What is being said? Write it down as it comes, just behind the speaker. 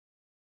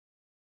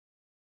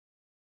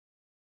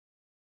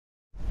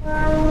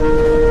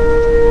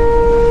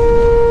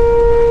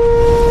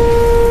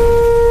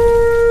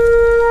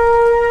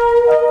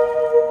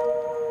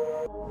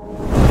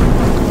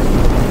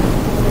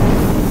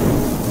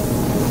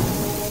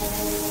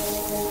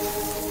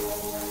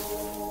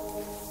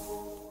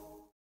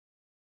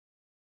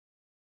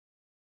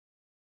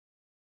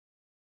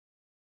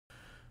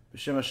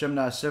בשם השם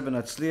נעשה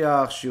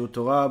ונצליח, שיעור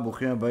תורה,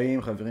 ברוכים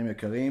הבאים, חברים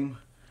יקרים.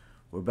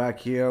 We're back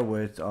here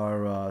with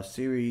our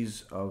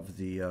series of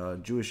the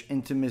Jewish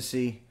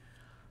intimacy,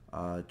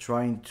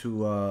 trying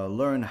to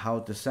learn how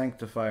to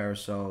sanctify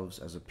ourselves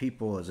as a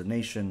people, as a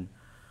nation,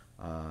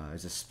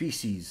 as a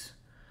species.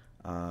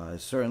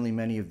 Certainly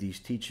many of these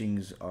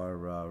teachings are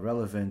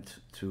relevant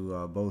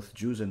to both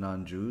Jews and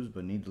non-Jews,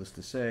 but needless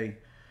to say,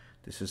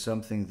 this is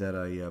something that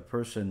a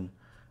person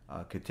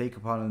could take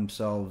upon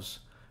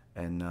themselves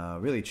and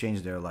really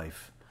change their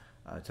life.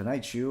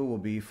 Tonight's shiur will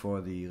be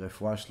for the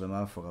Refuah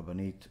Shlema for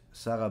Rabbanit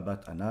Sarah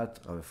Bat Anat,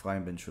 Rav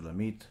Ephraim Ben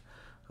Shulamit,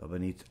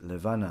 Rabbanit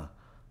Levana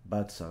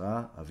Bat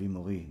Sarah, Avi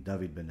Mori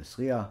David Ben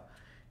Esriya,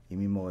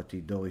 Imi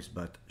Morati Doris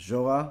Bat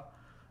Jora,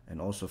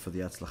 and also for the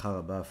Atzlacha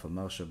Rabbah for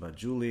Marsha Bat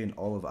Julie, and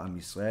all of Am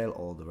Yisrael,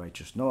 all the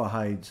righteous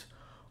Noahides,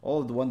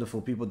 all of the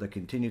wonderful people that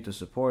continue to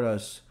support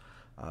us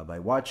by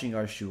watching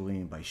our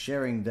shiurim, by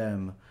sharing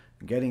them,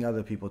 getting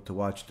other people to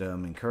watch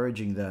them,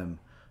 encouraging them,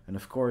 and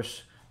of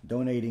course,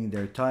 donating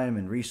their time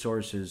and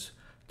resources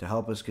to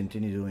help us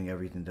continue doing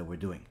everything that we're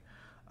doing.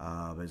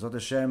 B'ezrat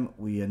Hashem,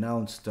 we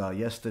announced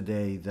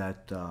yesterday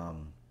that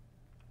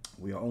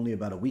we are only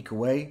about a week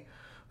away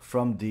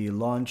from the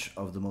launch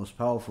of the most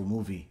powerful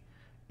movie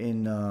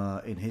in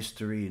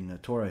history, in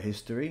Torah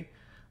history,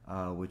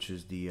 which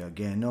is the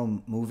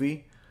Gehenom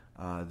movie.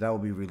 That will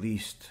be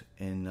released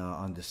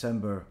on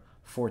December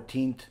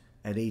 14th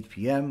at 8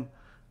 p.m.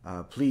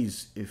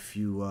 Please, if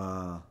you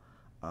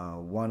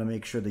want to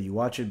make sure that you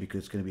watch it, because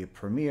it's going to be a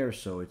premiere,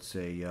 so it's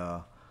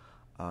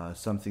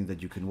something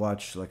that you can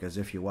watch like as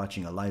if you're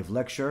watching a live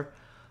lecture.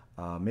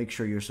 Make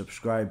sure you're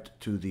subscribed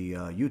to the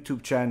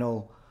YouTube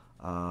channel,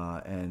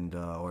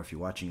 or if you're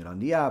watching it on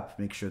the app,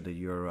 make sure that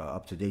you're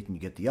up to date and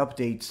you get the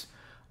updates.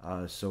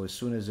 So as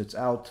soon as it's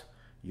out,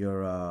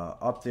 you're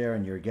up there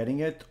and you're getting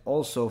it.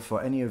 Also, for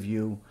any of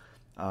you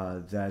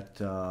that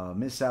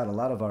miss out a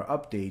lot of our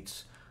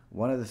updates,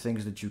 one of the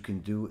things that you can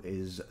do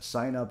is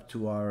sign up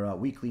to our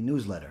weekly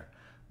newsletter.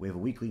 We have a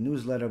weekly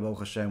newsletter, Baruch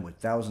Hashem, with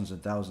thousands and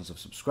thousands of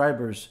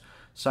subscribers.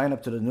 Sign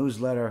up to the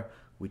newsletter.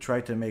 We try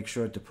to make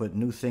sure to put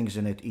new things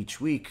in it each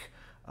week,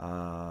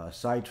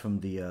 aside from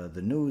the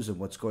news and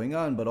what's going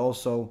on, but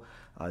also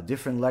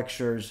different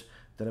lectures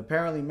that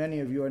apparently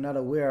many of you are not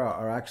aware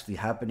are actually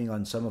happening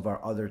on some of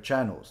our other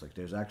channels. Like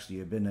there's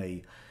actually been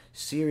a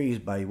series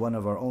by one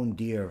of our own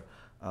dear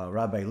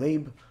Rabbi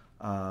Leib,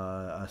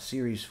 a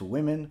series for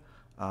women,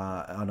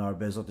 on our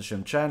B'ezrat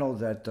Hashem channel,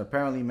 that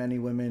apparently many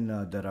women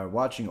that are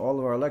watching all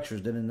of our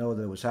lectures didn't know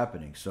that it was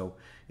happening. So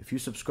if you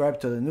subscribe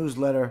to the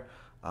newsletter,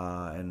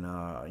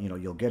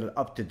 you'll get an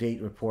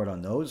up-to-date report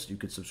on those. You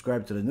could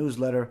subscribe to the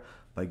newsletter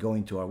by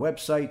going to our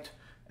website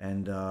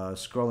and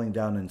scrolling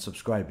down and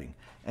subscribing.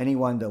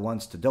 Anyone that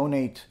wants to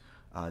donate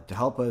to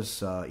help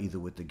us, either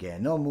with the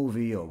Gehenom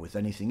movie or with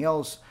anything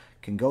else,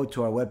 can go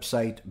to our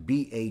website,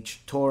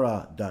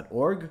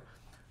 bhtorah.org.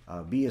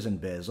 B as in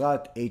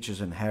Be'ezrat, H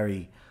as in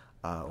Harry,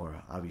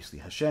 or obviously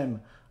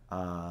Hashem,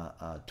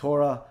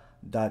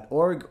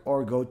 Torah.org,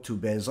 or go to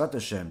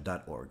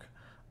Be'ezratHashem.org.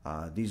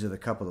 These are the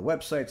couple of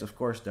websites. Of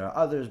course, there are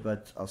others,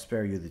 but I'll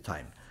spare you the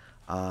time.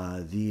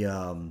 The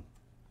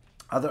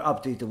other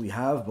update that we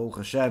have, Baruch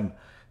Hashem,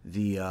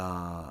 the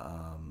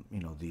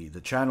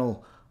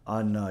channel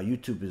on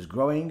YouTube is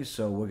growing,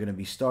 so we're going to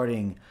be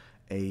starting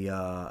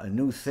a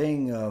new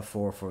thing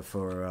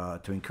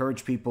to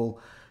encourage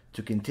people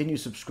to continue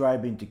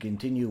subscribing, to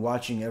continue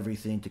watching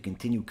everything, to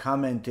continue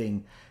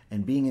commenting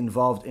and being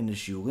involved in the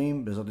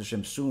shiurim. B'ezrat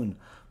Hashem, soon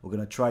we're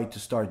going to try to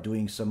start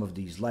doing some of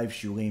these live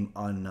shiurim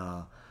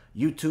on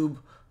YouTube,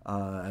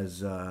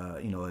 as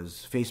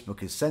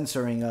Facebook is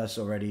censoring us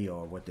already,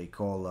 or what they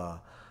call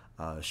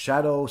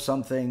shadow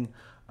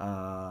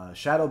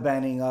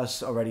banning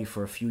us already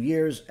for a few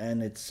years,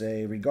 and it's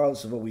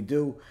regardless of what we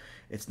do,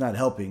 it's not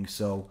helping.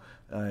 So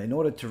in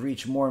order to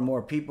reach more and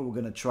more people, we're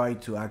going to try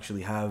to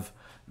actually have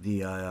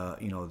the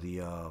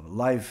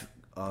live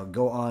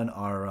go on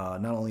our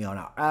not only on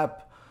our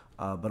app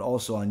but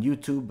also on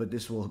YouTube, but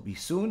this will be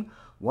soon.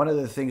 One of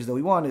the things that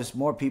we want is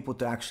more people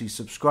to actually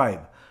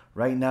subscribe.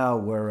 Right now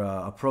we're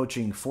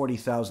approaching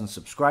 40,000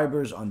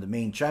 subscribers on the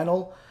main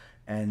channel,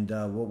 and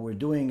what we're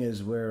doing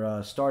is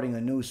we're starting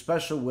a new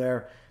special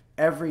where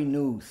every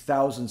new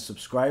 1,000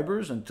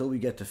 subscribers, until we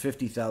get to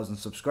 50,000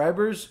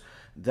 subscribers,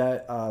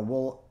 that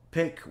we'll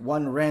pick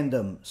one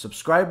random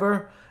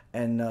subscriber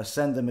and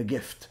send them a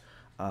gift.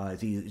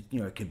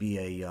 It could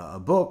be a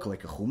book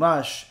like a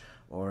Chumash,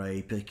 or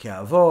a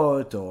Pirkei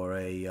Avot, or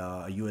a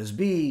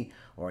USB,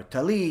 or a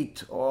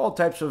Talit, or all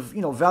types of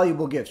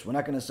valuable gifts. We're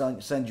not going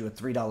to send you a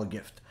 $3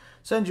 gift.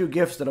 Send you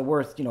gifts that are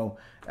worth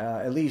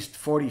at least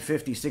 $40,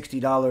 $50,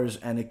 $60,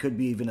 and it could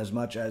be even as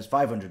much as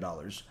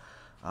 $500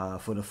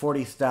 for the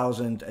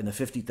 40,000 and the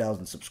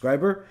 50,000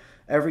 subscriber.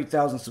 Every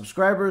 1,000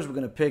 subscribers, we're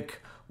going to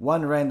pick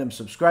one random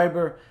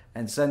subscriber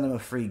and send them a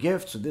free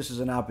gift. So this is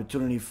an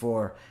opportunity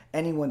for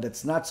anyone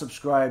that's not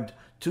subscribed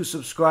to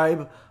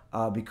subscribe,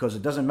 because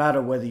it doesn't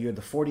matter whether you're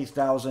the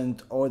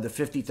 40,000 or the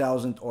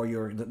 50,000 or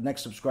you're the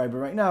next subscriber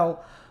right now.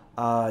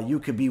 You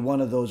could be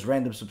one of those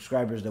random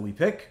subscribers that we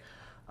pick.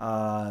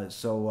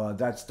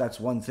 That's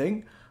one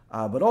thing.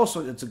 But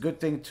also, it's a good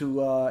thing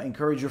to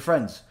encourage your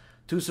friends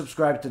to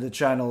subscribe to the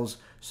channels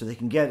so they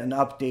can get an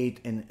update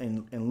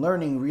in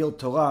learning real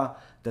Torah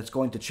that's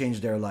going to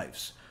change their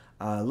lives.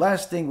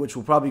 Last thing, which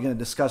we're probably going to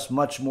discuss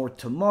much more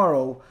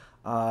tomorrow,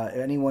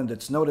 anyone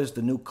that's noticed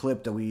the new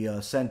clip that we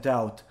sent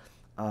out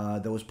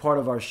that was part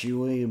of our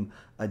shiurim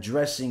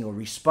addressing or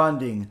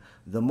responding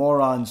the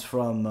morons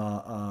from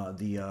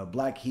the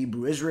Black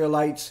Hebrew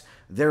Israelites.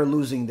 They're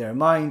losing their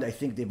mind. I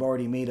think they've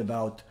already made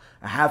about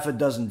a half a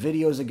dozen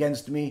videos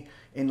against me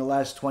in the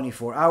last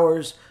 24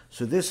 hours.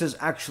 So this is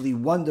actually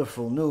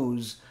wonderful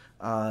news,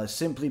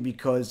 simply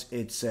because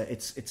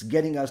it's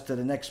getting us to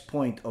the next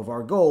point of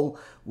our goal,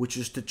 which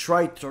is to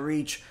try to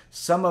reach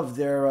some of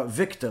their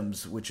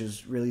victims, which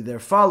is really their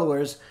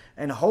followers,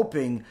 and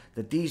hoping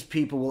that these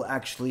people will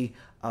actually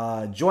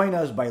join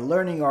us by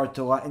learning our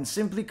Torah and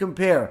simply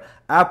compare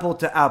apple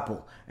to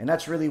apple. And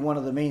that's really one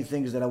of the main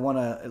things that I want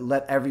to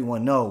let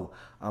everyone know.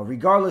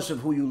 Regardless of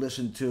who you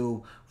listen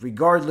to,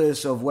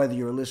 regardless of whether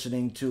you're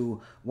listening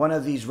to one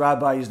of these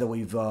rabbis that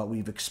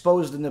we've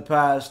exposed in the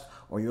past,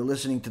 or you're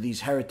listening to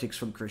these heretics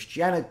from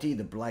Christianity,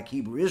 the Black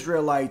Hebrew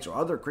Israelites, or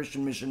other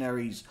Christian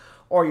missionaries,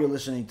 or you're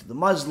listening to the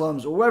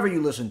Muslims, or whoever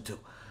you listen to,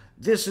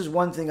 this is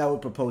one thing I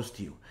would propose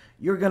to you.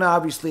 You're going to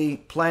obviously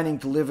planning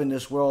to live in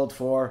this world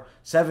for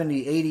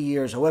 70, 80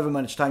 years, however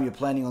much time you're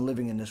planning on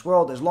living in this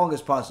world, as long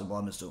as possible,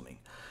 I'm assuming.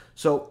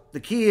 So the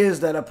key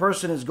is that a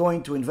person is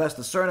going to invest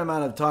a certain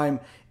amount of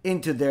time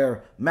into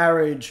their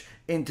marriage,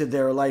 into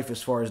their life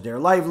as far as their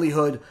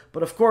livelihood.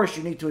 But of course,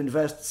 you need to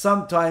invest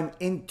some time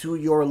into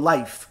your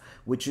life,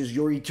 which is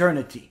your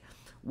eternity.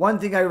 One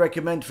thing I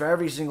recommend for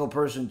every single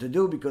person to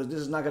do, because this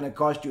is not going to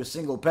cost you a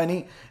single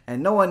penny,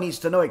 and no one needs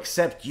to know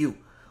except you,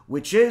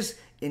 which is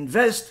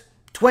invest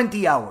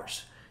 20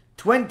 hours.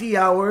 20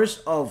 hours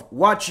of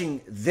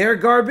watching their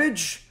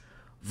garbage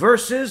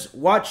versus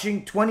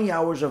watching 20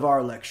 hours of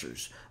our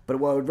lectures. But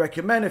what I would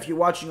recommend if you're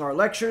watching our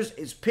lectures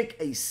is pick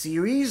a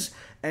series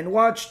and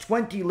watch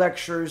 20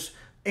 lectures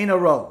in a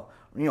row.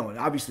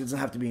 Obviously it doesn't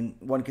have to be in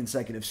one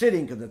consecutive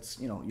sitting, because that's,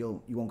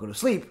 you won't go to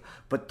sleep.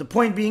 But the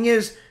point being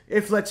is,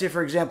 if let's say,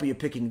 for example, you're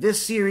picking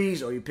this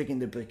series, or you're picking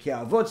the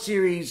Pirkei Avot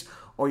series,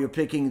 or you're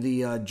picking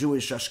the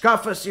Jewish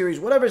Hashkafa series,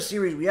 whatever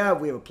series we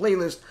have a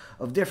playlist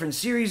of different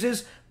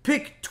series.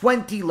 Pick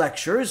 20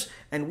 lectures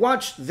and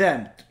watch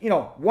them,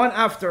 one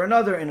after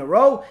another in a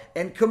row,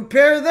 and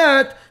compare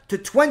that to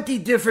 20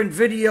 different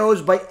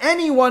videos by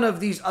any one of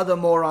these other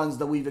morons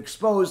that we've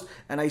exposed.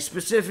 And I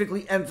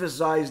specifically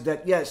emphasize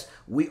that, yes,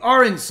 we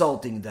are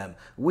insulting them.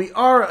 We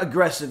are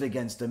aggressive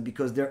against them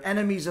because they're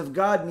enemies of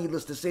God.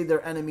 Needless to say,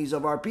 they're enemies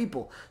of our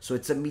people. So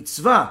it's a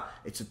mitzvah.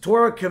 It's a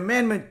Torah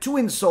commandment to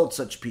insult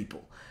such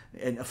people.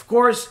 And of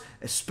course,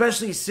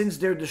 especially since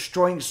they're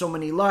destroying so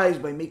many lives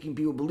by making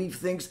people believe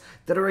things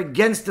that are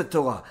against the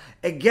Torah,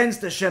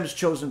 against Hashem's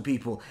chosen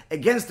people,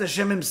 against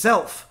Hashem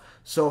himself.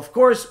 So of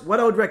course,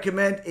 what I would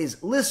recommend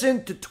is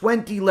listen to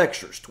 20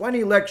 lectures.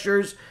 20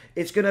 lectures,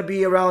 it's going to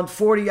be around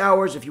 40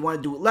 hours. If you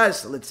want to do it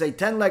less, let's say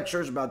 10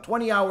 lectures, about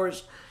 20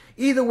 hours.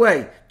 Either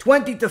way,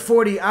 20 to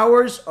 40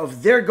 hours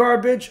of their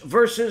garbage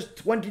versus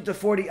 20 to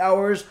 40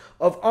 hours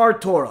of our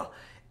Torah.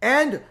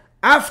 And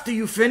after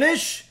you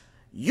finish,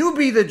 you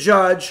be the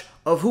judge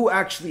of who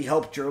actually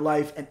helped your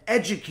life and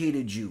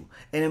educated you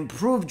and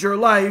improved your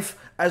life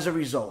as a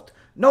result.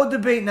 No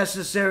debate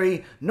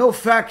necessary, no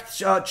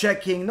fact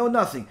checking, no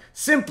nothing.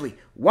 Simply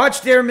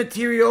watch their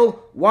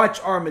material, watch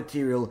our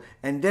material,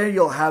 and there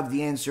you'll have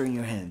the answer in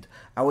your hand.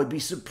 I would be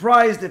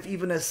surprised if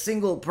even a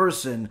single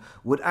person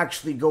would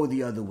actually go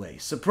the other way.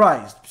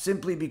 Surprised,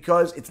 simply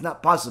because it's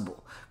not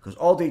possible. Because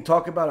all they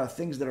talk about are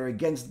things that are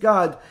against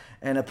God,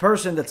 and a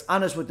person that's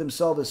honest with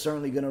himself is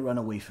certainly going to run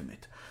away from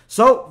it.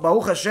 So,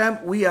 Baruch Hashem,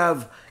 we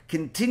have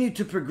continued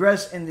to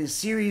progress in this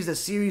series. The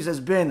series has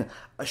been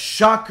a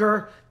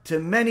shocker to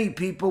many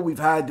people. We've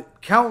had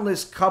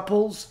countless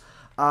couples,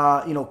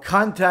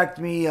 contact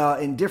me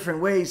in different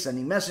ways,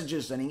 sending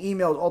messages, sending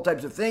emails, all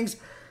types of things,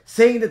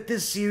 saying that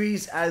this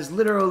series has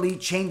literally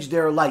changed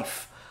their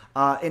life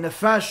in a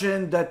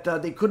fashion that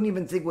they couldn't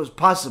even think was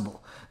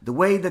possible. The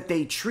way that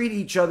they treat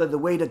each other, the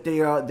way that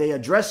they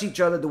address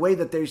each other, the way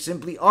that they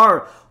simply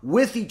are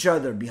with each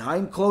other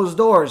behind closed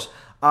doors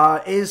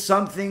is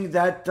something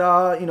that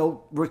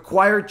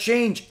required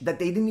change that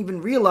they didn't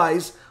even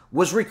realize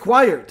was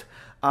required.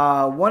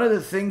 One of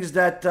the things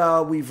that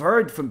we've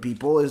heard from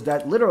people is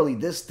that literally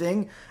this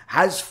thing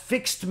has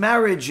fixed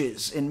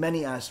marriages in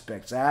many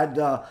aspects. I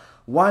had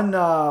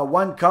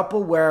one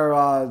couple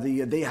where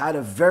they had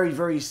a very,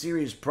 very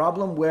serious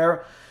problem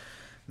where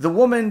the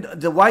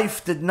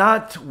wife did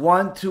not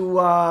want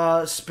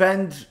to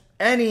spend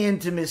any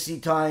intimacy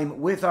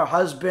time with her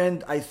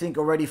husband. I think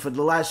already for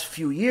the last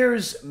few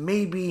years,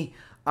 maybe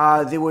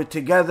they were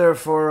together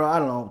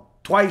for,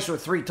 twice or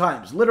three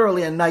times.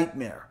 Literally a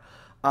nightmare.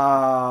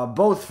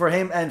 Both for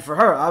him and for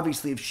her.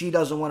 Obviously, if she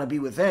doesn't want to be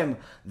with him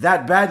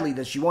that badly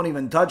that she won't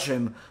even touch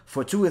him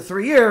for 2 or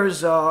 3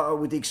 years,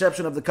 with the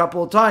exception of the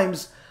couple of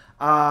times,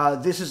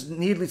 this is,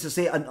 needless to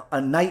say,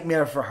 a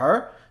nightmare for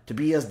her. to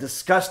be as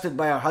disgusted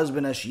by her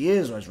husband as she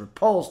is, or as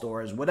repulsed,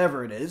 or as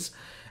whatever it is.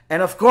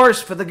 And of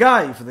course, for the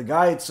guy,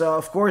 it's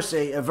of course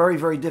a very,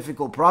 very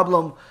difficult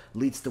problem,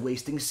 leads to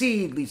wasting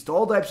seed, leads to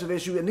all types of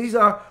issues, and these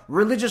are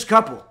religious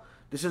couple.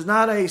 This is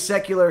not a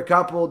secular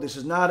couple, this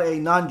is not a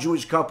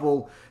non-Jewish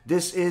couple,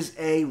 this is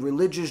a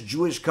religious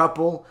Jewish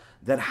couple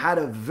that had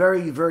a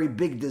very, very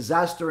big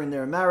disaster in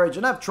their marriage,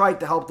 and I've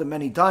tried to help them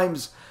many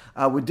times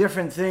with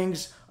different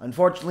things.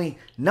 Unfortunately,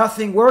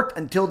 nothing worked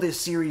until this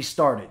series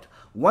started.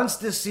 Once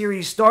this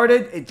series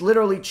started, it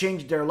literally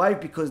changed their life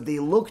because they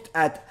looked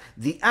at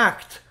the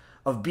act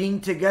of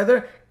being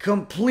together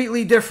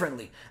completely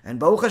differently. And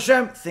Baruch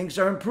Hashem, things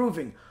are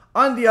improving.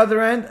 On the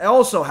other end, I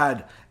also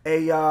had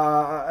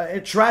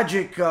a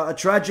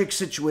tragic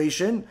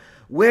situation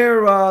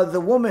where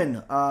the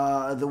woman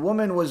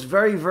was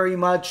very, very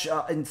much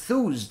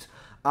enthused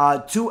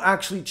to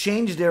actually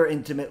change their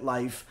intimate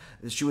life.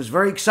 She was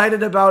very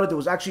excited about it. There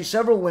was actually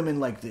several women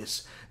like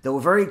this that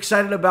were very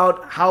excited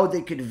about how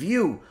they could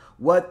view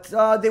what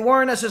they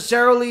weren't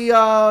necessarily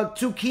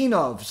too keen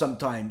of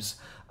sometimes,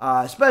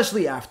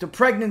 especially after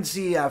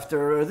pregnancy,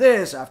 after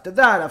this, after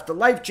that, after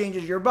life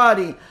changes your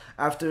body,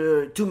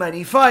 after too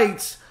many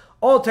fights,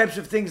 all types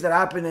of things that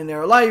happen in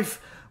their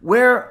life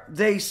where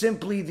they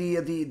simply,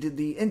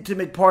 the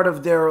intimate part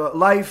of their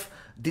life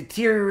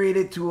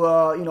deteriorated to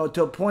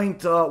a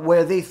point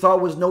where they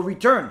thought was no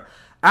return.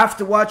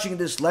 After watching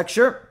this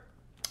lecture,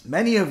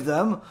 many of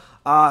them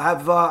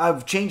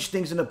have changed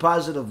things in a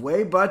positive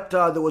way, but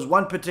there was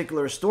one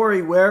particular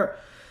story where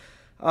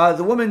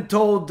the woman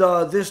told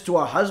this to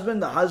her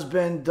husband. The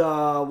husband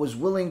was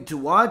willing to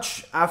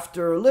watch.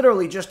 After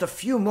literally just a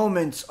few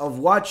moments of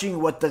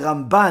watching what the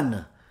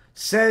Ramban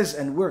says,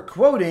 and we're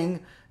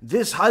quoting,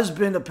 this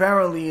husband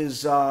apparently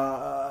is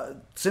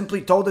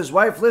simply told his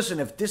wife, listen,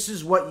 if this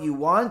is what you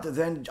want,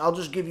 then I'll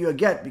just give you a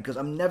get, because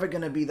I'm never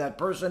going to be that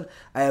person.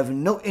 I have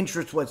no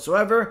interest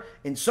whatsoever.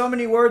 In so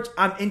many words,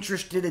 I'm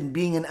interested in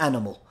being an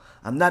animal.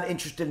 I'm not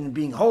interested in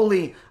being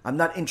holy. I'm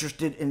not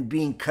interested in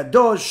being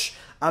kadosh.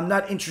 I'm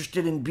not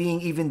interested in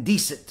being even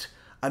decent.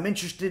 I'm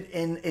interested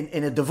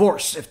in a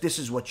divorce, if this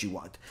is what you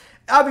want.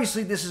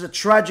 Obviously, this is a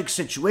tragic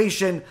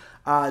situation.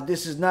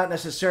 This is not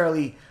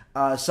necessarily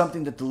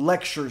something that the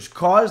lectures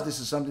caused. This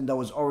is something that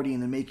was already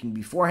in the making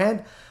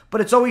beforehand. But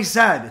it's always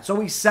sad. It's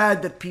always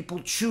sad that people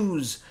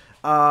choose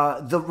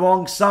the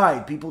wrong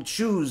side. People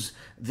choose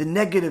the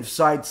negative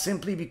side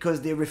simply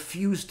because they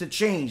refuse to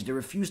change. They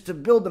refuse to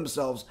build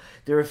themselves.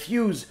 They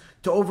refuse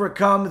to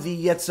overcome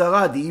the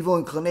Yetzirah, the evil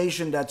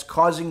inclination that's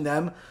causing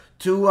them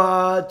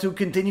to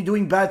continue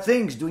doing bad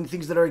things, doing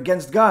things that are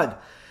against God.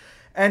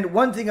 And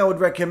one thing I would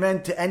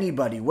recommend to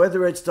anybody,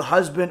 whether it's the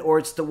husband or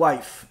it's the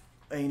wife,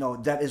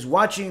 that is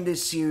watching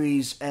this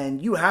series,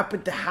 and you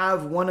happen to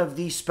have one of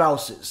these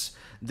spouses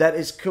that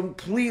is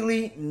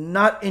completely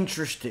not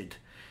interested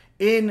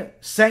in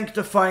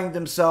sanctifying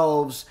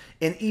themselves,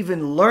 in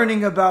even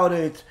learning about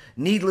it,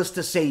 needless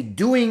to say,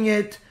 doing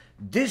it,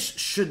 this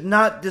should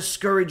not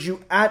discourage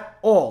you at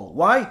all.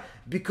 Why?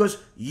 Because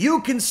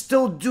you can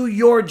still do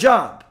your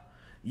job.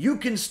 You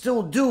can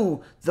still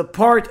do the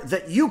part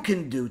that you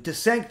can do to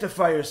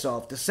sanctify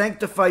yourself, to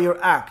sanctify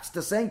your acts,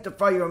 to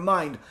sanctify your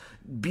mind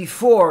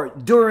before,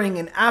 during,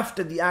 and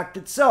after the act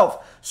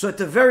itself. So at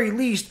the very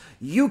least,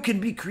 you can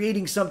be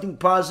creating something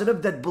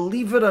positive that,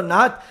 believe it or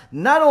not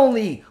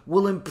only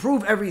will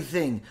improve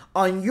everything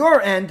on your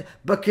end,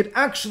 but could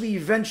actually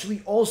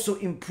eventually also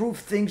improve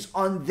things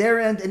on their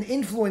end and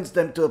influence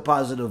them to a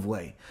positive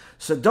way.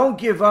 So don't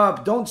give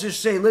up. Don't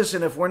just say,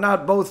 listen, if we're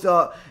not both,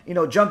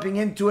 jumping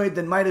into it,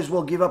 then might as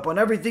well give up on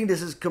everything.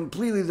 This is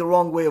completely the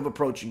wrong way of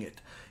approaching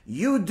it.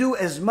 You do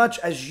as much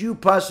as you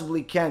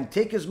possibly can.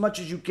 Take as much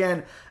as you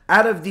can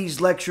out of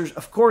these lectures.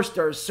 Of course,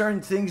 there are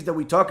certain things that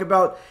we talk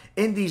about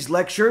in these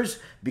lectures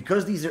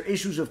because these are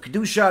issues of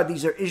Kedusha.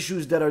 These are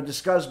issues that are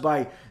discussed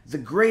by the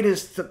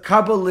greatest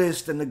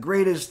Kabbalist and the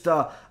greatest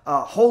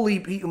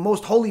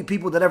most holy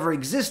people that ever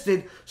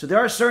existed. So there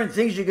are certain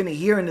things you're going to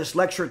hear in this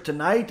lecture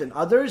tonight and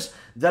others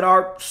that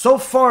are so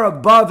far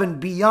above and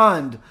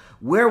beyond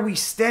where we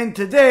stand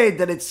today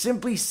that it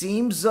simply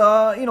seems,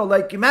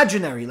 like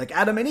imaginary, like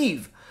Adam and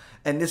Eve.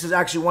 And this is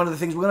actually one of the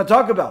things we're going to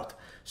talk about.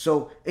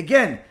 So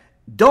again,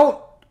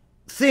 don't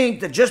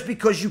think that just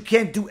because you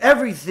can't do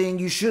everything,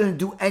 you shouldn't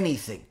do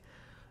anything.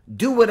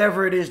 Do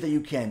whatever it is that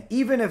you can,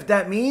 even if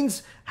that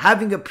means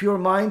having a pure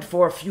mind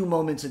for a few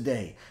moments a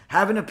day,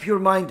 having a pure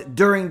mind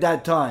during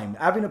that time,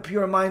 having a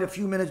pure mind a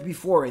few minutes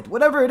before it,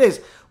 whatever it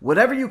is,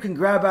 whatever you can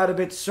grab out of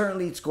it,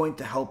 certainly it's going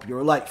to help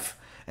your life.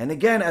 And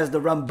again, as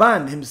the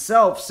Ramban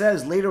himself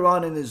says later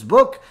on in his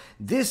book,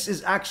 this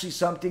is actually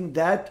something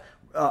that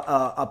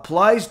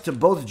applies to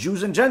both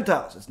Jews and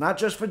Gentiles. It's not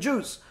just for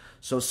Jews.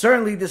 So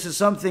certainly this is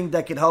something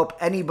that can help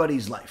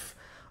anybody's life.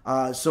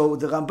 So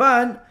the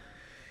Ramban,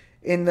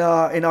 in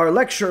our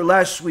lecture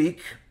last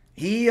week,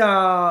 he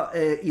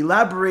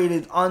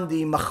elaborated on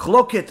the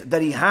machloket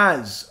that he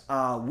has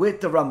with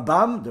the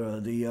Rambam,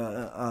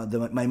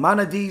 the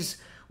Maimonides,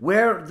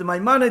 where the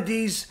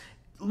Maimonides,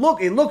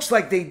 it looks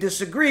like they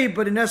disagree,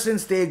 but in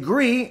essence they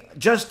agree,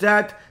 just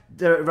that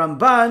the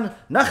Ramban,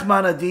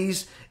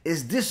 Nachmanides,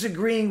 is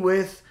disagreeing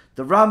with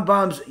the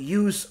Rambam's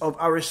use of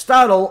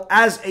Aristotle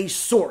as a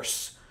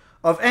source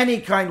of any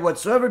kind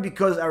whatsoever,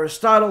 because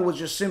Aristotle was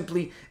just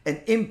simply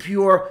an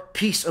impure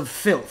piece of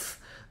filth.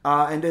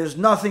 And there's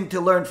nothing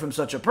to learn from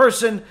such a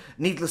person.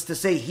 Needless to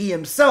say, he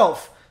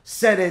himself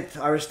said it,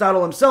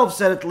 Aristotle himself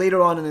said it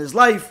later on in his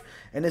life,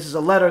 and this is a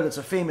letter that's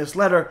a famous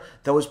letter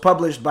that was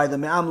published by the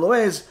Me'am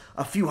Loez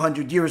a few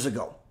hundred years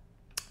ago.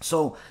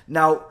 So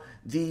now,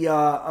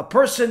 a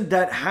person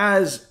that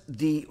has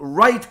the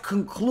right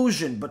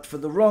conclusion, but for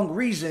the wrong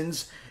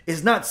reasons,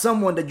 is not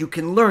someone that you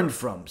can learn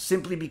from,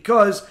 simply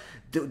because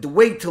the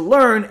way to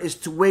learn is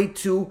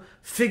to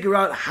figure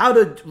out how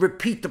to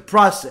repeat the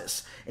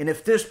process. And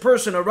if this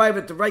person arrived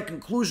at the right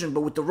conclusion,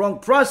 but with the wrong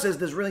process,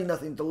 there's really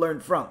nothing to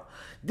learn from.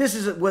 This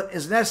is what,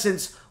 in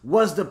essence,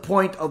 was the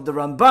point of the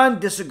Ramban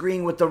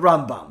disagreeing with the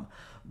Rambam.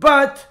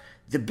 But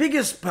the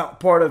biggest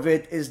part of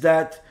it is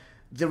that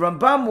the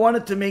Rambam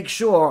wanted to make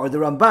sure, or the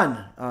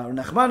Ramban,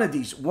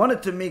 Nachmanides,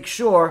 wanted to make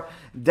sure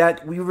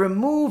that we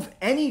remove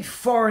any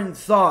foreign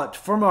thought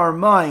from our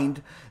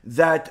mind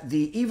that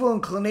the evil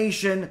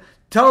inclination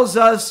tells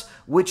us,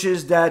 which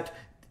is that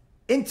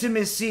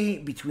intimacy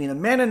between a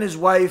man and his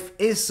wife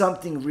is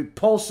something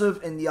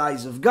repulsive in the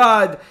eyes of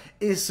God,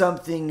 is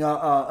something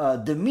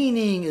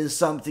demeaning, is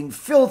something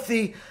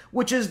filthy,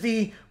 which is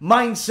the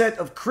mindset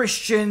of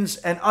Christians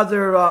and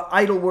other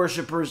idol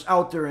worshippers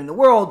out there in the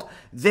world.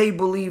 They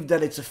believe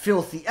that it's a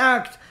filthy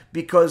act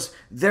because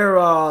their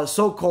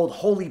so-called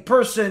holy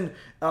person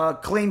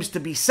claims to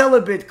be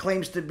celibate,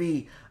 claims to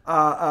be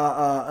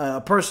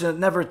a person that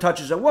never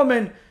touches a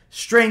woman.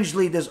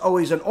 Strangely, there's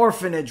always an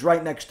orphanage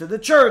right next to the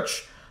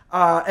church.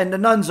 And the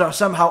nuns are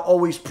somehow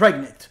always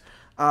pregnant.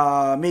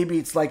 Maybe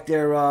it's like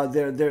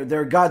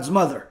they're God's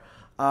mother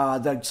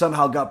that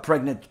somehow got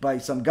pregnant by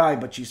some guy,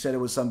 but she said it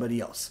was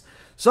somebody else.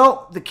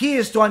 So the key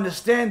is to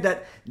understand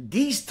that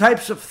these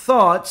types of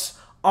thoughts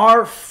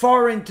are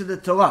foreign to the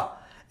Torah.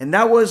 And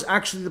that was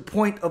actually the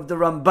point of the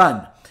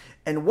Ramban.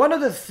 And one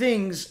of the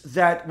things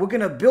that we're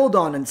going to build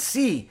on and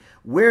see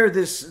where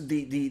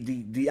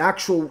the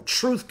actual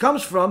truth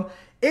comes from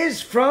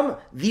is from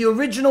the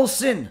original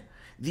sin.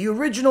 The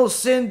original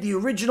sin, the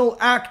original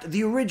act,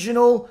 the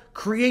original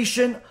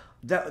creation,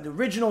 the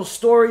original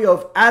story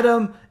of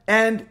Adam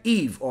and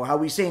Eve, or how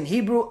we say in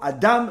Hebrew,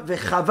 Adam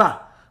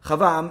veChava.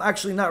 Chava, I'm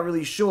actually not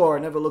really sure,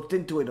 I never looked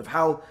into it, of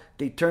how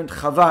they turned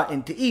Chava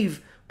into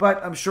Eve,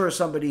 but I'm sure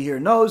somebody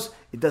here knows.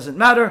 It doesn't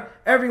matter.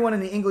 Everyone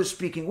in the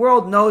English-speaking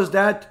world knows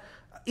that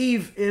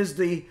Eve is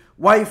the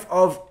wife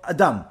of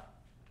Adam.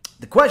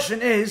 The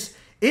question is,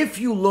 if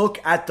you look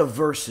at the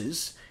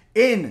verses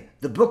in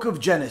the book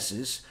of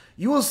Genesis,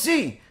 you will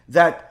see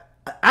that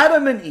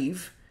Adam and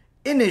Eve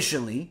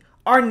initially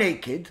are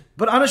naked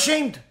but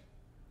unashamed.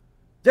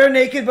 They're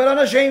naked but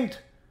unashamed.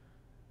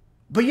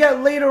 But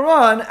yet later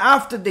on,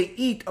 after they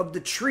eat of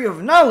the tree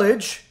of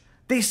knowledge,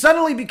 they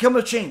suddenly become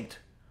ashamed.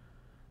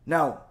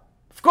 Now,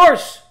 of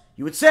course,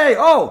 you would say,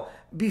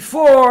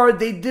 before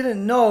they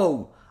didn't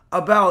know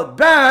about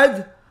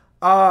bad,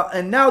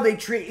 and now they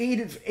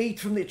ate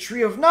from the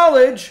tree of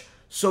knowledge,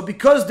 so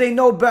because they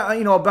know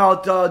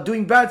about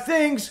doing bad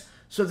things,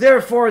 so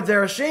therefore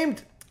they're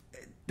ashamed.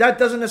 That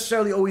doesn't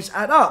necessarily always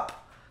add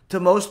up. To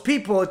most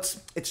people,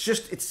 it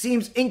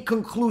seems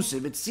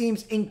inconclusive. It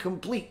seems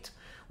incomplete.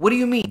 What do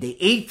you mean? They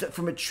ate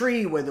from a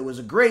tree where there was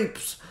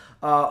grapes,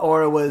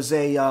 or it was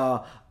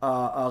a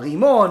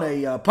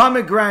rimon, a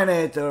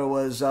pomegranate, or it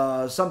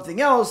was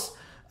something else.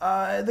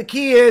 The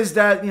key is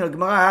that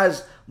Gemara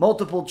has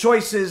multiple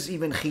choices.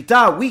 Even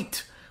chita,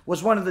 wheat,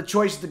 was one of the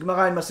choices. The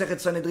Gemara in Masechet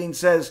Sanhedrin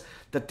says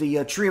that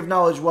the tree of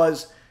knowledge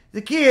was.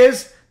 The key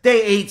is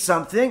they ate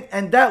something,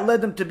 and that led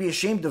them to be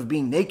ashamed of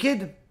being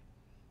naked.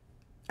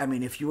 I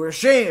mean, if you were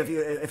ashamed,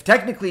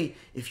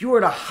 if you were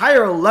at a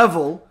higher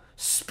level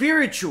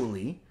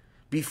spiritually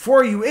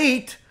before you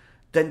ate,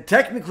 then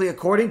technically,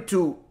 according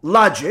to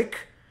logic,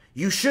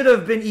 you should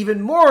have been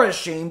even more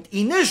ashamed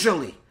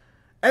initially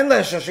and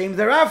less ashamed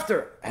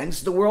thereafter.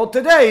 Hence, the world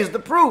today is the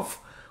proof,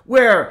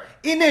 where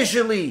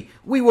initially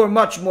we were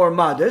much more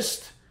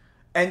modest,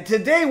 and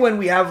today when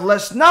we have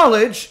less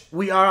knowledge,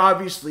 we are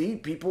obviously,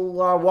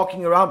 people are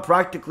walking around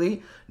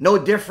practically no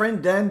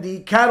different than the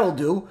cattle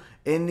do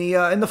in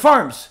the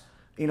farms.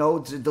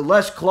 The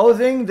less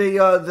clothing,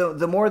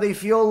 the more they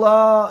feel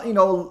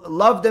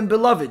loved and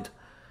beloved.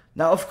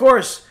 Now, of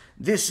course,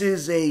 this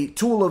is a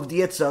tool of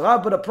the Yetzer Hara,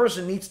 but a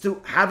person needs to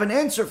have an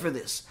answer for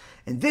this.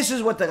 And this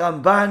is what the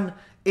Ramban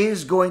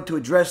is going to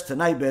address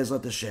tonight,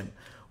 Be'ezrat Hashem.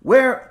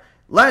 Where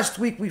last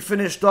week we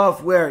finished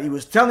off where he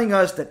was telling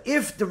us that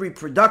if the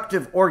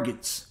reproductive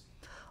organs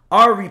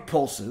are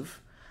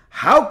repulsive,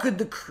 how could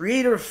the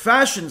Creator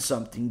fashion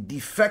something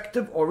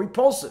defective or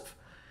repulsive?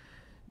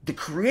 The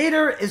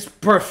Creator is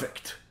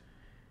perfect,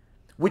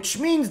 which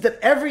means that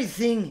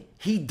everything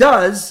He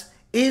does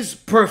is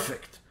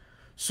perfect.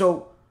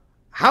 So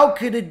how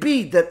could it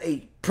be that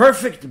a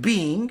perfect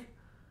being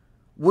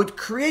would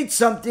create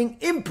something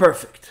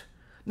imperfect?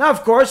 Now,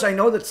 of course, I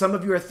know that some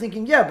of you are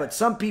thinking, but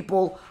some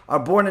people are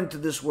born into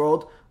this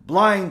world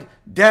blind,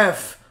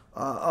 deaf,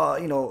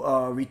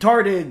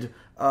 retarded,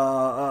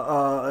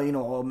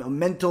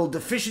 mental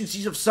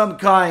deficiencies of some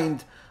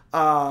kind,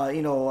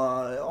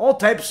 all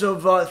types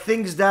of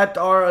things that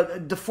are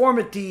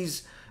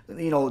deformities,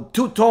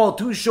 too tall,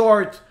 too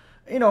short,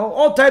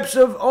 all types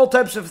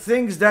of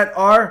things that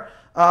are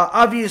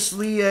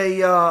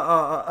obviously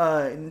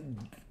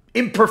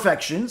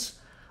imperfections,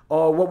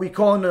 or what we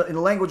call in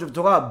the language of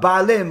Torah,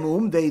 ba'alei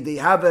mum. They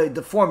have a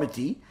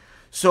deformity.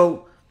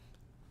 So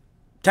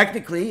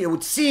technically, it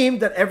would seem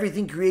that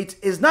everything creates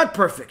is not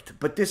perfect,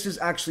 but this is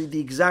actually the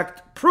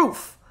exact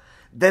proof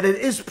that it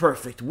is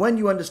perfect when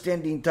you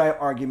understand the entire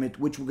argument,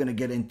 which we're going to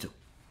get into.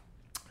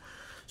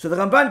 So the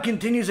Ramban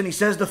continues and he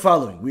says the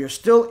following. We are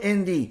still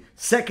in the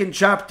second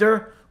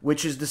chapter,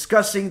 which is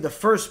discussing the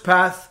first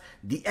path,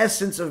 the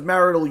essence of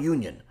marital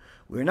union.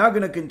 We're now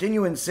going to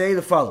continue and say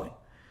the following.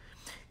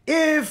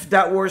 If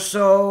that were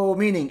so,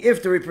 meaning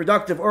if the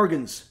reproductive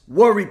organs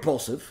were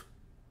repulsive,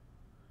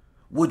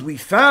 would we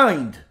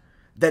find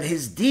that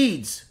his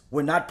deeds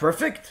were not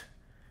perfect?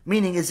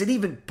 Meaning, is it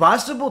even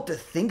possible to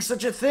think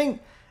such a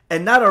thing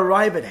and not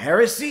arrive at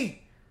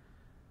heresy?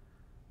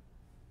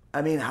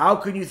 I mean, how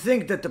can you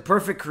think that the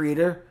perfect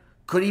creator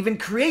could even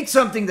create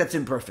something that's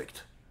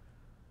imperfect?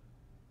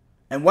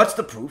 And what's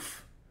the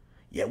proof?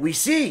 Yet we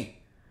see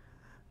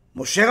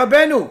Moshe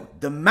Rabbeinu,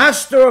 the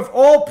master of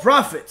all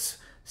prophets,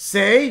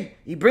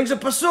 he brings a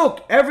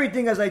pasuk.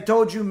 Everything, as I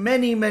told you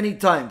many, many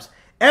times,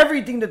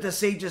 everything that the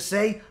sages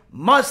say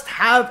must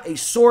have a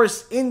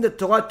source in the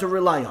Torah to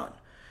rely on.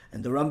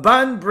 And the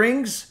Ramban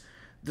brings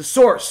the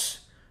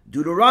source.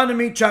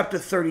 Deuteronomy chapter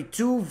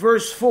 32,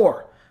 verse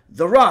 4.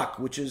 The rock,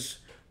 which is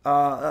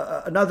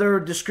another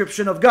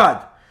description of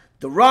God.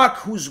 The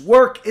rock whose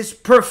work is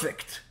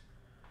perfect.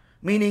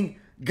 Meaning,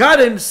 God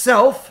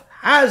himself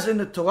has in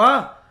the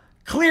Torah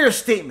clear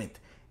statement.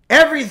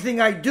 Everything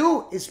I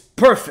do is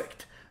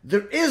perfect.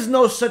 There is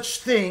no such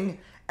thing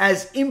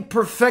as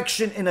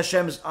imperfection in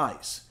Hashem's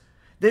eyes.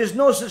 There's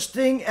no such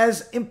thing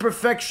as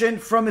imperfection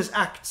from his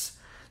acts.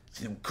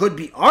 It could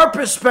be our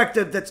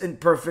perspective that's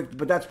imperfect,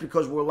 but that's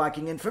because we're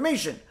lacking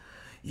information.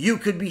 You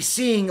could be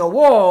seeing a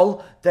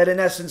wall that in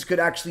essence could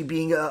actually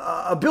be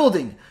a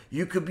building.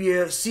 You could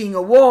be seeing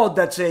a wall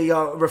that's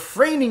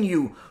refraining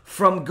you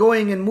from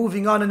going and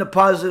moving on in a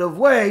positive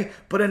way,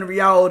 but in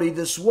reality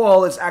this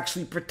wall is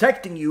actually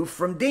protecting you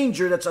from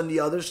danger that's on the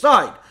other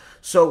side.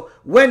 So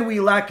when we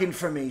lack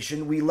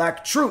information, we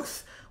lack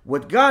truth.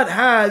 What God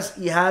has,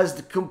 he has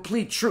the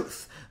complete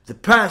truth. The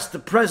past, the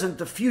present,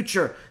 the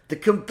future, the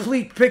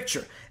complete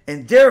picture.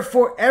 And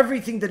therefore,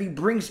 everything that he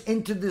brings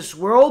into this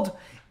world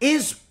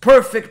is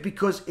perfect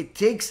because it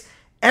takes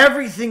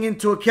everything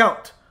into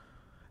account.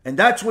 And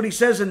that's what he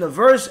says in the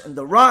verse, and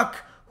the rock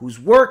whose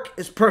work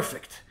is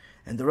perfect.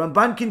 And the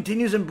Ramban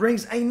continues and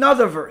brings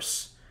another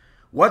verse.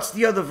 What's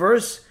the other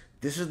verse?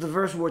 This is the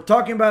verse we're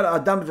talking about,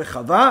 Adam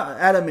v'Chava,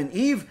 Adam and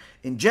Eve,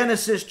 in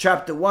Genesis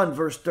chapter 1,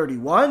 verse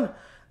 31.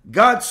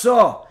 God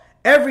saw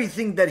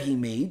everything that he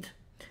made,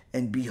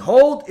 and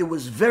behold, it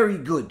was very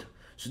good.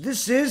 So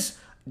this is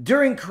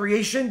during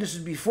creation. This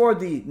is before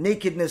the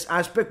nakedness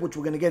aspect, which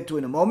we're going to get to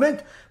in a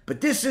moment.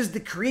 But this is the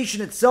creation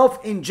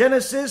itself in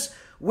Genesis,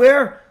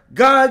 where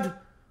God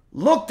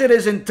looked at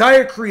his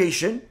entire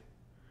creation,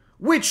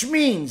 which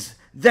means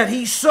that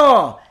he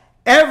saw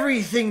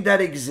everything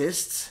that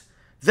exists,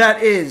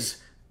 that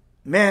is,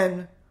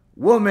 man,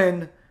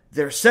 woman,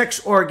 their sex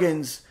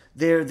organs,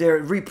 their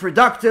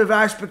reproductive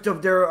aspect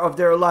of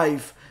their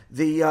life,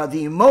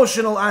 the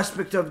emotional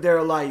aspect of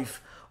their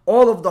life,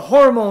 all of the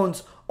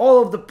hormones,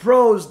 all of the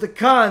pros, the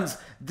cons,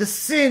 the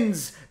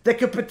sins that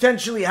could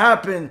potentially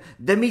happen,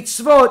 the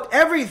mitzvot,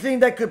 everything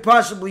that could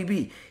possibly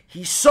be.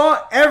 He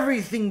saw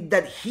everything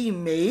that he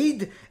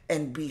made,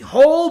 and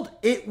behold,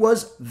 it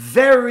was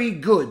very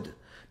good.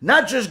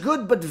 Not just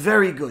good, but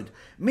very good.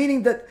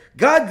 Meaning that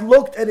God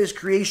looked at his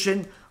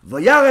creation,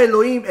 Vayar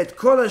Elohim et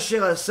kol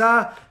asher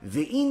asa,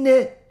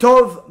 ve'ine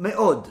tov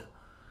me'od.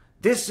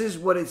 This is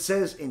what it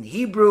says in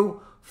Hebrew.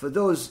 For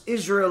those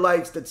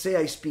Israelites that say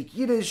I speak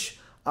Yiddish,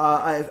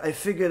 I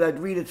figured I'd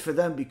read it for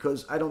them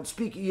because I don't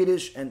speak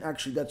Yiddish, and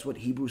actually that's what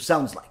Hebrew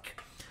sounds like.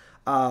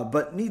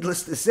 But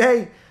needless to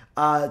say,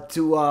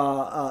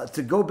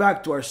 to go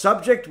back to our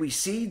subject, we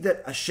see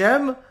that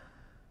Hashem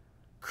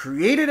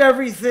created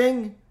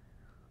everything,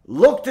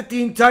 looked at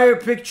the entire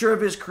picture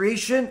of his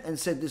creation, and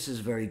said, this is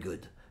very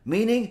good.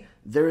 Meaning,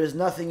 there is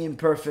nothing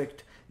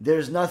imperfect,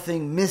 there's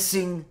nothing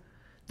missing,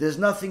 there's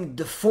nothing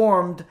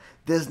deformed,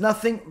 there's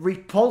nothing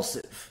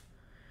repulsive.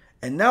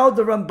 And now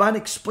the Ramban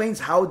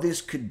explains how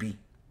this could be.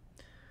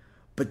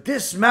 But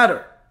this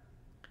matter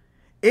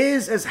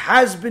is, as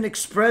has been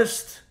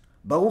expressed,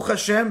 Baruch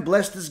Hashem,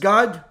 blessed is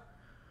God,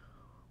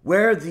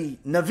 where the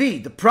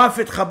Navi, the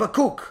prophet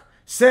Habakkuk,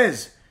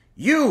 says,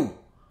 you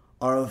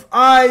are of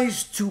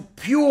eyes too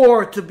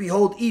pure to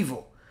behold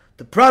evil.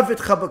 The prophet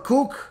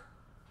Habakkuk,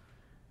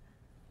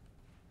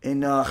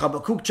 in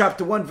Habakkuk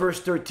chapter 1 verse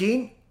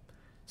 13,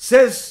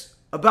 says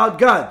about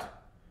God,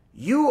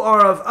 you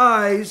are of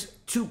eyes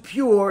too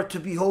pure to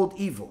behold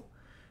evil.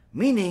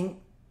 Meaning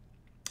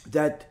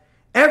that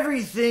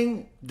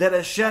everything that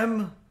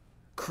Hashem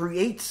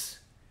creates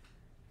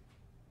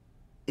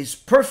is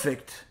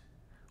perfect,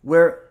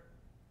 where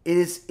it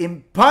is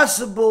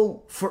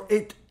impossible for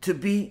it to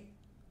be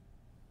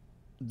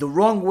the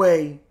wrong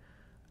way,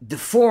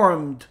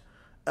 deformed,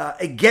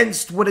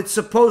 against what it's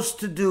supposed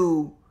to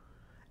do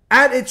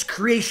at its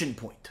creation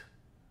point.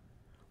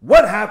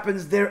 What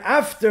happens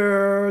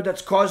thereafter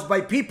that's caused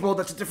by people,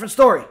 that's a different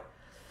story.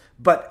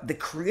 But the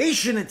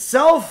creation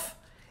itself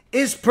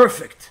is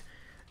perfect.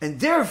 And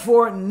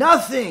therefore,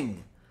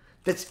 nothing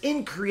that's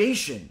in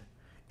creation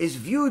is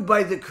viewed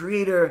by the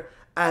Creator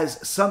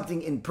as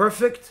something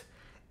imperfect.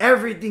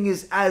 Everything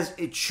is as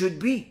it should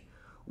be,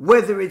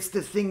 whether it's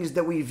the things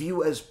that we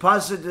view as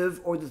positive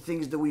or the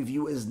things that we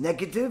view as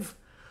negative,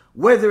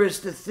 whether it's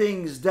the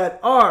things that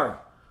are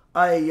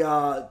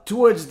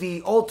towards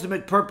the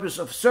ultimate purpose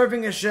of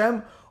serving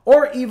Hashem,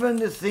 or even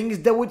the things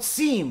that would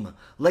seem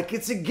like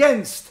it's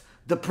against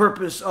the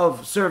purpose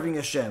of serving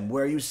Hashem,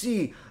 where you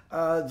see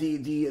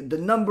the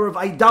number of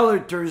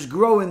idolaters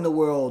grow in the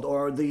world,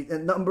 or the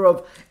number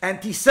of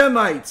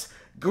anti-Semites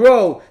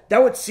grow.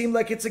 That would seem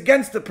like it's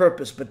against the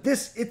purpose, but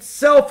this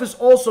itself is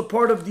also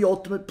part of the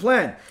ultimate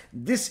plan.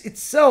 This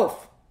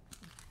itself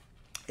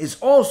is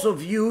also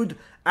viewed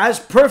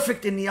as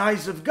perfect in the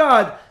eyes of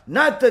God.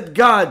 Not that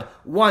God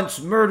wants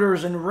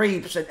murders and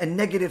rapes and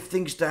negative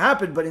things to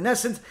happen, but in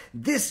essence,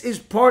 this is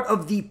part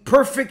of the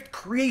perfect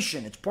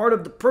creation. It's part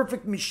of the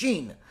perfect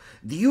machine,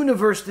 the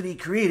universe that He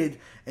created,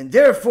 and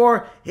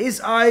therefore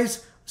His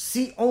eyes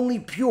see only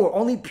pure,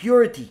 only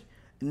purity.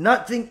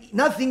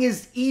 Nothing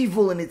is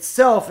evil in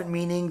itself,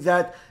 meaning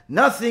that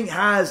nothing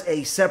has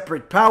a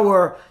separate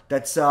power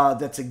that's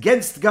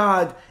against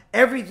God.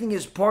 Everything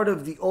is part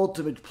of the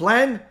ultimate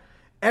plan.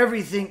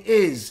 Everything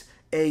is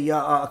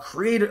a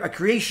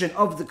creation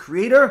of the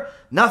Creator.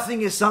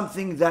 Nothing is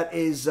something that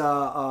is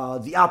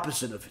the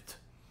opposite of it.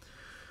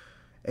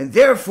 And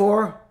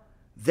therefore,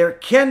 there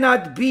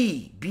cannot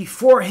be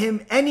before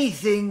Him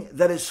anything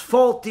that is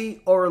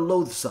faulty or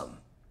loathsome.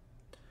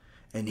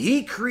 And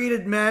He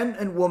created man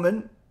and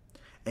woman,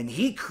 and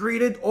He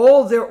created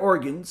all their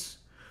organs,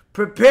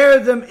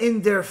 prepared them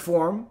in their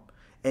form,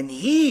 and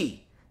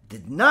He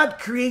did not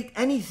create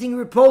anything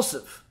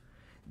repulsive.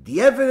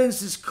 The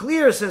evidence is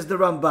clear, says the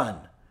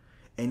Ramban,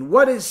 and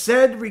what is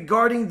said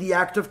regarding the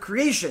act of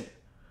creation.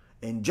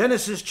 In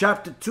Genesis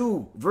chapter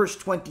 2, verse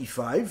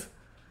 25,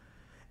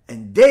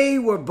 and they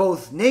were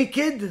both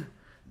naked,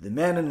 the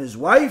man and his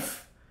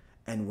wife,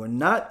 and were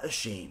not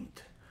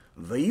ashamed.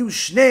 Vayu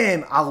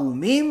shneim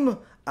arumim,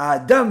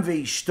 Adam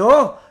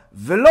veishto,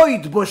 velo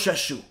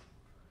yitboshashu.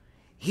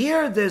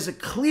 Here there's a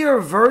clear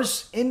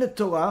verse in the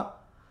Torah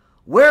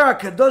where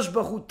HaKadosh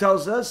Baruch Hu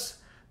tells us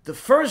the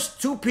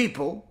first two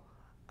people,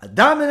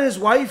 Adam and his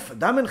wife,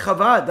 Adam and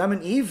Chava, Adam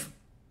and Eve,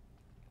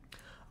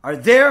 are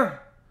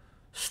there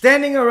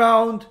standing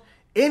around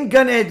in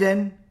Gan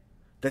Eden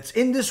that's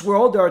in this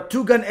world. There are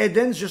two Gan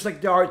Edens, just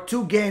like there are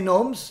two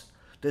Gehenoms.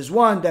 There's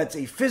one that's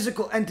a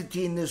physical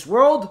entity in this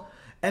world,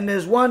 and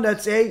there's one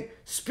that's a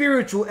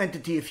spiritual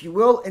entity, if you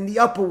will, in the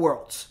upper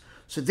worlds.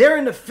 So they're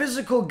in the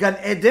physical Gan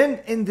Eden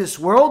in this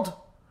world,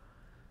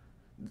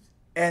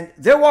 and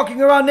they're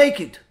walking around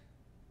naked.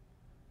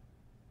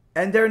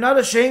 And they're not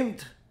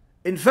ashamed.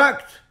 In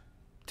fact,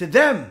 to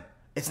them,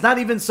 it's not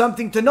even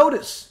something to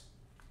notice.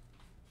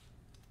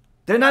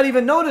 They're not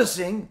even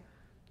noticing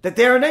that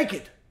they are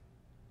naked.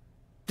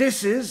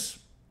 This is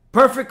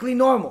perfectly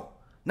normal.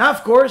 Now,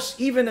 of course,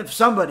 even if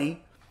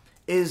somebody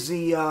is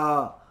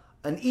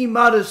an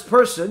immodest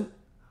person,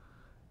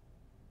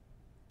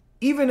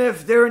 even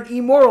if they're an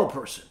immoral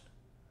person,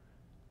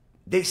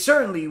 they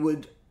certainly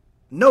would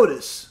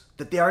notice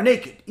that they are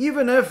naked.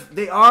 Even if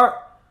they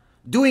are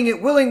doing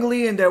it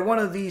willingly and they're one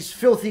of these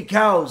filthy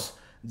cows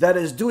that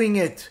is doing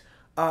it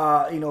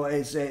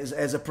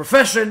as a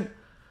profession,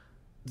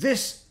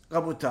 this,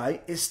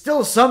 Rabotai, is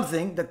still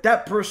something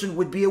that person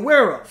would be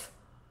aware of,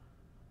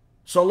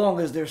 so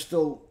long as they're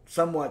still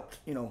somewhat,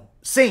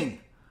 sane.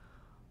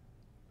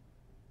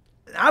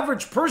 An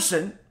average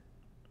person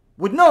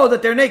would know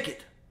that they're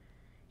naked.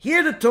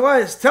 Here the Torah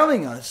is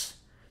telling us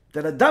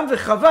that Adam and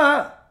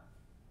Chava,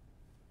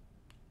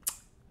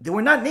 they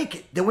were not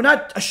naked. They were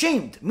not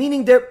ashamed,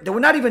 meaning they were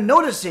not even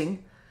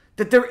noticing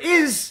that there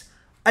is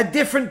a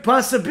different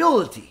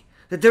possibility,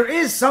 that there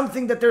is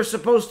something that they're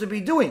supposed to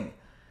be doing.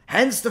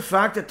 Hence the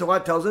fact that Torah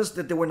tells us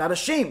that they were not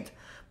ashamed.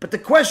 But the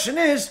question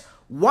is,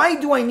 why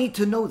do I need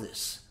to know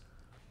this?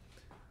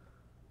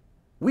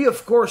 We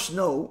of course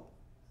know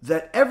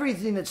that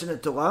everything that's in the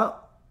Torah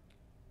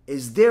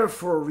is there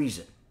for a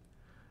reason.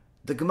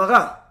 The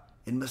Gemara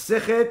in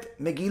Masechet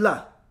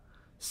Megillah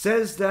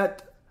says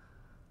that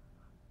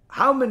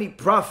how many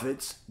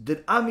prophets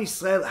did Am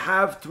Yisrael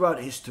have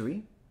throughout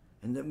history?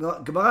 And the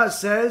Gemara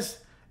says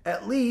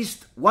at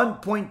least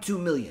 1.2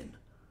 million,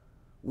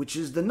 which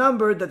is the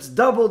number that's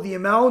double the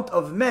amount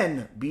of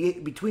men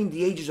between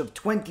the ages of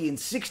 20 and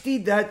 60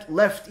 that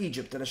left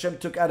Egypt, that Hashem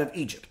took out of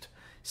Egypt.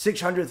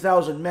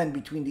 600,000 men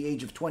between the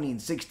age of 20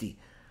 and 60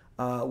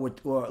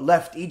 were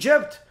left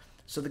Egypt.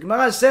 So the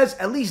Gemara says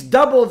at least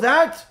double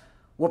that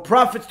were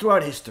prophets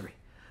throughout history.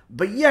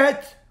 But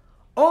yet,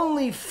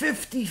 only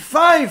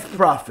 55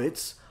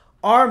 prophets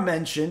are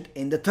mentioned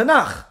in the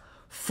Tanakh.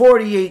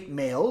 48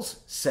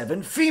 males,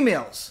 7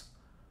 females.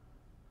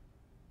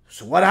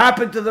 So what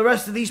happened to the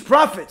rest of these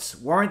prophets?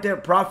 Weren't their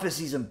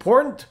prophecies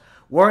important?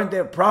 Weren't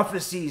their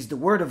prophecies the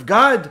word of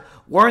God?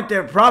 Weren't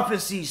their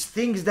prophecies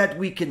things that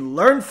we can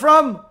learn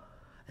from?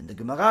 And the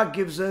Gemara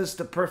gives us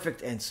the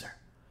perfect answer.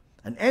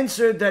 An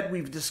answer that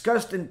we've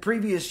discussed in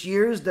previous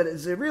years that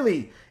is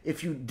really,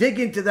 if you dig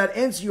into that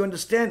answer, you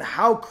understand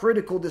how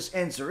critical this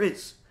answer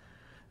is.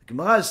 The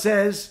Gemara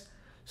says,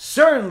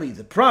 certainly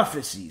the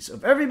prophecies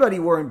of everybody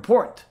were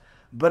important,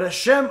 but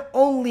Hashem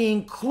only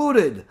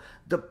included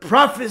the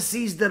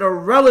prophecies that are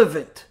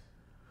relevant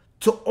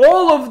to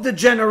all of the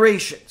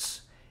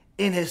generations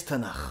in his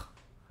Tanakh.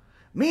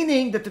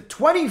 Meaning that the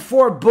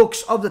 24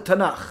 books of the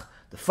Tanakh,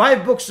 the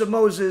 5 books of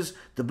Moses,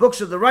 the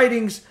books of the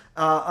writings,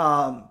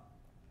 the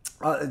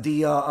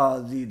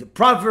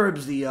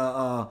Proverbs,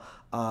 the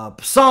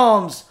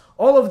Psalms,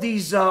 all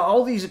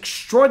these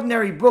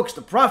extraordinary books,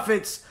 the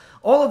prophets,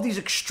 all of these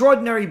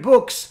extraordinary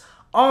books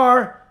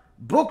are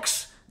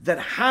books that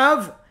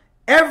have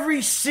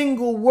every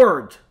single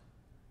word,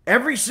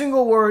 every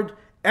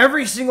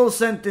single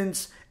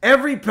sentence,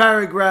 every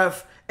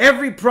paragraph,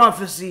 every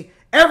prophecy,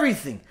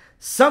 everything.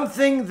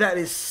 Something that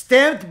is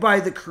stamped by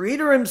the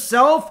Creator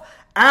himself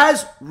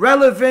as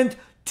relevant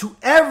to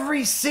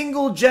every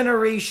single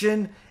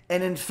generation,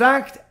 and in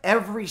fact,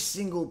 every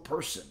single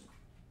person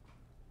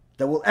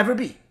that will ever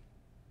be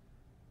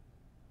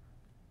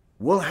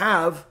will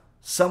have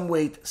some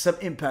weight, some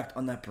impact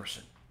on that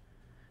person.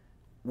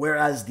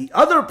 Whereas the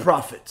other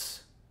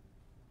prophets,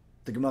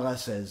 the Gemara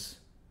says,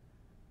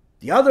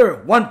 the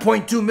other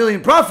 1.2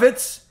 million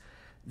prophets,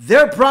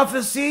 their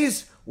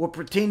prophecies were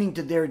pertaining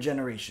to their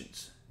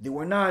generations. They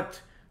were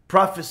not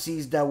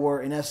prophecies that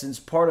were, in essence,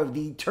 part of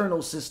the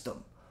eternal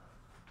system.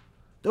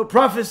 They were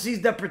prophecies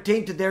that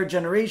pertained to their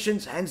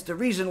generations, hence the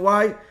reason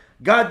why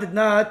God did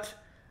not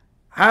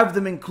have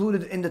them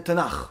included in the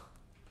Tanakh.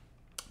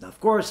 Now, of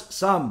course,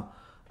 some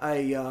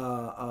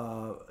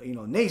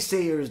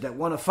naysayers that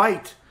want to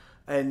fight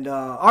and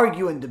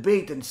argue and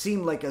debate and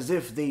seem like as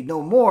if they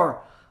know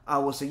more,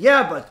 will say,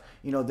 yeah, but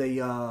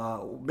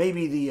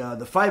maybe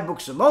the 5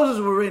 books of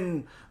Moses were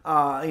written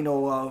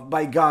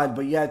by God,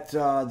 but yet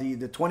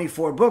the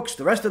 24 books,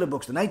 the rest of the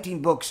books, the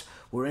 19 books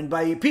were written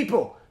by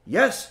people.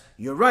 Yes,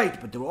 you're right,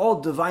 but they were all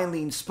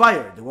divinely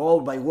inspired. They were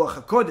all by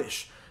Ruach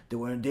HaKodesh.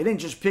 They didn't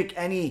just pick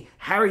any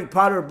Harry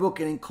Potter book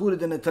and include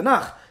it in the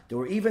Tanakh. There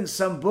were even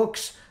some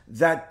books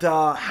that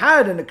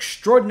had an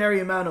extraordinary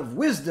amount of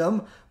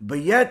wisdom, but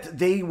yet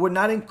they were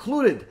not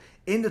included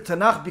in the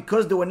Tanakh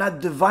because they were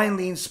not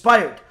divinely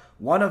inspired.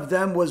 One of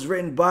them was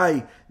written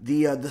by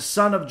the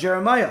son of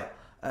Jeremiah.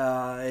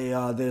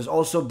 There's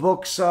also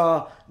books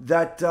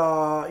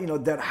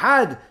that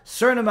had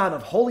certain amount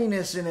of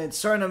holiness in it,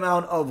 certain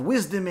amount of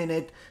wisdom in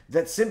it,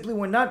 that simply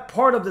were not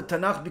part of the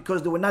Tanakh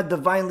because they were not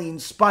divinely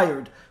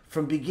inspired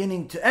from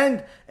beginning to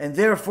end, and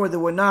therefore they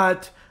were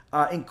not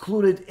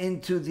included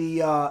into the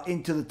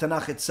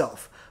Tanakh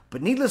itself.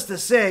 But needless to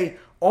say,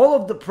 all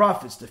of the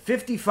prophets, the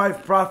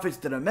 55 prophets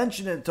that are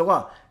mentioned in the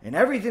Torah, and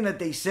everything that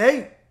they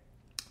say,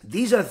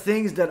 these are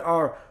things that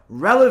are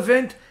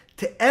relevant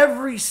to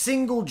every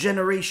single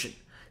generation,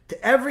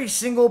 to every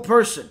single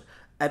person,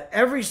 at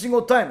every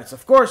single time. It's,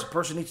 of course, a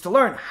person needs to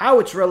learn how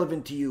it's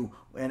relevant to you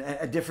and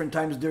at different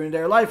times during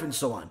their life and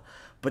so on.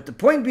 But the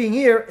point being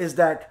here is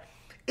that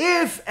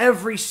if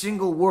every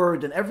single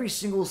word and every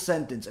single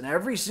sentence and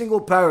every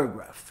single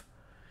paragraph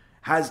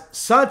has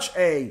such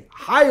a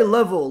high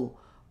level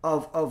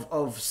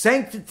of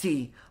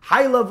sanctity,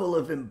 high level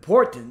of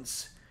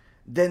importance,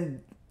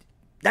 then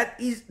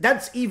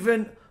that's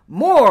even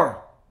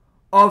more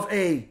of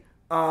a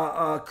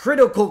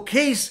critical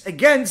case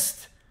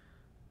against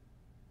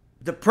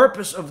the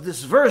purpose of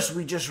this verse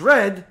we just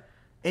read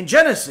in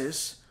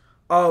Genesis,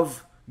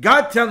 of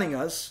God telling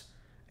us,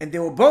 and they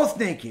were both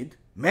naked,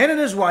 man and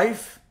his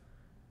wife,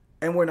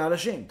 and were not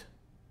ashamed.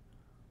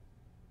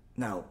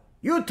 Now,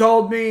 you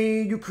told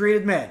me you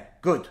created man.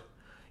 Good.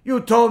 You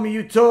told me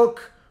you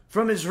took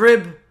from his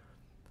rib,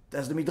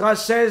 as the Midrash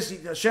says,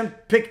 Hashem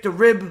picked the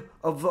rib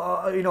of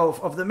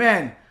the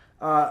man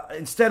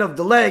instead of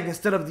the leg,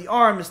 instead of the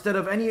arm, instead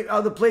of any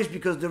other place,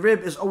 because the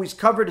rib is always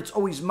covered, it's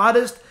always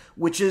modest,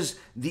 which is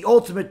the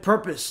ultimate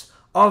purpose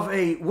of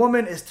a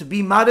woman, is to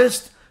be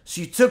modest.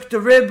 So you took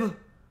the rib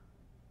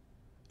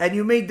and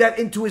you made that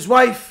into his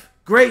wife.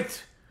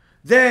 Great.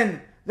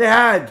 Then they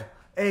had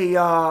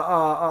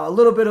a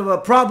little bit of a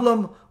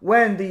problem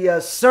when the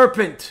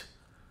serpent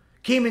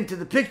came into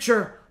the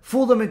picture,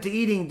 fooled them into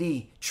eating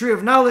the tree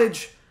of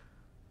knowledge.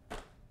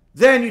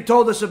 Then you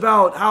told us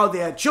about how they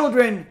had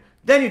children.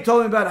 Then you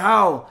told me about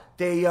how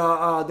they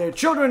their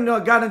children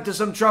got into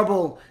some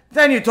trouble.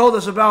 Then you told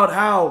us about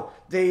how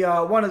they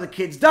one of the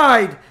kids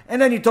died.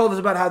 And then you told us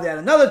about how they had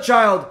another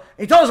child. And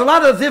you told us a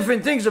lot of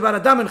different things about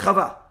Adam and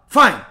Chava.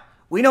 Fine.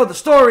 We know the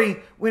story.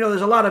 We know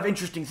there's a lot of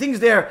interesting things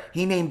there.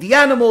 He named the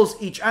animals.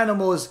 Each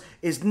animal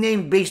is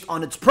named based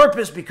on its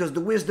purpose, because the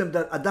wisdom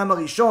that Adam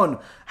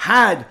HaRishon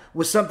had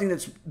was something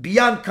that's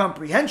beyond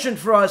comprehension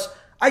for us.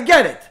 I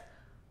get it.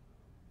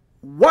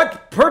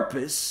 What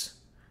purpose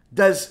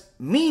does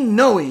me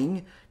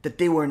knowing that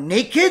they were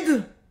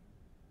naked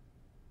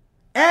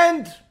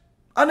and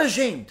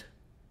unashamed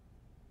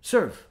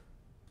serve?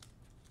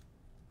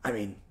 I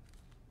mean,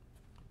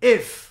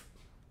 if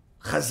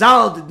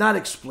Chazal did not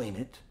explain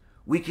it,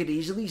 we could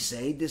easily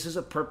say this is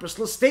a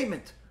purposeless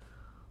statement.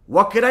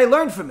 What could I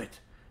learn from it?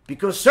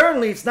 Because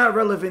certainly it's not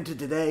relevant to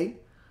today.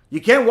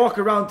 You can't walk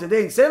around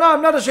today and say, no,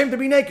 I'm not ashamed to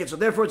be naked, so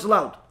therefore it's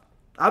allowed.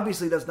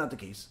 Obviously that's not the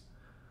case.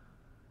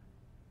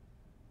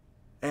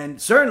 And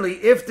certainly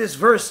if this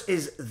verse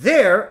is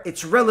there,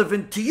 it's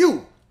relevant to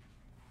you.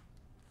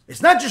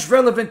 It's not just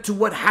relevant to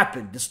what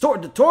happened.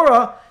 The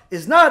Torah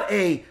is not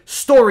a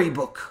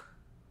storybook.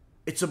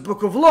 It's a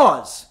book of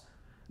laws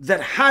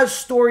that has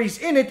stories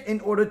in it in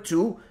order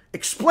to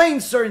explain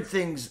certain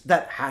things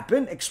that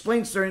happen,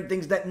 explain certain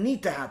things that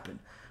need to happen.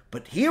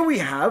 But here we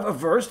have a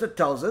verse that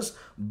tells us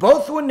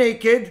both were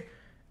naked,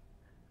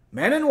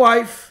 man and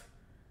wife,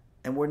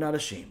 and were not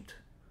ashamed.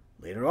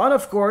 Later on,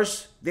 of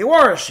course, they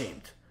were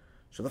ashamed.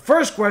 So the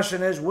first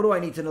question is, what do I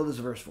need to know this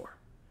verse for?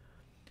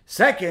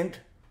 Second,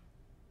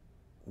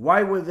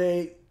 why were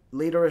they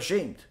later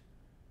ashamed?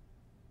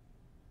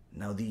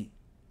 Now the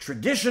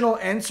traditional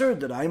answer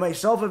that I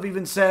myself have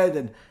even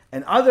said,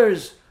 and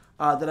others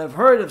that I've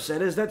heard have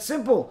said, is that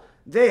simple.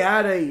 They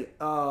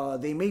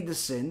made the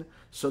sin,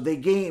 so they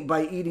gained,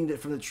 by eating it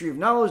from the tree of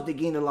knowledge, they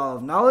gained a lot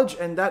of knowledge,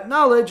 and that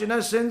knowledge, in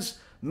essence,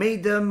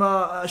 made them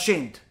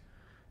ashamed.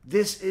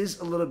 This is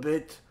a little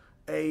bit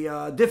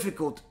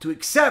difficult to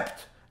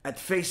accept at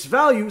face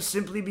value,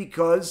 simply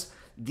because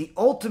the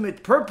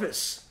ultimate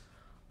purpose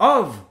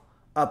of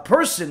a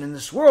person in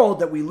this world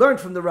that we learned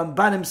from the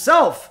Ramban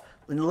himself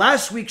in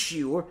last week's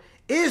shiur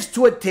is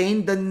to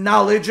attain the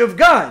knowledge of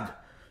God.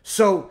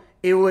 So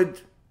it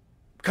would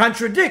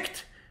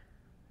contradict.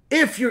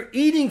 If you're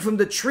eating from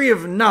the tree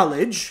of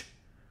knowledge,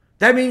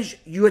 that means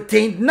you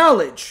attained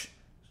knowledge.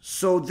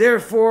 So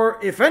therefore,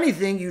 if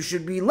anything, you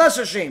should be less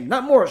ashamed,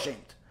 not more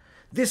ashamed.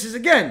 This is,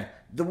 again,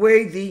 the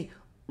way the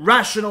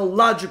rational,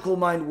 logical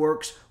mind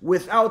works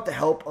without the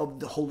help of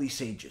the holy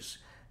sages.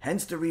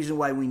 Hence the reason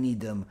why we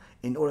need them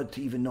in order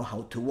to even know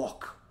how to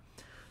walk.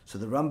 So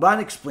the Ramban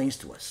explains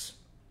to us,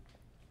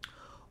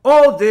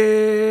 all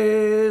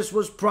this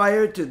was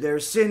prior to their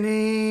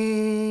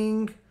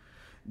sinning.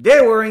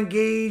 They were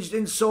engaged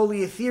in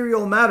solely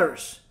ethereal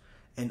matters,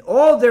 and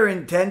all their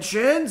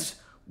intentions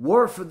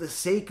were for the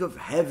sake of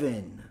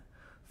heaven.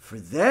 For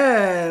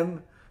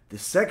them, the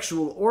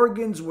sexual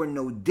organs were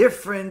no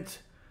different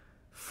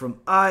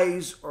from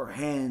eyes or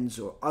hands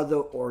or other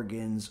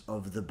organs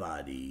of the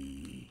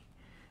body.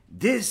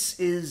 This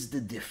is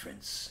the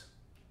difference.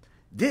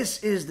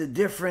 This is the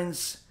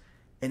difference,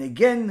 and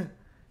again,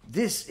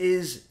 this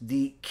is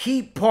the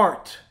key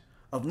part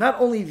of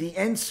not only the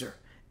answer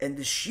and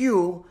the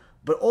shiur,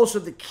 but also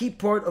the key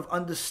part of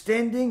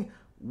understanding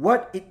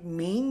what it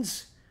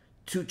means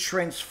to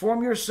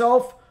transform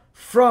yourself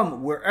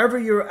from wherever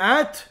you're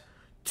at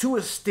to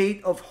a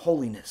state of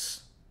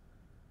holiness.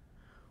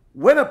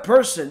 When a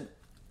person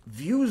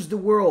views the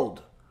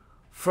world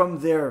from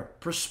their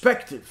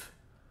perspective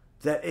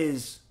that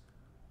is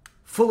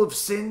full of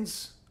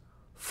sins,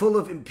 full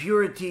of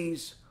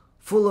impurities,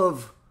 full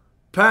of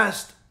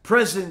past,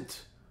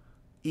 present,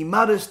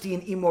 immodesty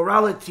and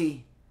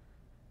immorality,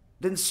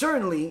 then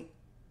certainly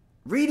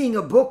reading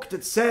a book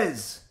that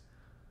says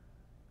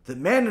the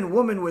man and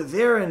woman were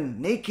there and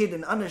naked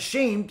and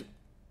unashamed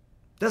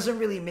doesn't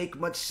really make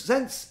much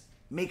sense.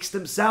 Makes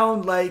them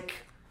sound like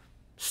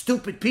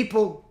stupid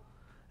people,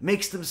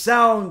 makes them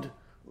sound,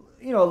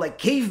 like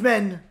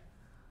cavemen,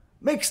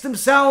 makes them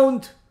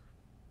sound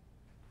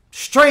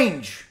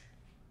strange.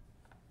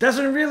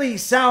 Doesn't really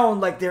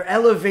sound like they're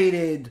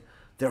elevated,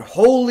 they're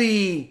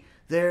holy,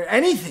 they're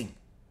anything.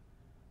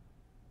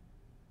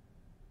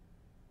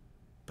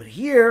 But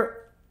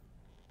here,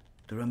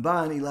 the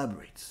Ramban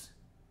elaborates.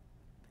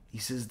 He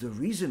says the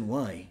reason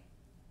why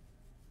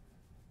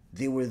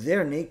they were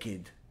there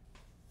naked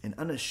and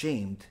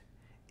unashamed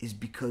is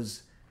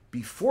because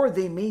before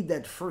they made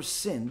that first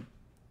sin,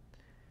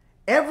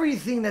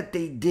 everything that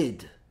they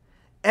did,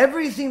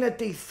 everything that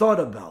they thought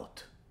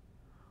about,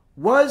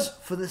 was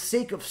for the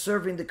sake of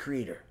serving the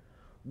Creator,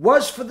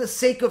 was for the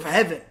sake of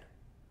heaven.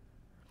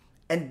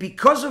 And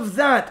because of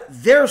that,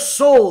 their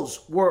souls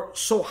were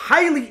so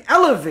highly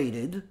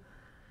elevated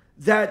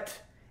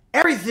that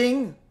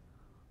everything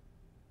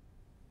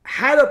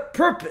had a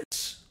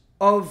purpose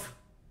of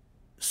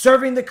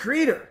serving the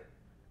Creator.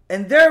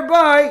 And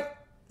thereby,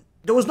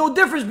 there was no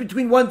difference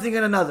between one thing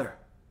and another.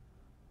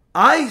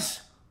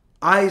 Eyes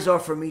are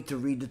for me to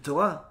read the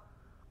Torah.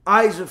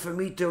 Eyes are for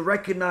me to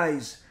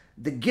recognize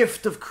the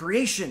gift of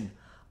creation.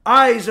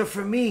 Eyes are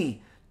for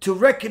me to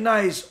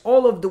recognize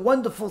all of the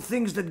wonderful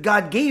things that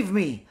God gave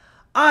me.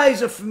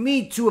 Eyes are for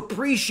me to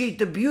appreciate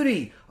the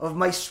beauty of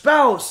my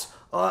spouse,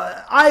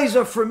 Eyes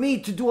are for me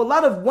to do a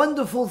lot of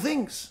wonderful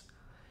things.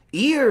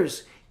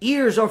 Ears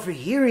are for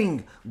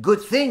hearing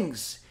good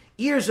things.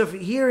 Ears are for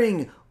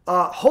hearing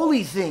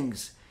holy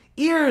things.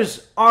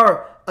 Ears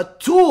are a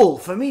tool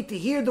for me to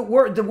hear the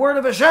word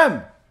of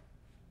Hashem.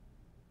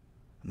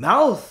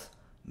 Mouth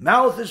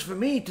is for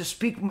me to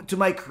speak to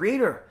my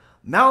Creator.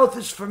 Mouth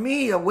is for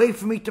me a way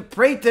for me to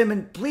pray to Him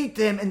and plead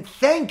to Him and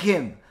thank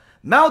Him.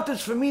 Mouth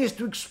is for me is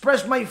to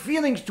express my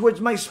feelings towards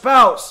my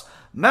spouse.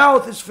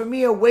 Mouth is for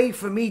me a way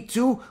for me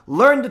to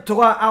learn the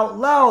Torah out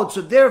loud,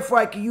 so therefore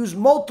I can use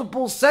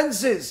multiple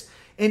senses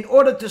in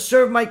order to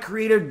serve my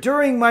Creator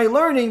during my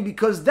learning,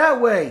 because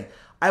that way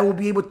I will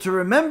be able to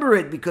remember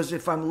it, because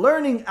if I'm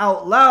learning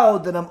out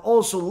loud, then I'm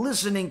also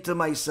listening to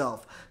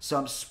myself. So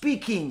I'm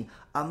speaking,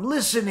 I'm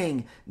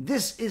listening.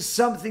 This is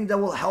something that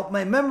will help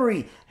my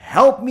memory,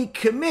 help me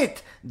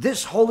commit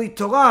this holy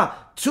Torah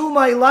to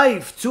my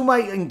life,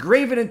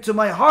 engrave it into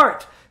my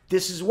heart.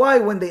 This is why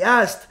when they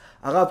asked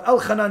Rav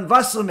Elchanan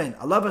Wasserman,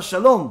 alav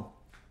shalom,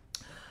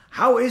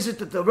 how is it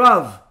that the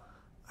Rav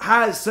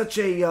has such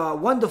a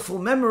wonderful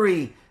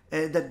memory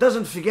that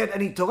doesn't forget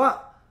any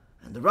Torah?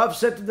 And the Rav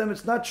said to them,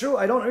 it's not true.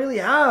 I don't really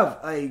have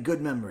a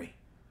good memory.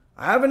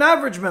 I have an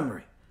average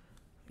memory.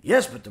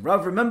 Yes, but the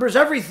Rav remembers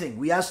everything.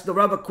 We ask the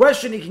Rav a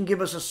question, he can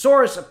give us a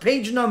source, a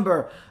page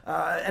number,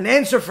 an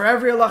answer for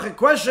every halachic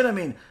question. I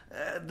mean,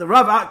 the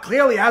Rav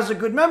clearly has a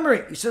good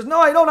memory. He says, no,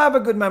 I don't have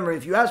a good memory.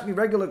 If you ask me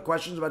regular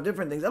questions about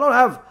different things, I don't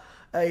have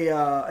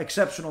a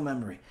exceptional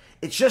memory.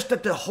 It's just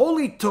that the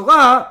Holy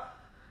Torah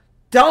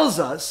tells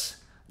us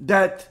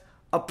that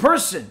a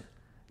person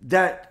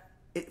that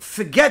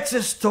forgets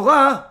his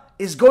Torah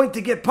is going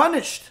to get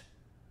punished.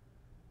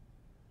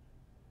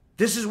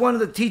 This is one of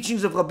the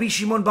teachings of Rabbi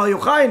Shimon Bar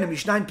Yochai in the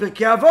Mishnah in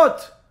Pirkei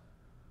Avot.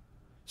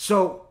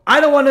 So I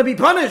don't want to be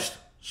punished,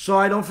 so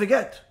I don't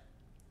forget.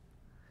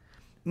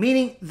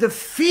 Meaning the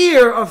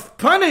fear of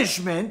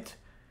punishment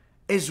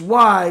is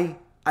why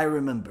I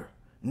remember,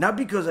 not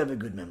because I have a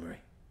good memory.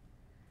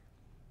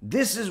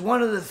 This is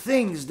one of the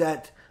things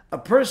that a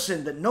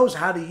person that knows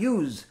how to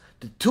use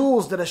the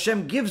tools that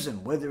Hashem gives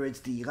him, whether it's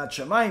the Yirat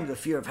Shamayim, the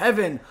fear of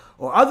heaven,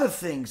 or other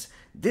things,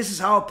 this is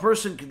how a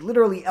person could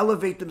literally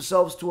elevate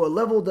themselves to a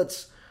level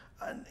that's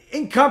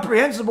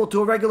incomprehensible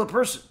to a regular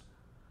person.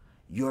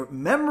 Your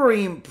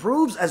memory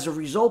improves as a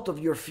result of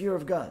your fear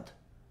of God.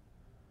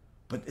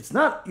 But it's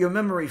not your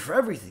memory for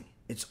everything.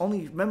 It's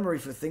only memory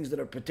for things that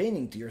are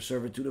pertaining to your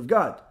servitude of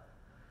God.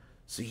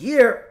 So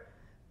here,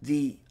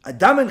 the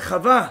Adam and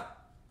Chava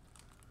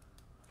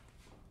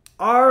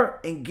are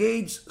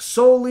engaged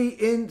solely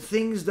in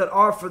things that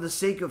are for the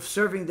sake of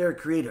serving their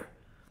Creator.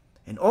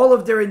 And all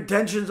of their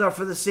intentions are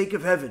for the sake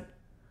of heaven.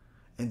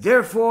 And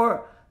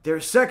therefore, their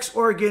sex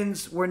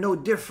organs were no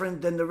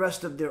different than the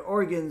rest of their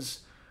organs,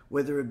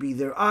 whether it be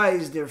their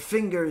eyes, their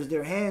fingers,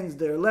 their hands,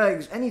 their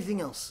legs,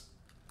 anything else.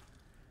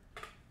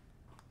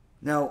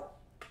 Now,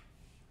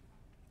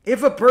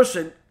 if a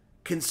person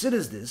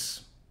considers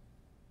this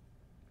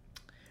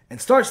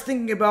and starts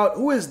thinking about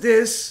who is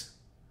this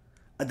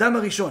Adam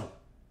HaRishon?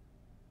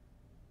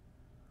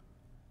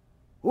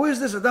 Who is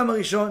this Adam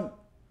HaRishon?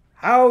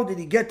 How did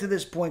he get to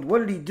this point? What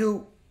did he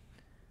do?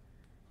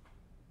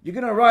 You're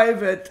going to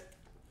arrive at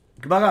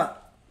Gemara,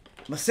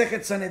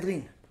 Masechet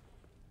Sanhedrin.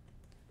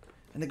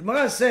 And the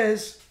Gemara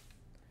says,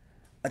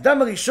 Adam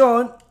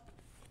HaRishon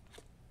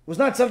was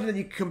not something that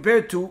you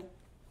compare to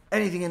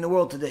anything in the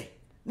world today.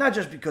 Not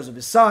just because of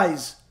his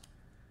size,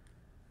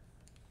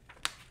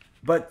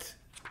 but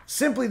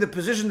simply the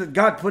position that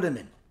God put him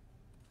in.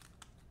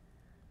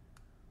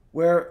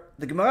 Where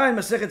the Gemara in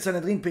Masechet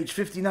Sanhedrin, page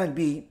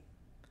 59b,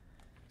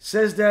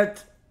 says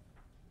that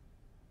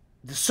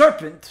the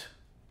serpent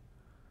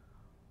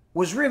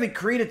was really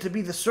created to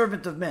be the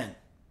servant of man.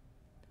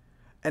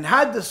 And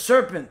had the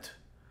serpent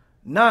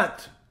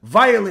not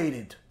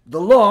violated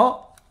the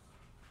law,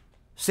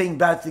 saying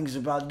bad things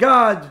about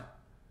God,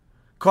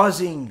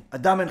 causing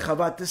Adam and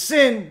Chava to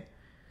sin,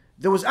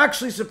 there was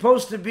actually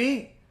supposed to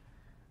be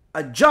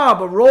a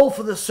job, a role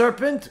for the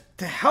serpent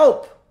to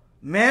help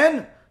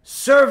man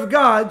serve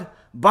God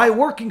by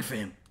working for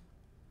him.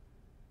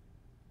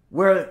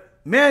 Where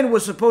man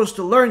was supposed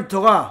to learn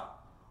Torah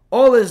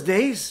all his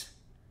days,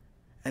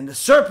 and the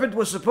serpent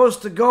was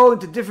supposed to go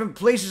into different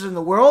places in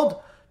the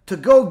world to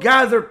go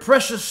gather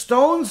precious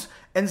stones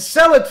and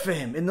sell it for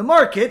him in the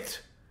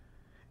market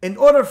in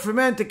order for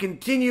man to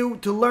continue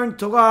to learn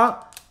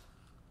Torah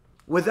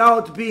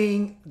without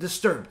being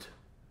disturbed.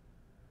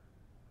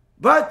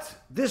 But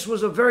this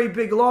was a very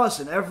big loss,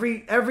 and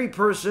every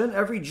person,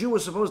 every Jew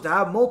was supposed to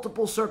have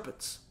multiple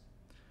serpents.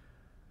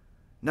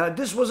 Now,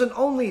 this wasn't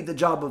only the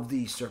job of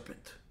the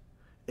serpent.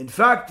 In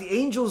fact, the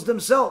angels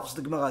themselves,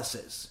 the Gemara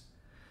says,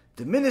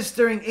 the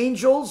ministering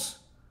angels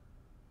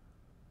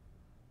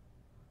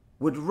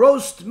would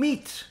roast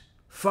meat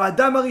for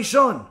Adam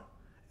HaRishon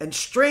and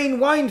strain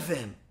wine for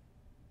him.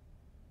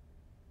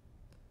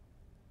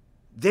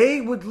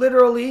 They would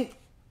literally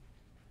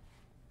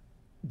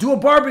do a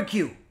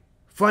barbecue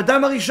for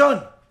Adam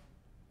HaRishon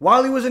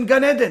while he was in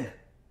Gan Eden.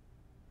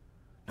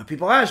 Now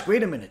people ask,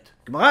 wait a minute.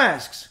 Gemara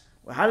asks,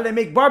 Well, how did they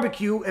make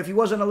barbecue if he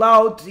wasn't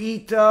allowed to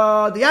eat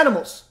the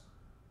animals?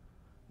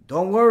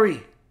 Don't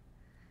worry.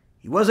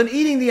 He wasn't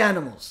eating the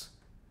animals.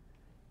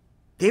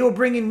 They were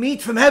bringing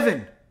meat from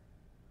heaven.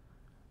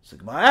 So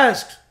Gemara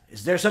asks,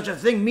 is there such a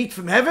thing, meat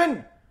from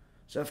heaven?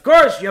 So of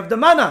course, you have the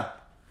manna.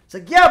 It's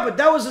like, yeah, but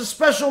that was a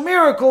special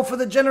miracle for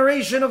the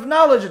generation of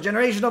knowledge, the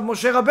generation of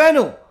Moshe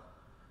Rabbeinu,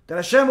 that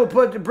Hashem will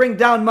bring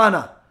down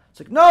manna. It's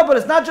like, no, but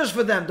it's not just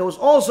for them. There was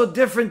also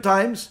different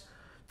times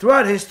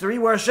throughout history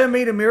where Hashem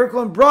made a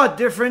miracle and brought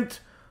different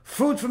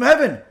food from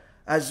heaven.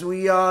 As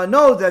we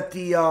know that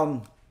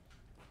the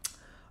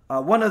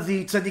one of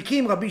the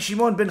tzaddikim, Rabbi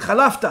Shimon ben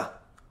Chalafta,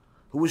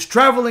 who was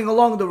traveling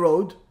along the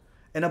road,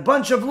 and a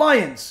bunch of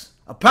lions,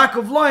 a pack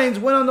of lions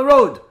went on the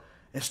road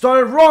and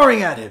started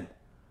roaring at him.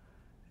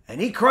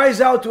 And he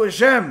cries out to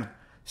Hashem,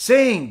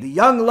 saying, the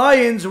young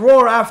lions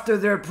roar after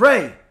their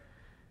prey.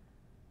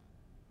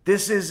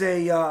 This is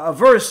a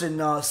verse in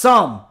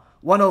Psalm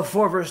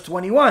 104, verse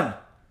 21.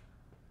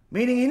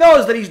 Meaning he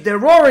knows that they're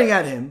roaring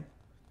at him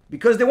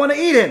because they want to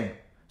eat him.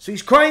 So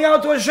he's crying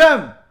out to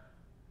Hashem.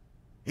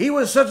 He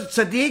was such a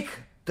tzaddik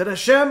that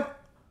Hashem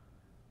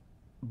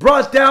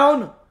brought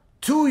down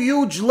 2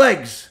 huge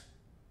legs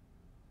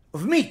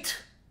of meat.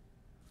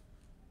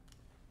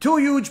 2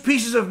 huge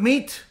pieces of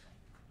meat.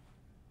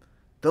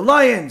 The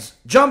lions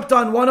jumped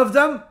on one of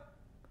them,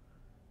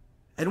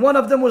 and one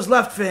of them was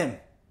left for him.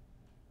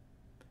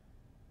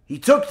 He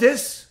took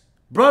this,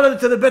 brought it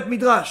to the Bet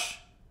Midrash,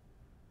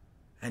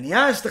 and he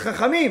asked the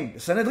Chachamim, the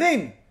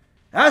Sanhedrin,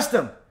 asked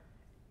them,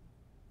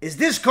 is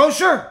this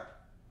kosher?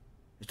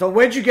 He told,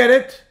 where'd you get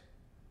it?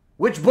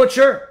 Which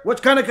butcher?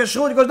 What kind of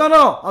kashrut? He goes,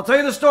 no, I'll tell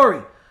you the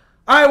story.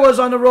 I was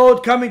on the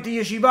road coming to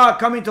yeshiva,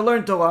 coming to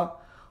learn Torah.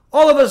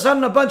 All of a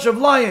sudden, a bunch of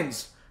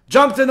lions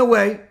jumped in the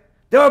way.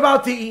 They were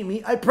about to eat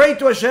me. I prayed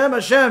to Hashem.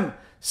 Hashem,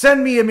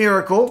 send me a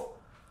miracle.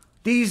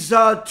 These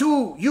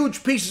 2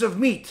 huge pieces of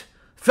meat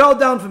fell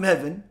down from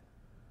heaven.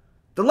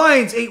 The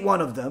lions ate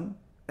one of them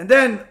and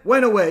then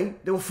went away.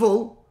 They were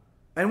full.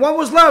 And one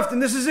was left,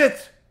 and this is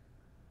it.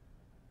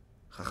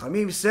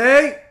 Chachamim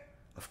say,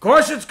 of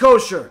course it's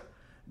kosher,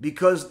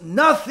 because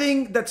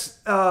nothing that's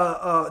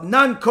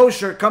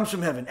non-kosher comes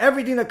from heaven.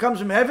 Everything that comes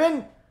from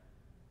heaven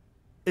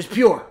is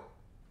pure.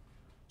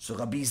 So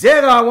Rabbi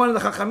Zera, one of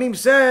the Chachamim,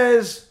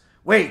 says,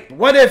 wait,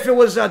 what if it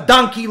was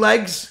donkey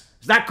legs?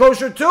 Is that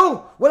kosher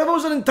too? What if it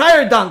was an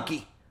entire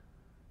donkey?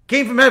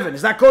 Came from heaven.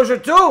 Is that kosher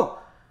too?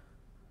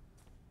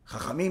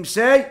 Chachamim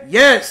say,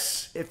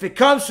 yes, if it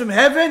comes from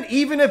heaven,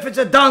 even if it's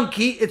a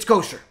donkey, it's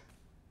kosher.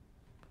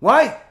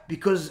 Why?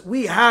 Because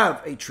we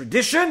have a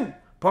tradition,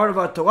 part of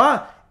our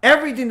Torah,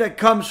 everything that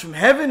comes from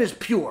heaven is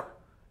pure.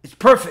 It's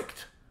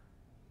perfect.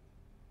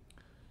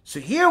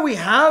 So here we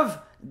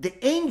have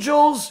the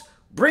angels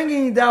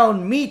bringing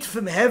down meat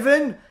from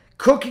heaven,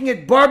 cooking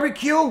it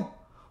barbecue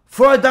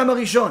for Adam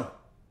HaRishon.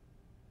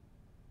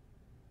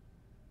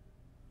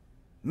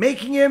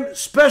 Making him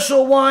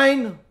special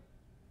wine,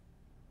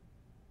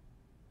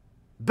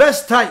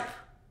 best type.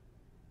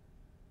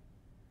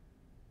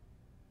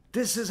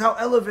 This is how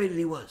elevated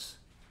he was.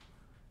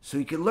 So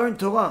he could learn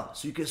Torah,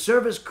 so he could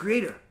serve as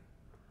creator.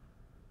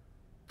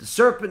 The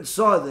serpent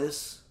saw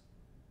this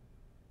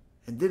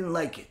and didn't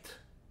like it.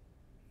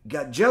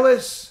 Got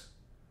jealous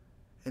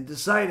and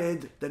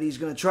decided that he's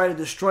going to try to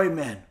destroy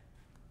man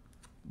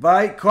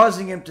by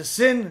causing him to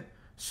sin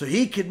so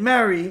he could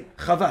marry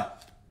Chava,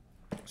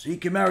 so he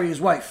could marry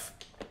his wife.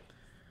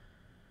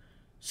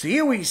 So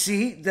here we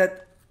see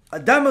that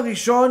Adam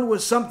HaRishon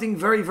was something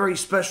very, very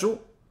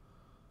special.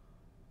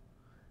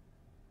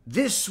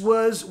 This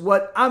was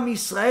what Am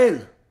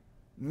Yisrael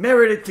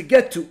merited to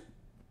get to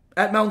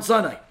at Mount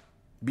Sinai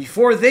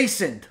before they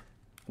sinned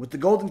with the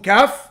golden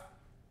calf.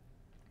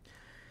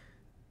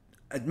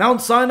 At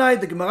Mount Sinai,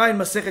 the Gemara in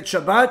Masechet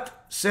Shabbat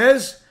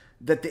says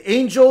that the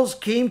angels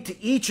came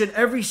to each and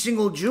every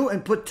single Jew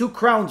and put 2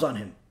 crowns on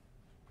him.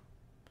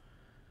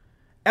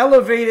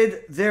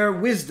 Elevated their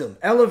wisdom,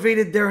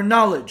 elevated their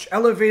knowledge,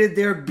 elevated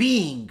their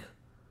being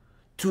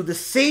to the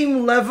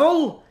same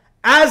level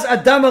as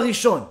Adam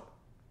HaRishon.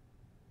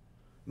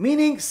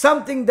 Meaning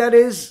something that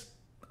is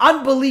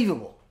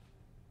unbelievable.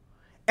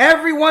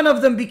 Every one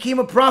of them became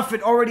a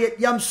prophet already at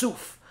Yam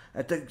Suf,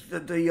 at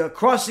the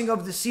crossing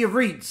of the Sea of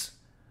Reeds.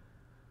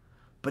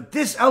 But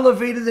this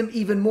elevated them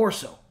even more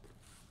so.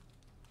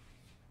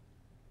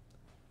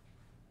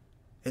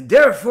 And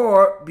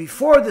therefore,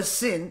 before the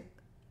sin,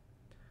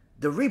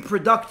 the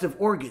reproductive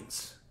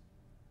organs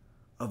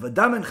of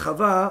Adam and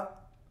Chava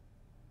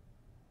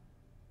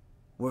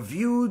were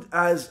viewed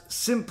as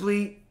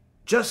simply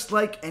just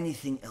like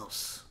anything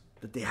else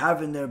that they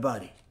have in their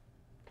body.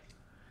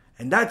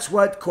 And that's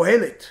what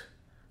Kohelet,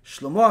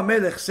 Shlomo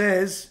HaMelech,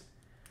 says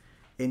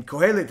in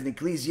Kohelet, in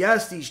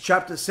Ecclesiastes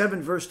chapter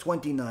 7 verse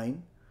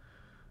 29.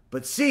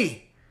 But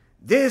see,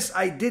 this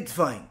I did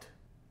find.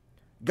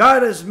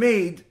 God has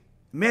made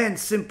man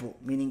simple,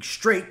 meaning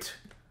straight,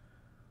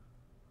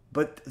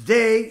 but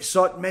they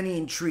sought many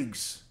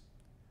intrigues.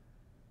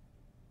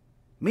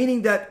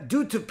 Meaning that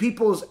due to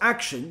people's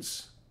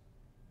actions,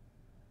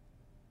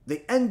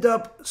 they end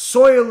up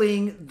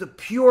soiling the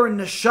pure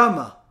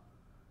neshama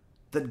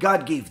that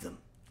God gave them.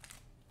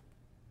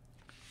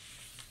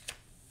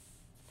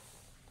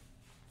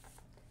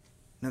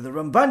 Now the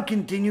Ramban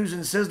continues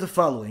and says the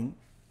following: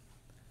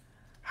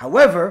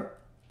 however,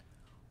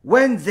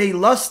 when they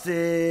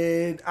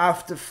lusted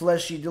after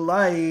fleshy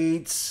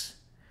delights,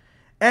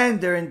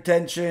 and their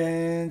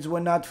intentions were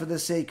not for the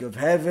sake of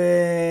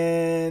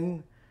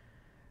heaven,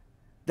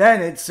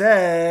 then it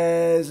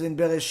says in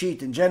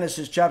Bereshit, in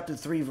Genesis chapter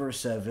 3 verse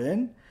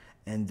 7,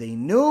 and they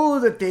knew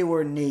that they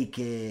were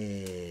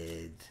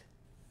naked.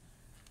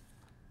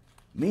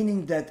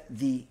 Meaning that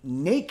the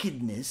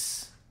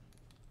nakedness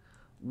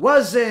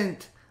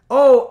wasn't,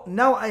 oh,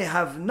 now I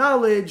have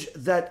knowledge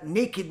that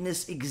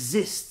nakedness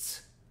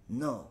exists.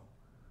 No.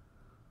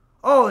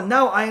 Oh,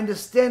 now I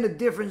understand the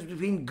difference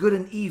between good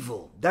and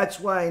evil.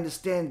 That's why I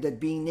understand that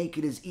being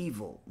naked is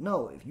evil.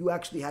 No, if you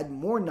actually had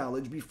more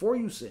knowledge before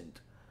you sinned.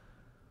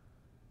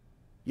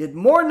 You had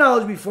more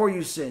knowledge before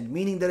you sinned,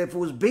 meaning that if it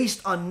was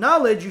based on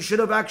knowledge, you should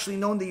have actually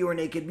known that you were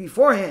naked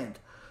beforehand.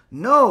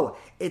 No,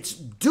 it's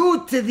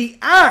due to the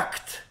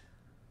act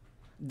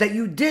that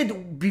you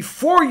did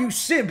before you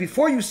sinned,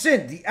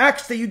 the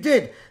acts that you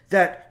did,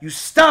 that you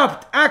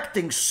stopped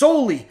acting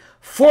solely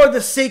for the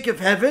sake of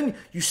heaven.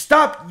 You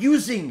stopped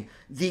using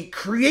the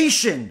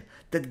creation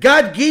that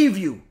God gave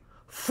you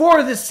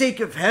for the sake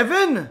of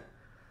heaven.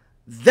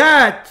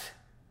 That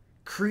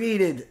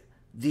created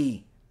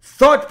the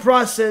thought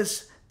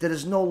process that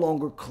is no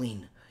longer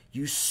clean.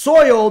 You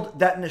soiled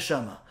that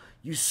neshama.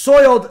 You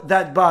soiled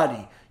that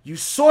body. You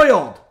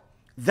soiled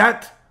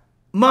that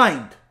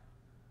mind.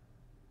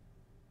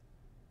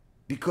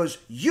 Because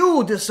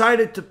you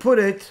decided to put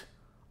it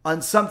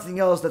on something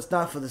else that's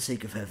not for the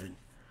sake of heaven.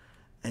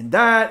 And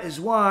that is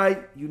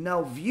why you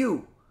now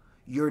view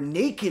your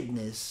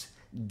nakedness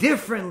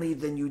differently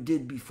than you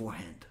did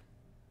beforehand.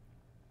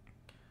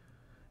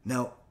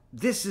 Now,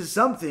 this is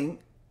something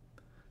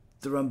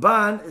the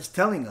Ramban is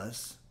telling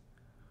us,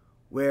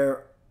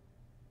 where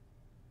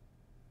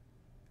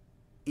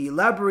he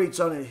elaborates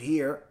on it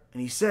here,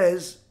 and he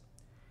says,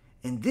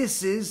 and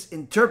this is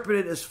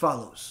interpreted as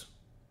follows: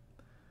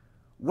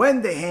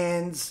 when the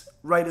hands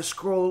write a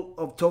scroll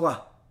of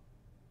Torah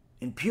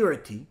in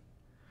purity,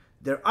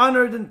 they're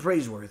honored and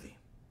praiseworthy.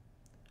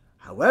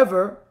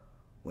 However,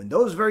 when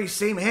those very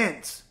same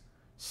hands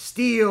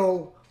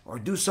steal or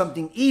do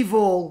something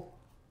evil,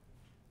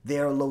 they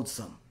are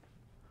loathsome.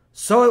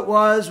 So it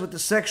was with the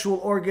sexual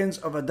organs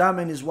of Adam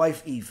and his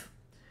wife Eve,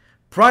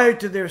 prior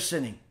to their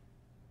sinning.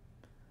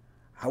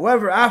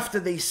 However, after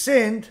they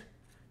sinned,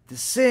 the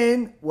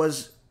sin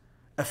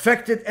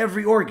affected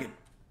every organ.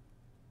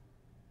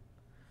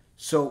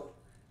 So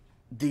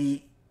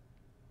the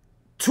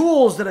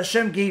tools that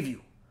Hashem gave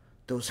you,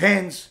 those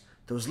hands,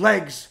 those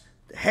legs,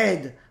 the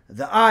head,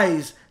 the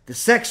eyes, the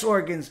sex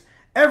organs,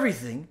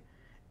 everything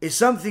is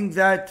something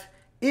that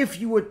if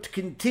you were to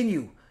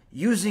continue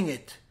using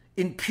it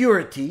in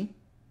purity,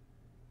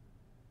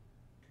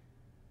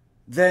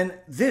 then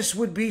this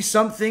would be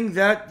something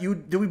that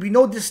there would be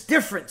no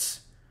difference.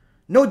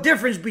 No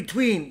difference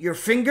between your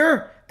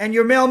finger and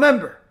your male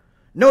member.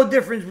 No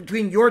difference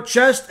between your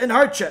chest and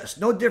her chest.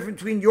 No difference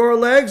between your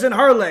legs and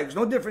her legs.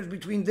 No difference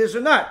between this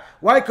or not.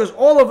 Why? Because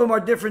all of them are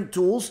different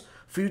tools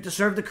for you to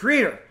serve the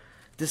Creator.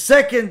 The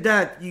second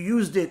that you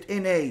used it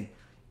in a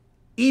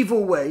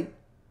evil way,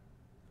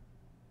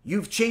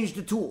 you've changed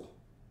the tool.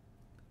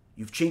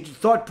 You've changed the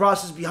thought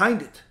process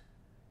behind it.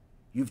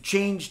 You've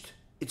changed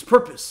its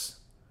purpose.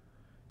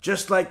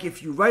 Just like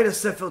if you write a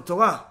Sefer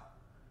Torah,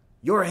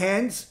 your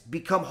hands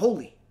become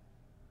holy.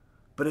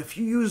 But if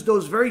you use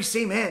those very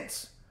same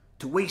hands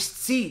to waste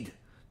seed,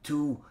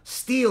 to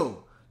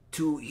steal,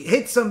 to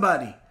hit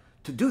somebody,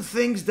 to do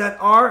things that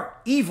are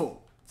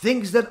evil,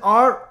 things that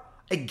are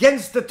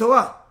against the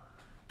Torah,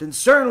 then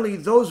certainly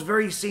those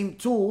very same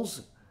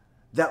tools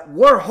that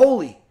were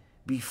holy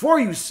before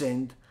you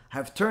sinned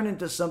have turned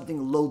into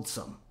something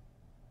loathsome.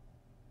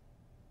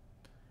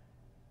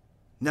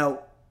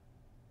 Now,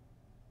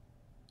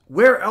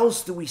 where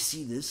else do we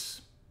see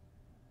this?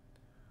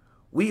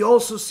 We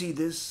also see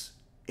this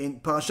in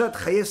Parashat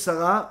Chayei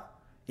Sarah,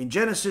 in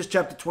Genesis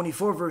chapter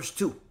 24, verse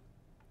 2,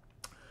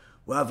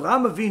 where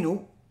Avraham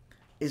Avinu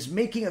is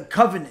making a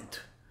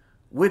covenant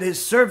with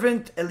his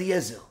servant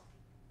Eliezer,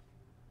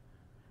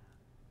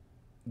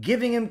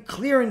 giving him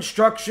clear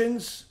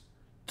instructions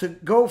to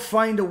go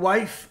find a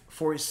wife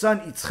for his son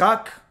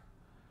Yitzchak,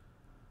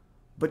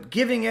 but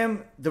giving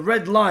him the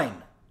red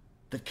line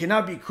that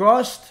cannot be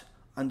crossed.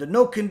 Under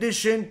no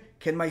condition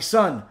can my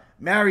son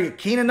marry a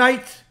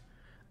Canaanite,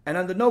 and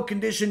under no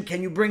condition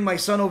can you bring my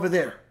son over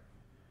there.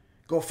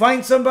 Go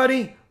find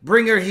somebody,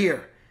 bring her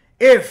here.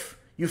 If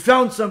you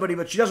found somebody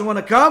but she doesn't want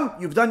to come,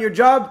 you've done your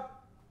job,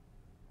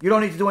 you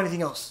don't need to do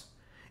anything else.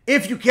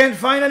 If you can't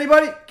find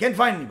anybody, can't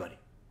find anybody.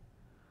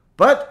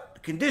 But the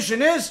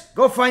condition is,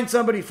 go find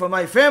somebody from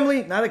my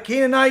family, not a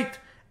Canaanite,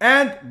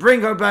 and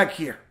bring her back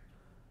here.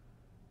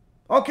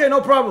 Okay,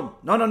 no problem.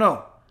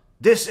 No.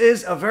 This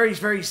is a very,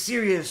 very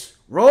serious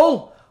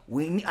role.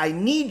 I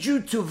need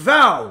you to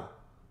vow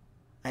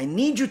I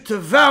need you to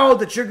vow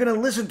that you're going to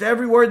listen to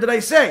every word that I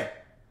say.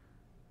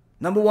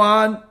 Number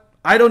one,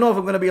 I don't know if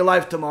I'm going to be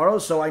alive tomorrow,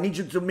 so I need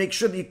you to make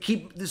sure that you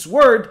keep this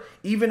word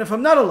even if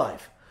I'm not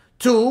alive.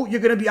 Two, you're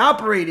going to be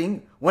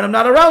operating when I'm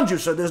not around you,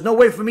 so there's no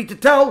way for me to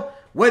tell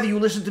whether you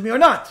listen to me or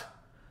not.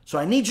 So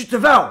I need you to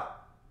vow.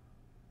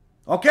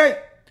 Okay?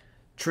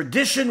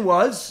 Tradition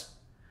was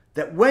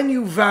that when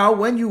you vow,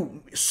 when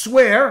you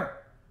swear,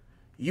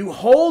 you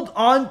hold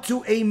on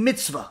to a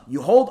mitzvah.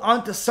 You hold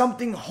on to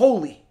something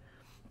holy.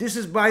 This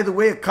is, by the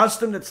way, a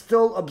custom that's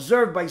still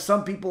observed by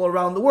some people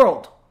around the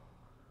world.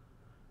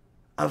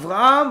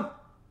 Avraham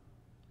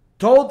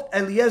told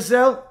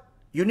Eliezer,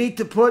 you need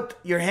to put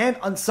your hand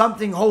on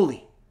something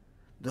holy.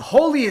 The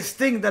holiest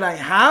thing that I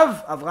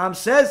have, Avraham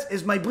says,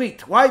 is my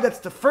brit. Why? That's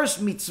the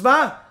first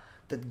mitzvah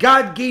that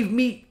God gave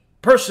me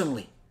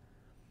personally.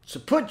 So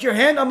put your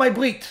hand on my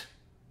brit.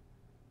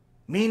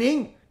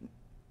 Meaning,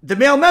 the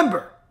male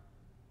member.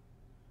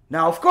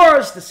 Now, of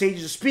course, the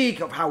sages speak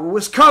of how it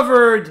was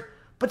covered,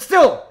 but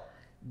still,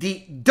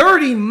 the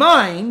dirty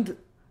mind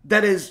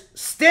that is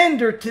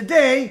standard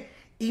today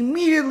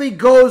immediately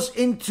goes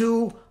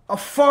into a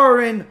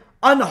foreign,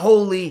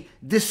 unholy,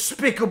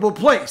 despicable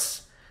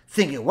place.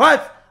 Thinking,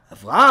 what?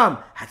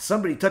 Avraham had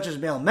somebody touch his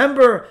male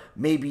member,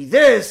 maybe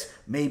this,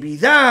 maybe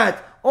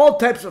that, all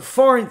types of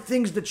foreign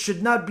things that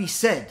should not be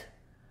said,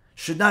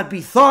 should not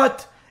be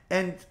thought,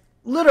 and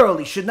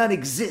literally should not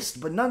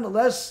exist. But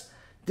nonetheless,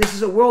 this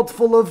is a world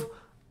full of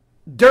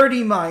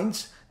dirty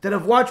minds that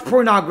have watched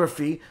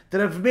pornography, that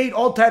have made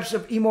all types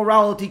of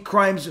immorality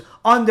crimes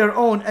on their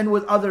own and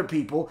with other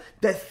people,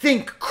 that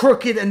think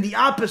crooked and the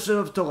opposite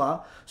of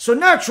Torah. So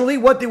naturally,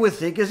 what they would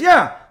think is,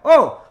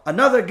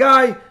 another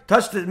guy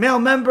touched the male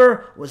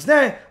member, was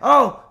there,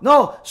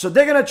 no. So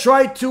they're going to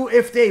try to,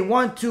 if they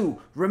want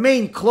to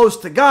remain close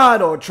to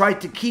God or try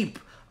to keep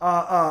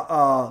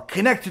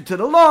connected to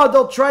the law,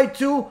 they'll try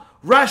to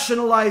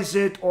rationalize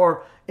it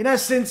or, in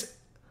essence,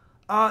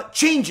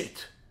 change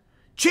it.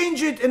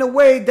 Change it in a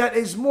way that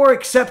is more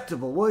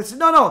acceptable. Well, it's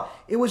no.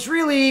 It was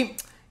really,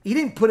 he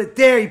didn't put it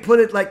there, he put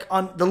it like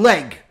on the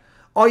leg.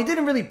 Or he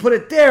didn't really put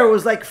it there, it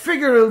was like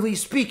figuratively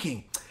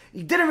speaking.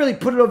 He didn't really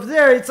put it over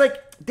there, it's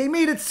like they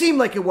made it seem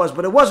like it was,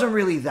 but it wasn't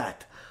really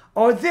that.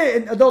 Or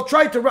they'll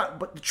try to,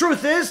 but the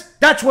truth is,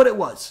 that's what it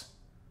was.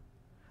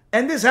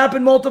 And this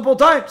happened multiple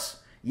times.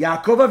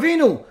 Yaakov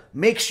Avinu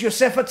makes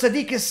Yosef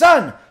HaTzadik his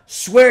son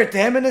swear to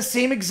him in the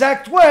same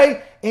exact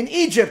way in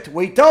Egypt,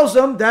 where he tells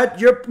him that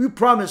you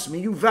promise me,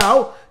 you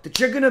vow that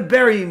you're going to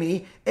bury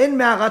me in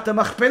Ma'arat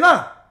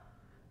HaMachpelah,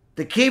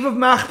 the cave of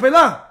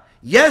Machpelah.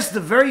 Yes, the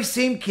very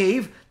same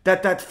cave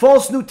that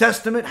false New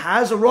Testament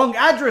has a wrong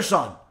address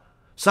on.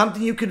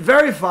 Something you could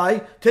verify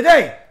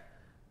today.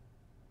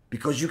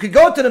 Because you could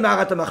go to the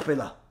Ma'arat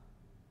HaMachpelah.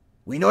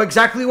 We know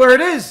exactly where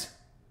it is.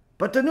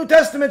 But the New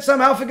Testament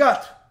somehow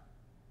forgot.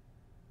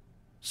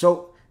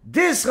 So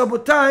this,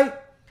 Rabotai,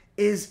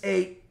 is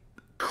a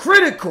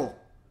critical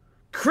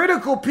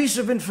piece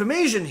of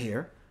information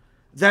here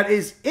that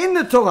is in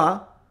the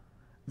Torah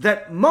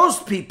that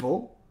most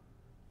people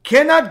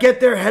cannot get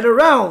their head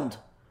around.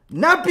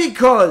 Not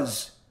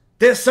because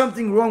there's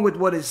something wrong with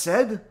what is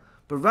said,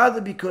 but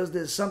rather because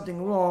there's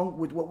something wrong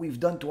with what we've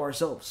done to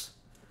ourselves.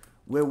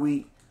 Where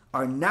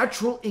our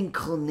natural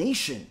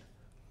inclination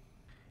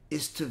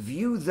is to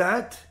view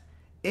that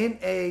in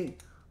a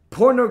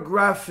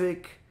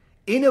pornographic,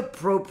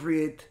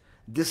 inappropriate,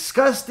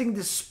 disgusting,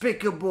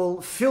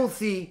 despicable,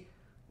 filthy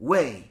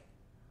way.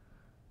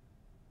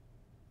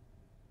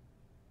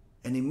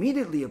 And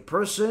immediately a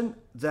person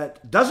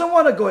that doesn't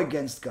want to go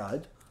against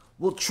God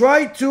will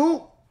try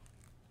to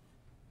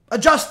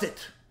adjust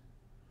it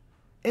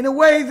in a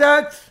way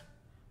that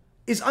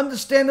is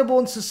understandable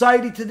in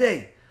society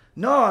today.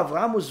 No,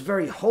 Avraham was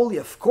very holy.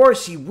 Of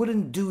course, he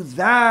wouldn't do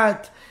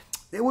that.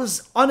 It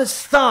was on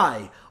his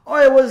thigh. Oh,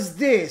 it was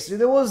this,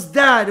 there was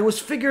that, it was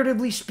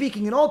figuratively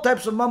speaking and all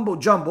types of mumbo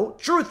jumbo.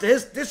 Truth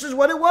is, this is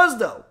what it was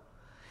though.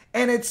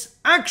 And it's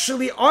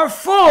actually our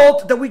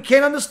fault that we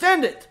can't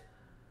understand it.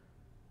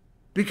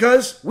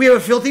 Because we have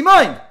a filthy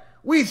mind.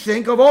 We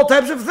think of all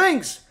types of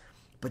things.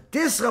 But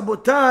this,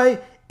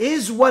 Rabotai,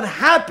 is what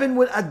happened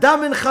with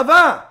Adam and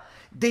Chava.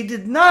 They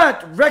did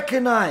not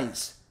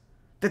recognize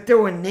that they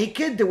were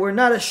naked, they were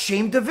not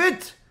ashamed of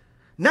it.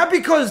 Not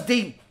because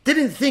they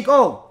didn't think,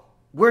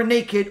 we're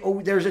naked,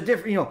 there's a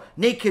different,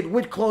 naked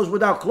with clothes,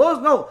 without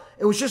clothes. No,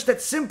 it was just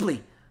that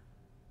simply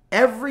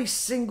every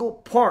single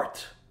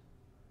part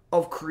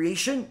of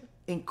creation,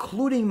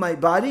 including my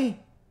body,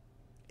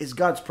 is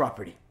God's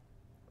property.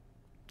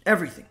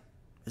 Everything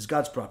is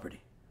God's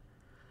property.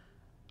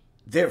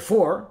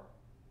 Therefore,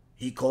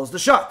 he calls the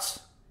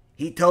shots.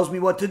 He tells me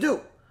what to do.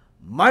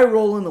 My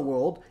role in the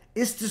world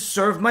is to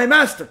serve my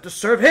master, to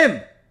serve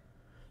him.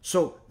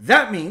 So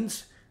that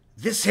means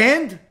this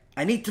hand,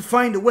 I need to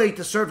find a way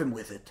to serve him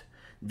with it.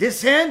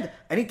 This hand,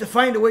 I need to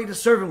find a way to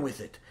serve him with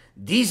it.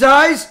 These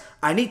eyes,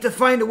 I need to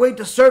find a way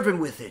to serve him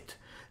with it.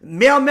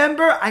 Male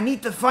member, I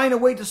need to find a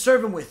way to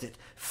serve him with it.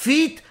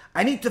 Feet,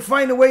 I need to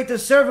find a way to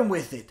serve him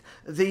with it.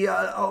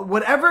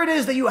 whatever it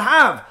is that you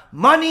have,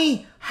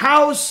 money,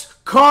 house,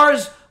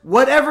 cars,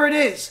 whatever it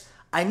is.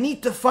 I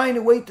need to find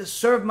a way to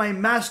serve my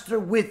master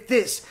with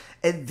this.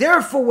 And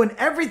therefore, when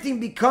everything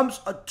becomes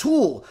a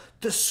tool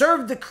to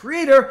serve the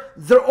Creator,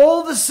 they're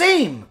all the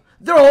same.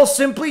 They're all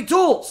simply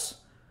tools.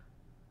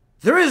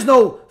 There is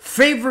no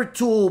favorite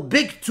tool,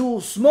 big tool,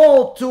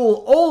 small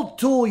tool, old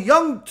tool,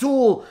 young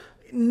tool,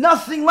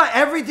 nothing like.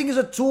 Everything is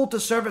a tool to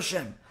serve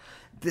Hashem.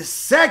 The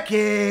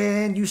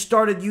second you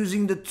started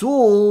using the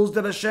tools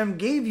that Hashem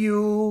gave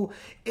you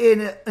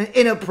in an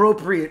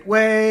inappropriate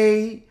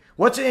way,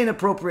 what's an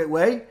inappropriate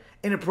way?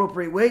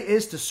 Inappropriate way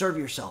is to serve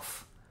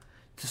yourself,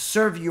 to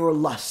serve your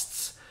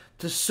lusts,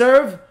 to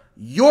serve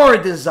your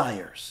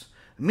desires.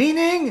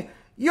 Meaning,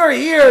 you're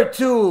here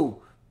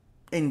to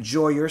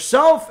enjoy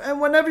yourself,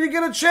 and whenever you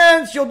get a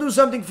chance, you'll do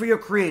something for your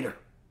Creator.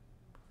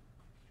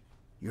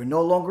 You're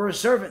no longer a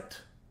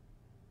servant.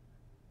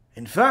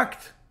 In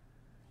fact,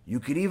 you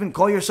could even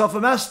call yourself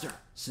a master,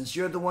 since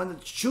you're the one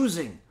that's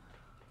choosing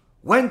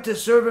when to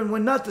serve and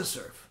when not to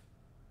serve.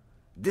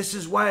 This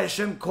is why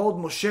Hashem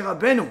called Moshe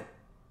Rabbeinu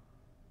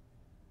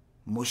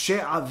Moshe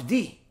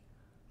Avdi,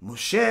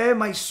 Moshe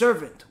my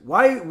servant.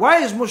 Why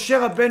is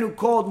Moshe Rabbeinu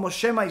called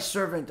Moshe my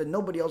servant and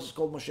nobody else is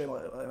called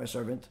Moshe my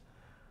servant?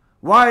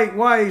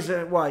 Why is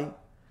it? Why?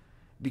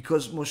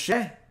 Because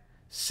Moshe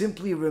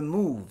simply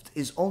removed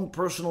his own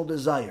personal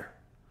desire.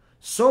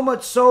 So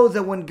much so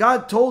that when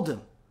God told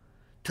him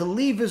to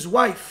leave his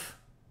wife,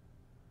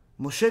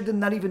 Moshe did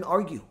not even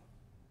argue.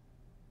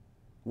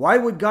 Why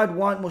would God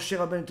want Moshe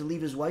Rabbeinu to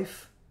leave his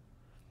wife?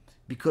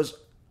 Because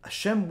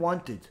Hashem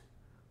wanted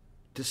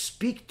to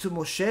speak to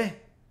Moshe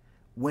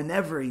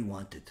whenever he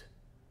wanted.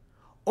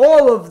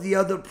 All of the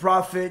other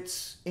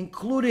prophets,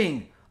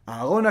 including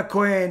Aaron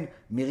HaKohen,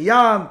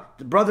 Miriam,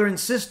 the brother and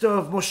sister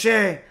of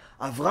Moshe,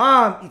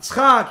 Avraham,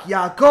 Yitzchak,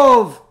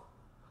 Yaakov,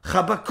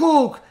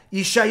 Habakkuk,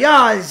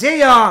 Yeshaya,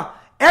 Isaiah,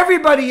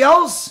 everybody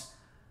else,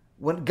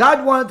 when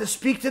God wanted to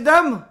speak to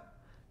them,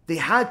 they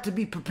had to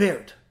be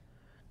prepared.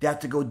 They had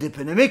to go dip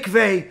in a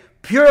mikveh,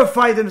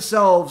 purify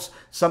themselves.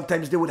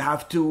 Sometimes they would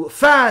have to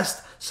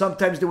fast.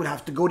 Sometimes they would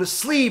have to go to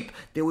sleep.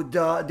 They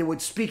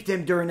would speak to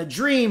him during a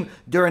dream,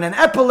 during an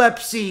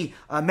epilepsy,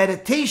 a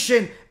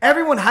meditation.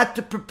 Everyone had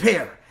to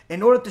prepare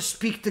in order to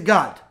speak to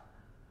God.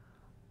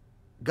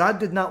 God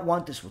did not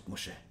want this with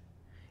Moshe.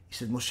 He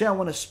said, Moshe, I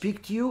want to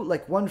speak to you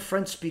like one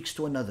friend speaks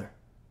to another,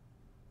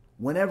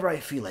 whenever I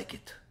feel like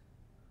it.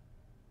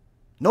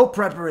 No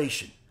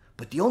preparation.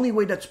 But the only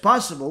way that's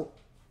possible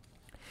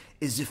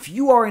is if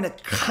you are in a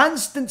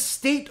constant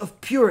state of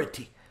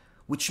purity,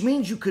 which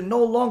means you can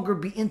no longer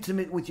be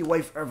intimate with your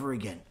wife ever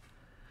again.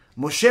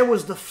 Moshe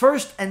was the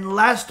first and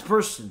last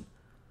person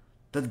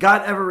that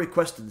God ever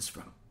requested this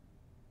from.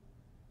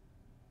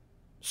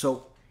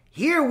 So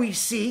here we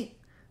see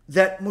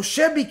that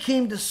Moshe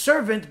became the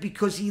servant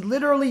because he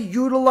literally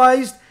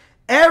utilized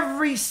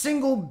every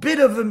single bit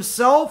of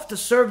himself to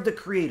serve the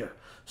Creator.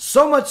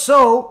 So much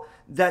so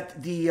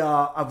that the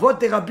Avot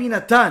de Rabbi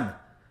Natan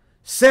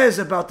says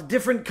about the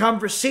different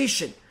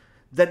conversation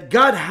that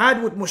God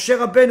had with Moshe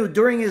Rabbeinu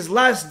during his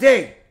last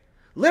day.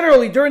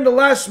 Literally during the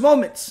last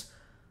moments,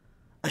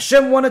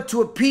 Hashem wanted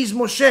to appease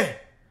Moshe.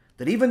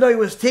 That even though he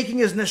was taking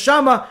his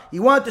neshama, he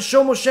wanted to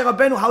show Moshe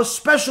Rabbeinu how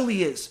special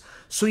he is.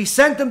 So he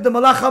sent him the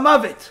Malach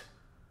HaMavet.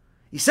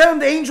 He sent him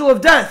the angel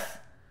of death.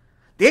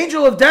 The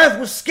angel of death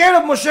was scared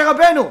of Moshe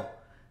Rabbeinu.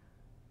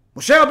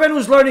 Moshe Rabbeinu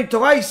was learning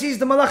Torah. He sees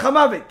the Malach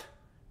HaMavet.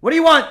 What do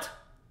you want?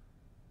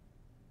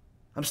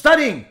 I'm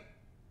studying.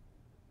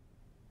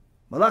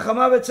 Malach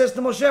HaMavet says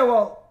to Moshe,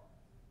 well,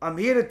 I'm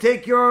here to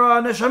take your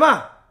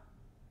neshama.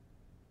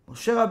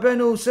 Moshe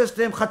Rabbeinu says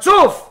to him,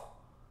 Chatzuf!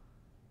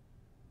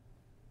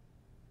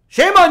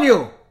 Shame on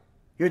you!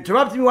 You're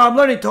interrupting me while I'm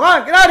learning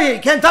Torah? Get out of here!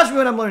 You can't touch me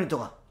when I'm learning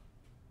Torah.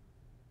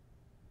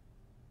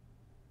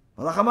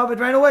 Malach HaMavet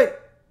ran away.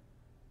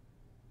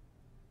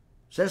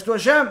 Says to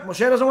Hashem, Moshe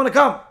doesn't want to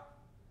come.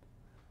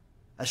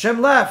 Hashem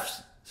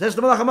laughs. Says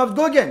to Malach HaMavet,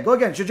 go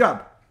again, it's your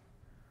job.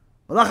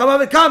 Malach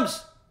HaMavet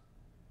comes.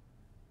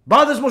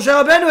 Bothers Moshe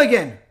Rabbeinu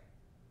again.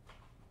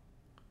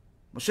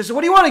 Moshe said,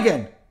 what do you want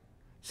again?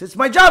 He said, it's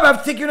my job, I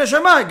have to take your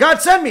neshama.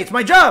 God sent me, it's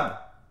my job.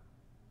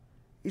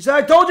 He said,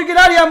 I told you, get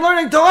out of here, I'm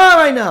learning Torah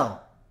right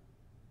now.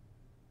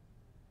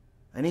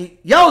 And he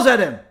yells at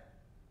him.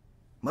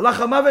 Malach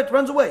HaMavet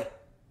runs away.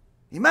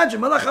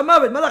 Imagine, Malach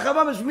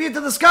HaMavet from here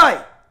to the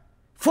sky.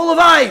 Full of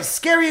eyes,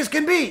 scary as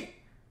can be.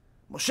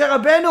 Moshe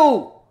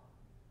Rabbeinu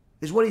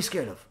is what he's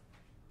scared of.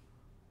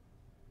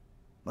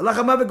 Malach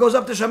HaMavet goes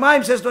up to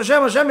Shamayim, says to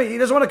Hashem, he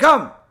doesn't want to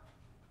come.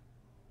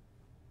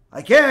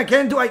 I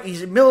can't do it.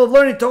 He's in the middle of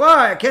learning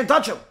Torah, I can't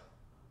touch him.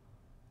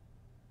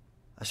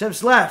 Hashem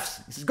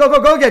laughs. He says, go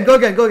again, do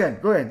it again.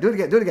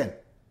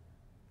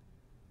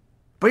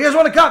 But he doesn't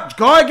want to come.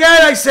 Go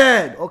again, I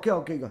said.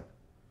 Okay, go.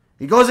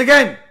 He goes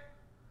again.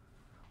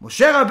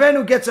 Moshe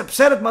Rabbeinu gets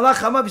upset at Malach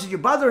HaMavet. He says, you're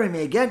bothering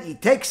me again. He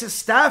takes his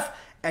staff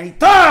and he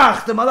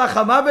tarach the Malach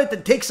HaMavet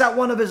and takes out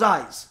one of his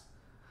eyes.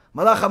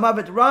 Malach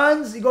HaMavet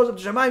runs. He goes up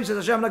to Shamayim. He says,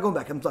 Hashem, I'm not going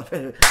back. I'm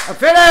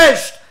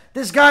finished.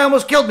 This guy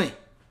almost killed me.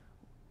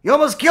 You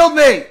almost killed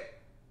me.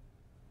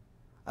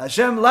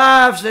 Hashem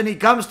laughs and he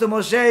comes to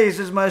Moshe. He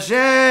says,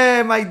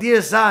 Moshe, my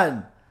dear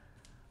son,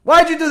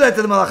 why'd you do that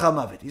to the Malach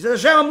HaMavet? He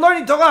says, Hashem, I'm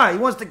learning Torah. He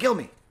wants to kill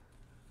me.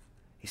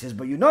 He says,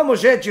 but you know,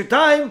 Moshe, it's your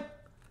time.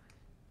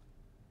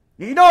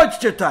 You know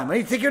it's your time. I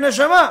need to take your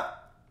neshama.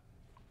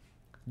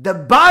 The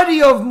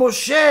body of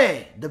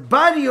Moshe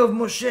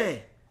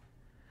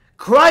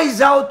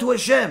cries out to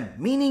Hashem,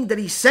 meaning that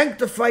he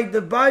sanctified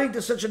the body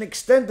to such an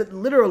extent that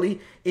literally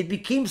it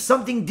became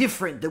something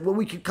different than what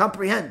we could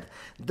comprehend.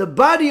 The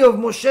body of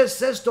Moshe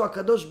says to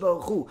HaKadosh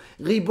Baruch Hu,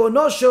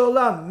 Ribono shel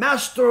olam,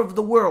 master of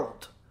the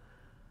world,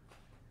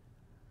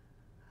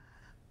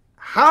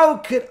 how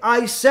could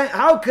I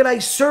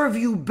serve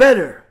you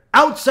better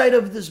outside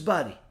of this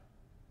body?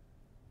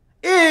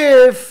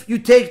 If you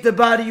take the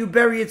body, you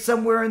bury it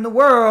somewhere in the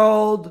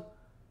world,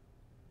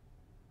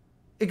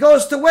 it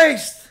goes to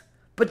waste.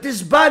 But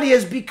this body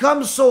has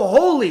become so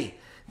holy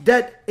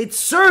that it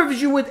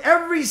serves you with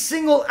every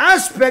single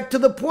aspect to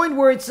the point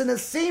where it's in the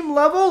same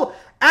level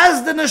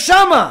as the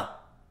neshama.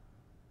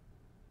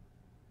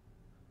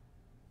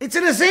 It's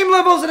in the same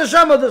level as the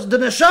neshama. The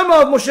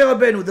neshama of Moshe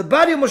Rabbeinu, the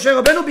body of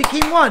Moshe Rabbeinu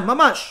became one,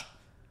 mamash.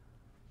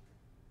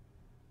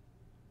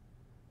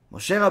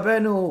 Moshe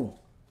Rabbeinu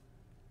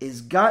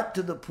is got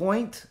to the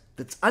point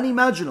that's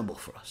unimaginable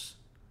for us.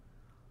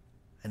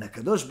 And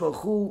HaKadosh Baruch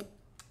Hu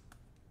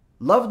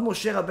loved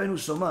Moshe Rabbeinu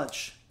so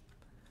much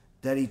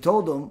that he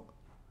told him,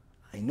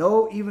 I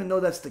know, even though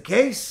that's the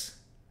case,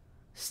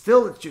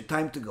 still it's your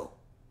time to go.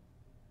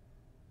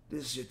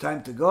 This is your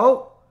time to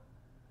go.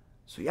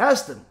 So he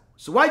asked him,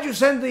 so why'd you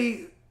send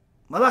the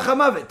Malach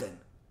HaMavet then?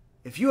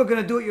 If you were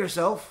going to do it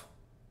yourself?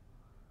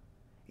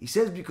 He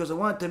says, because I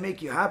wanted to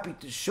make you happy,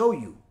 to show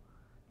you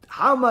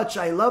how much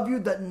I love you,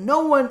 that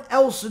no one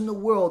else in the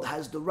world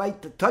has the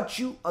right to touch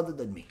you other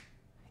than me.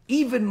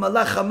 Even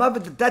Malach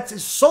HaMavet, that's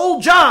his sole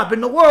job in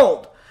the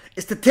world,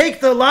 is to take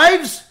their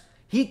lives.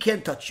 He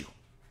can't touch you.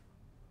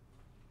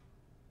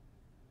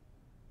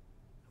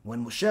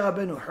 When Moshe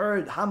Rabbeinu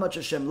heard how much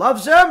Hashem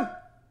loves him,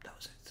 that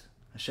was it.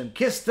 Hashem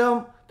kissed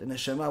him, the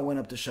neshama went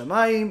up to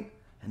Shamayim,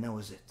 and that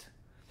was it.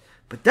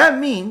 But that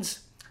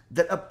means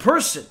that a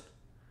person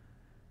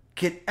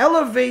can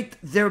elevate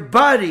their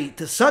body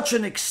to such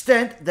an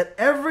extent that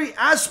every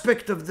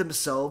aspect of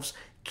themselves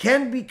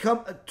can become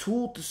a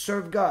tool to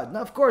serve God.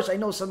 Now, of course, I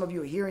know some of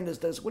you are hearing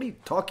this. What are you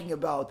talking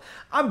about?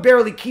 I'm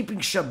barely keeping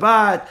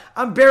Shabbat.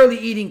 I'm barely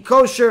eating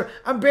kosher.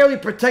 I'm barely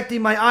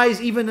protecting my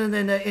eyes, even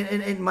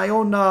in my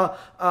own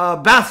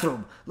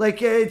bathroom. Like,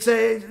 what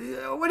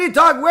are you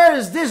talking? Where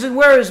is this and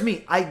where is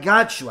me? I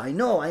got you. I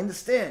know. I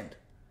understand.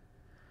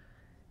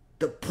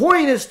 The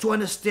point is to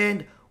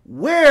understand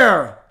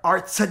where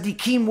our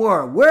tzaddikim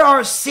were, where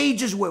our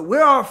sages were,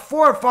 where our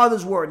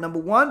forefathers were. Number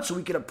one, so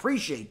we can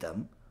appreciate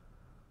them.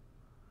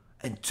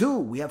 And two,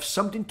 we have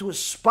something to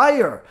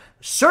aspire.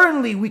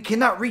 Certainly, we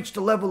cannot reach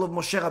the level of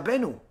Moshe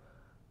Rabbeinu.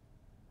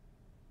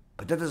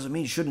 But that doesn't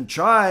mean you shouldn't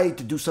try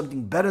to do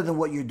something better than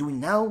what you're doing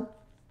now.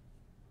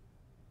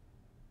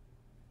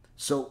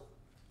 So,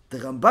 the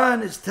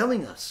Ramban is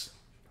telling us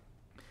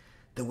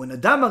that when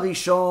Adam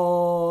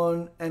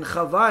HaRishon and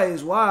Chava,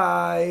 his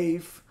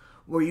wife,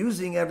 were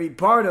using every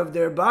part of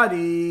their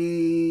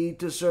body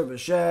to serve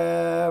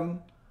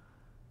Hashem,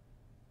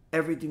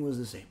 everything was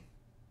the same.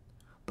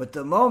 But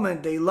the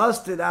moment they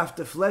lusted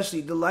after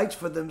fleshly delights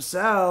for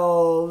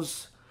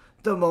themselves,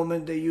 the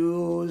moment they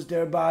used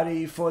their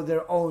body for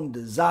their own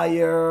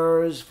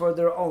desires, for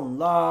their own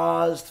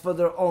lust, for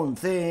their own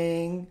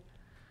thing,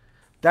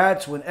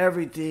 that's when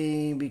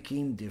everything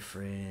became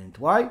different.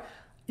 Why?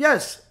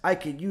 Yes, I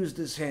could use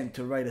this hand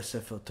to write a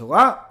Sefer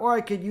Torah, or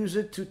I could use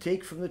it to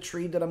take from the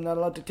tree that I'm not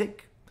allowed to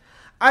take.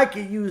 I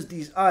could use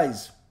these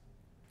eyes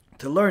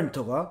to learn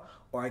Torah,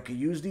 or I could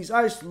use these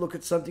eyes to look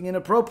at something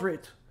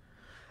inappropriate.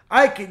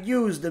 I could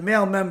use the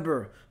male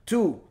member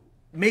to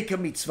make a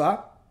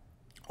mitzvah,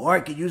 or I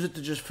could use it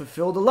to just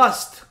fulfill the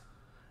lust,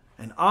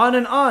 and on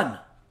and on.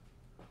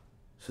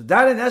 So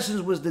that in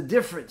essence was the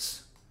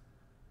difference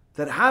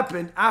that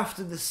happened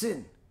after the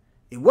sin.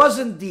 It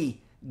wasn't the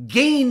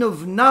gain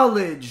of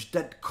knowledge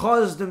that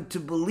caused them to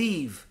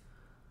believe,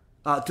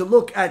 to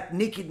look at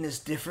nakedness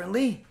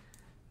differently.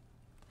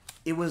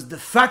 It was the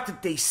fact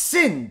that they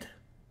sinned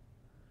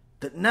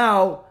that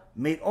now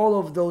made all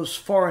of those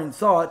foreign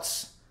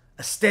thoughts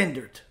a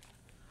standard.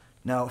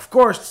 Now, of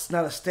course, it's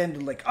not a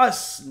standard like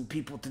us and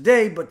people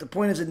today, but the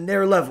point is in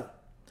their level.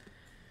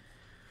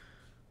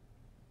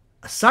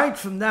 Aside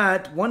from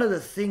that, one of the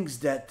things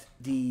that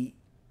a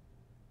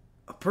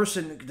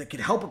person that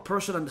can help a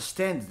person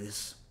understand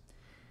this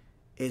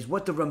is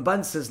what the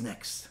Ramban says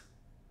next.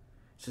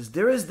 It says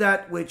there is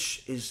that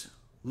which is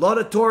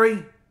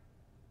laudatory,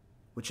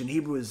 which in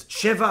Hebrew is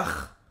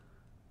shevach,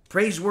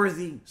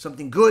 praiseworthy,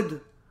 something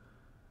good.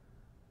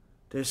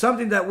 There's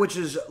something that which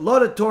is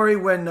laudatory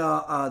when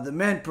the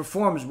man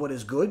performs what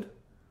is good.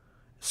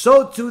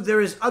 So too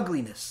there is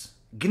ugliness,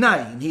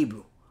 gnai in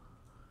Hebrew,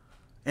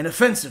 and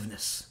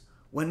offensiveness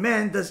when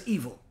man does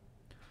evil.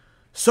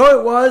 So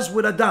it was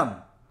with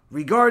Adam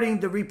regarding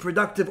the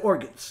reproductive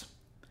organs.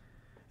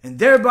 And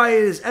thereby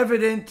it is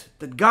evident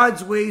that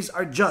God's ways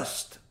are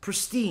just,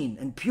 pristine,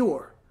 and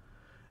pure.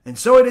 And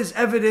so it is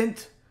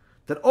evident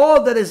that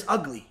all that is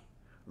ugly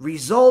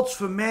results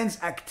from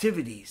man's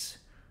activities.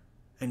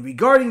 And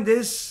regarding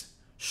this,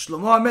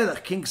 Shlomo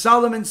HaMelech, King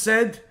Solomon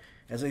said,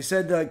 as I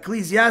said,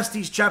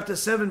 Ecclesiastes chapter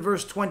 7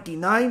 verse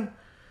 29,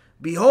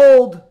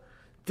 "Behold,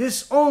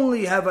 this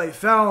only have I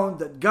found,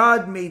 that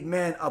God made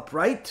man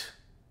upright,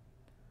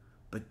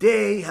 but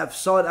they have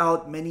sought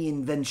out many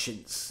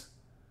inventions."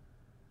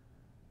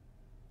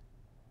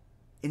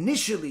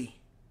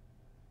 Initially,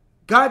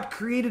 God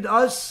created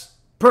us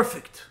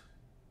perfect,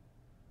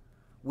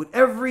 with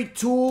every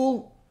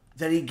tool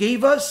that He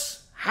gave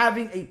us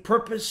having a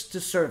purpose to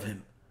serve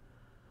Him.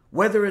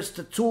 Whether it's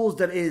the tools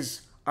that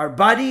is our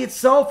body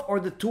itself or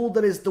the tool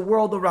that is the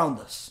world around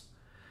us.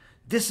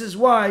 This is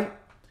why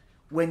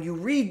when you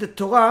read the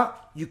Torah,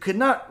 you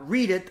cannot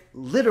read it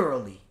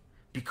literally,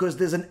 because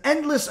there's an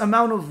endless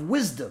amount of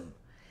wisdom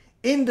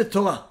in the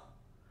Torah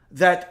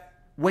that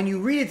when you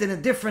read it in a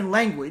different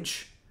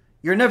language,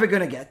 you're never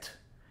going to get.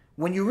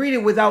 When you read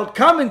it without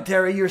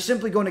commentary, you're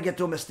simply going to get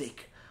to a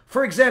mistake.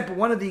 For example,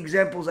 one of the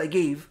examples I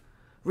gave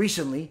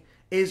recently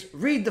is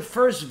read the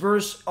first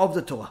verse of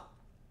the Torah.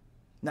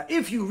 Now,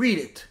 if you read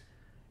it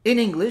in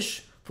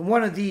English from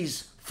one of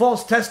these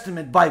false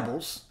testament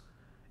Bibles,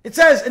 it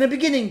says, in the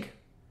beginning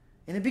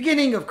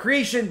of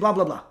creation, blah,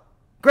 blah, blah.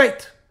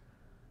 Great.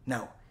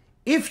 Now,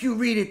 if you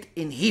read it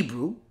in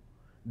Hebrew,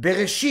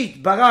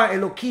 Bereshit bara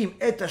Elokim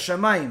et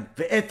hashamayim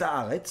ve'et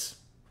haaretz,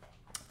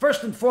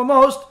 first and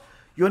foremost,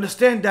 you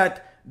understand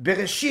that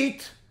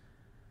Bereshit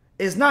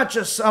is not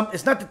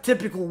it's not the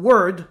typical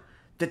word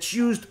that's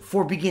used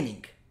for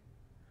beginning.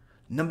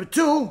 Number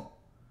two,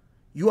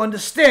 you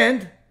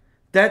understand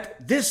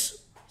that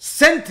this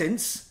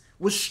sentence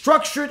was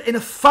structured in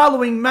a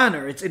following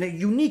manner. It's in a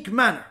unique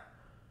manner.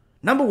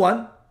 Number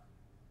one,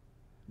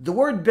 the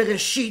word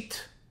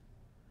Bereshit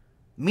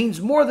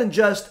means more than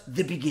just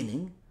the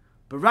beginning,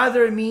 but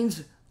rather it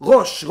means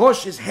Rosh.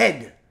 Rosh is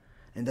head.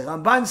 And the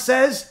Ramban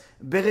says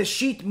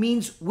Bereshit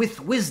means with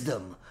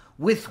wisdom.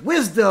 With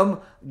wisdom,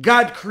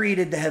 God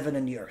created the heaven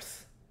and the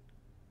earth.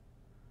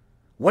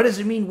 What does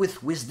it mean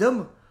with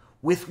wisdom?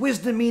 With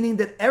wisdom meaning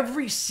that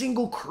every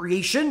single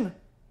creation,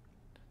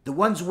 the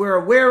ones we're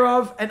aware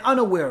of and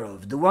unaware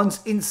of, the ones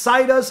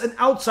inside us and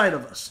outside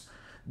of us,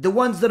 the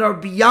ones that are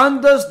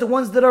beyond us, the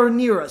ones that are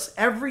near us,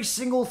 every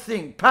single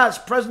thing,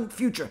 past, present,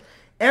 future,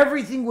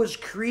 everything was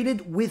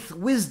created with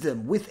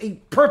wisdom, with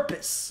a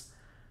purpose,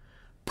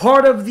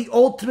 part of the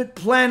ultimate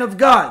plan of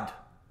God.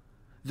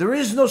 There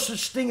is no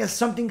such thing as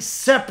something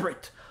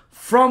separate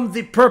from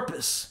the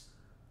purpose.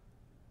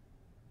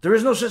 There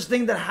is no such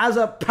thing that has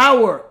a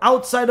power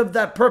outside of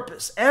that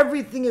purpose.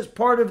 Everything is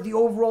part of the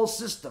overall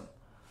system.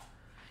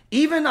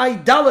 Even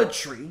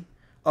idolatry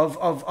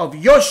of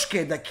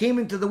Yoshke that came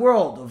into the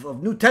world,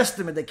 of New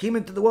Testament that came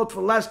into the world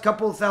for the last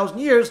couple of thousand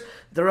years,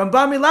 the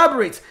Rambam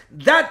elaborates,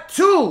 that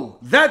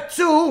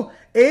too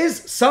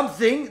is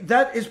something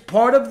that is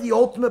part of the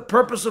ultimate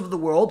purpose of the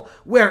world,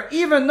 where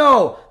even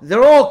though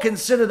they're all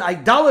considered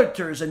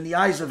idolaters in the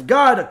eyes of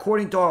God,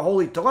 according to our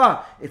Holy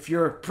Torah, if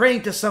you're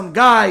praying to some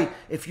guy,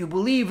 if you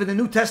believe in the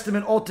New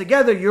Testament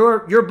altogether,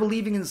 you're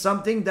believing in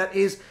something that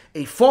is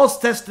a false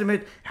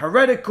testament,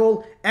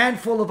 heretical, and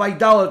full of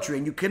idolatry.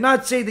 And you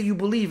cannot say that you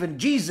believe in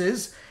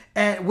Jesus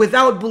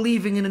without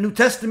believing in the New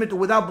Testament or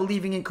without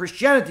believing in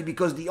Christianity,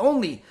 because the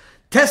only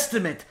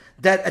testament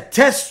that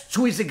attests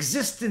to his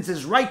existence,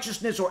 his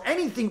righteousness, or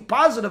anything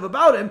positive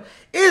about him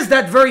is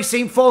that very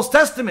same false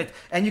testament.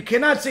 And you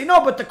cannot say,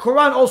 no, but the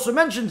Quran also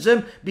mentions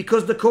him,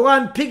 because the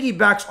Quran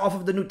piggybacks off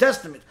of the New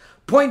Testament.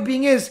 Point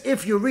being is,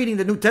 if you're reading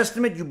the New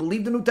Testament, you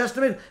believe the New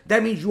Testament,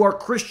 that means you are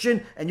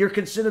Christian and you're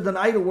considered an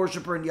idol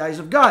worshiper in the eyes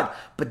of God.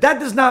 But that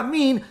does not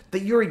mean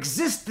that your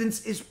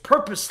existence is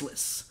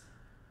purposeless.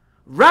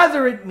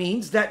 Rather, it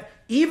means that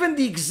even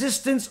the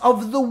existence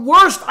of the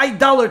worst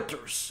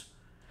idolaters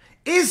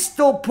is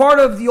still part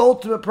of the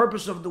ultimate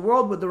purpose of the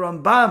world, where the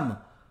Rambam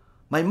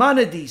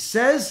Maimonides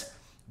says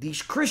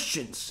these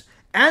Christians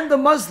and the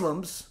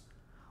Muslims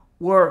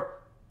were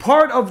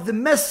part of the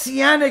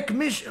messianic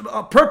mission,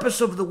 purpose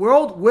of the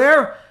world,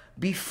 where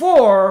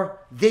before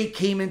they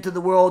came into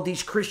the world,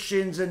 these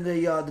Christians and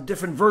the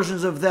different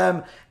versions of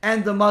them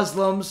and the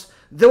Muslims,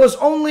 there was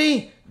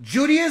only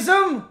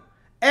Judaism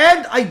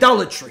and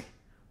idolatry,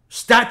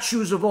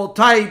 statues of all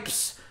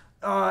types,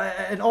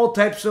 and all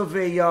types of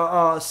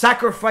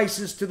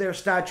sacrifices to their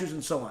statues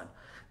and so on.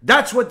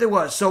 That's what there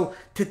was. So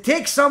to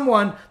take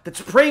someone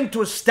that's praying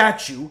to a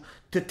statue,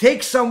 to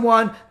take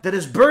someone that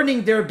is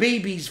burning their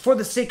babies for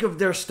the sake of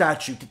their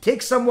statue, to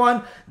take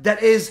someone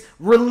that is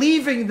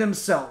relieving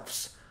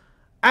themselves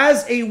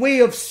as a way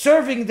of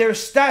serving their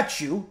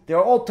statue, there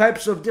are all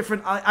types of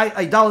different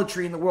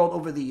idolatry in the world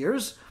over the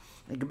years.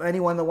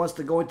 Anyone that wants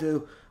to go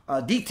into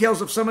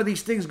details of some of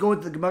these things, go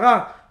into the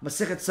Gemara,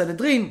 Masechet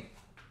Sanhedrin,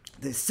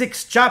 the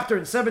 6th chapter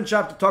and 7th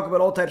chapter, talk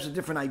about all types of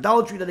different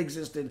idolatry that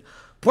existed.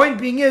 Point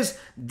being is,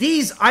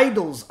 these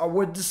idols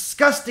were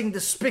disgusting,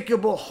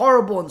 despicable,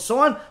 horrible, and so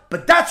on,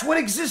 but that's what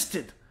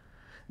existed.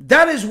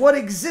 That is what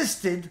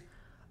existed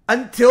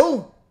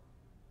until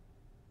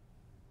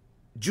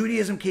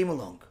Judaism came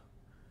along.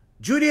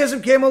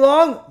 Judaism came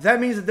along, that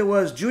means that there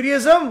was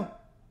Judaism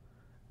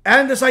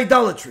and this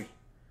idolatry.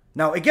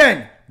 Now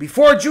again,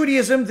 before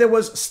Judaism, there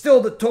was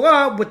still the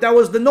Torah, but that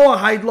was the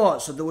Noahide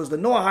laws. So there was the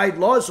Noahide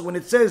laws. So when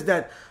it says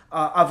that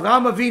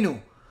Avraham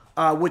Avinu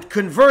would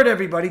convert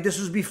everybody, this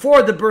was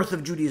before the birth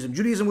of Judaism.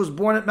 Judaism was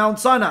born at Mount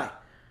Sinai.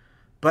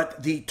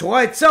 But the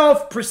Torah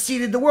itself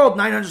preceded the world,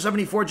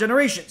 974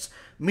 generations.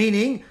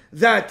 Meaning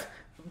that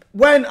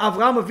when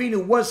Avraham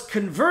Avinu was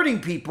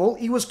converting people,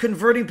 he was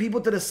converting people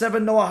to the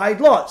 7 Noahide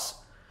laws.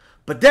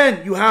 But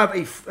then you have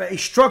a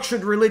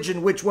structured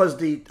religion which was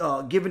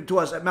given to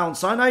us at Mount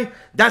Sinai.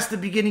 That's the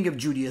beginning of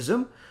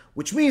Judaism,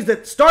 which means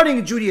that starting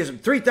in Judaism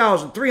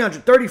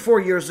 3,334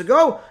 years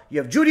ago, you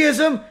have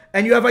Judaism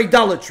and you have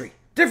idolatry.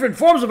 Different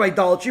forms of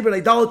idolatry, but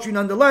idolatry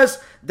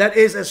nonetheless that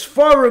is as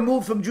far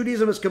removed from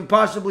Judaism as can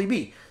possibly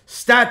be.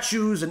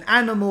 Statues and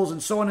animals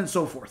and so on and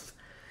so forth.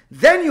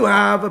 Then you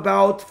have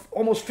about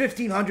almost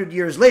 1,500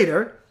 years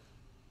later,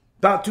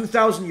 about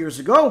 2,000 years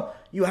ago,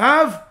 you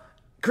have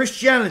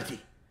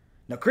Christianity.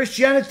 Now,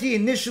 Christianity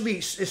initially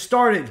is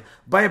started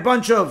by a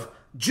bunch of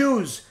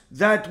Jews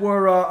that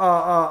were,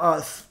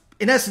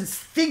 in essence,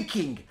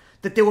 thinking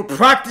that they were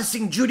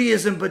practicing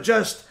Judaism, but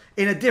just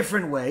in a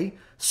different way.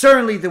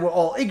 Certainly, they were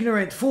all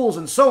ignorant fools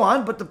and so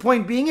on. But the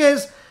point being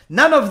is,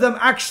 none of them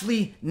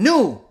actually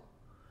knew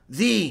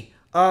the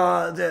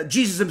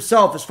Jesus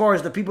himself, as far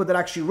as the people that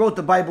actually wrote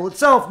the Bible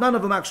itself. None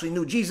of them actually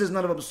knew Jesus.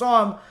 None of them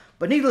saw him.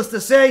 But needless to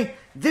say,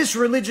 this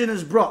religion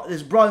is brought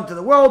into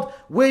the world,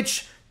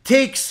 which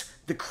takes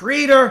the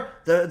creator,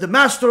 the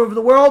master of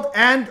the world,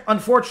 and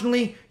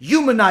unfortunately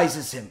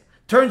humanizes him,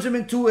 turns him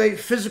into a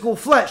physical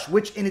flesh,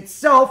 which in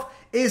itself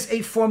is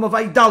a form of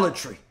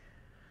idolatry.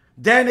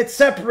 Then it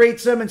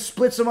separates him and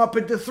splits him up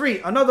into 3,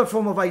 another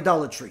form of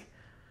idolatry.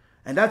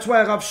 And that's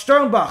why Rav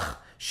Sternbach,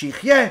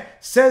 Shichye,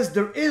 says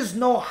there is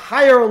no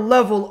higher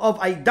level of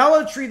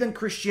idolatry than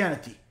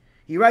Christianity.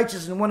 He writes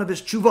this in one of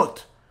his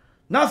Chuvot.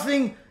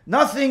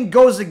 Nothing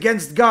goes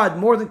against God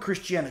more than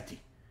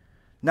Christianity.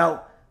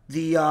 Now,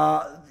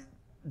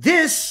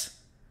 this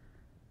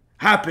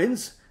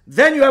happens.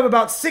 Then you have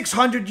about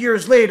 600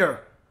 years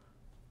later,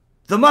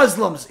 the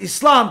Muslims,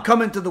 Islam,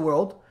 come into the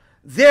world.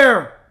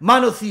 They're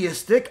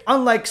monotheistic,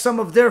 unlike some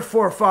of their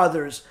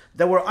forefathers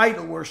that were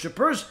idol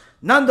worshippers.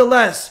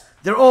 Nonetheless,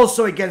 they're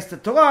also against the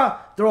Torah.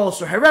 They're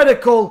also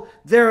heretical.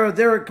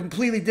 They're a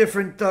completely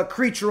different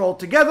creature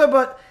altogether.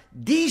 But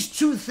these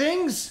two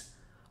things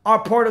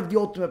are part of the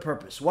ultimate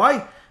purpose.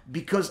 Why?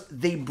 Because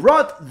they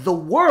brought the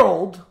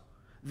world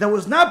that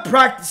was not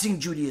practicing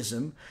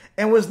Judaism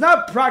and was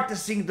not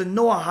practicing the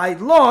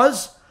Noahide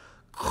laws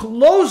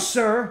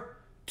closer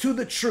to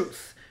the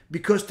truth.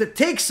 Because to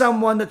take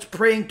someone that's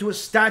praying to a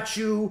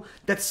statue,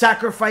 that's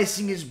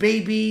sacrificing his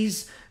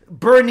babies,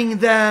 burning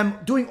them,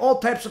 doing all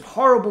types of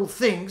horrible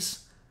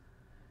things,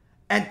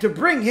 and to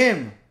bring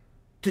him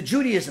to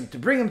Judaism, to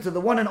bring him to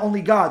the one and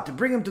only God, to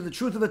bring him to the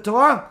truth of the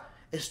Torah,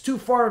 is too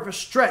far of a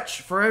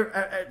stretch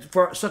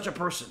for such a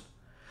person.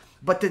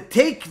 But to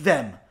take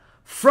them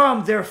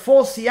from their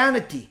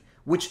falsianity,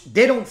 which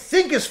they don't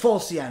think is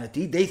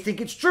falsianity, they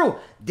think it's true.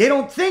 They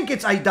don't think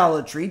it's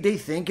idolatry. They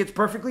think it's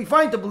perfectly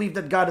fine to believe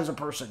that God is a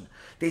person.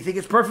 They think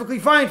it's perfectly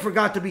fine for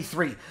God to be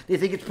 3. They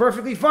think it's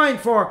perfectly fine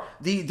for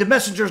the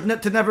messengers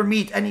to never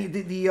meet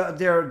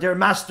their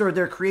master,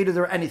 their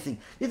creator, or anything.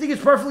 They think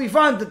it's perfectly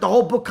fine that the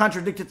whole book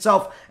contradicts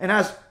itself and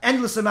has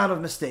endless amount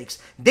of mistakes.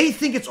 They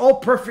think it's all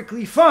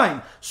perfectly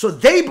fine. So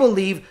they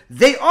believe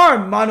they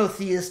are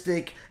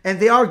monotheistic and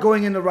they are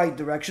going in the right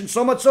direction,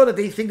 so much so that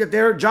they think that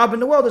their job in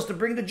the world is to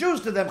bring the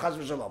Jews to them, chas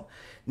v'shalom.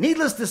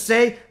 Needless to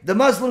say, the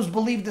Muslims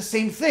believe the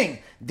same thing.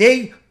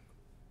 They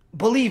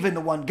believe in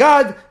the one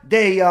God.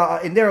 They,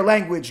 in their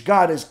language,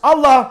 God is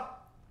Allah,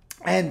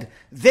 and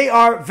they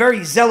are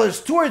very zealous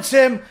towards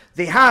Him.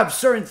 They have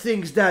certain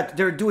things that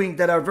they're doing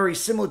that are very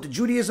similar to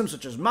Judaism,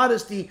 such as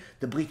modesty,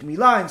 the Brit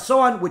Milah, and so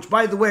on, which,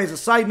 by the way, as a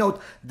side note,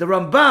 the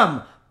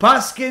Rambam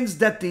paskins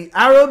that the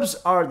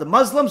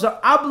Muslims are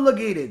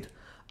obligated,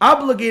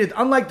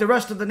 unlike the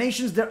rest of the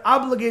nations, they're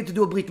obligated to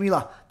do a Brit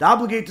Milah. They're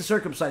obligated to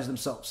circumcise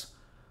themselves,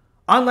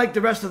 unlike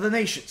the rest of the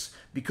nations,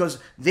 because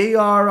they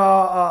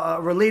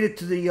are related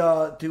to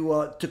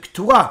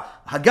Keturah,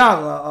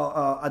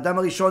 Hagar, Adam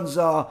HaRishon's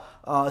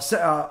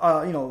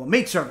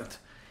maidservant.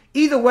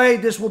 Either way,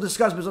 this we'll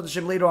discuss B'ezrat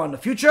Hashem later on in the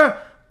future.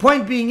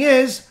 Point being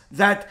is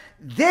that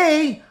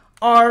they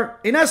are,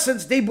 in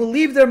essence, they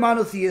believe they're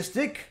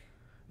monotheistic,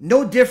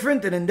 no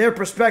different, and in their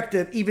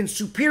perspective, even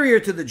superior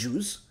to the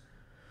Jews.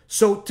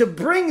 So to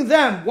bring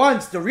them,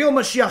 once the real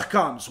Mashiach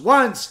comes,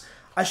 once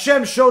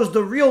Hashem shows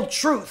the real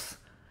truth,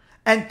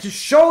 and to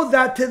show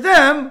that to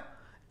them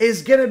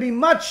is going to be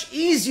much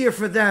easier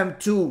for them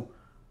to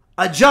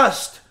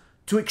adjust,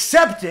 to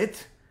accept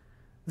it,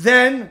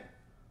 than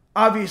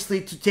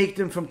obviously to take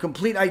them from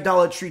complete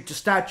idolatry to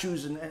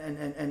statues and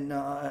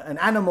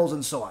animals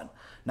and so on.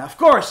 Now, of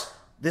course,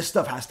 this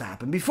stuff has to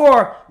happen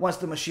before, once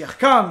the Mashiach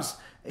comes,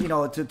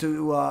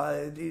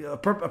 a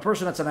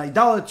person that's an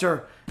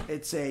idolater,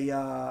 it's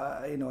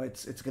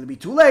it's going to be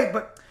too late.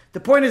 But the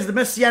point is the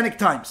Messianic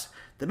times.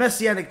 The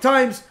Messianic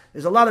times,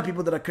 there's a lot of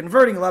people that are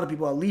converting, a lot of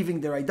people are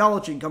leaving their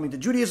idolatry and coming to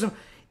Judaism.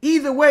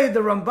 Either way,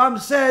 the Rambam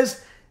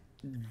says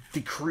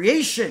the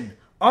creation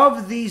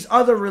of these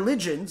other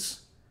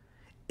religions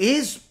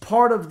is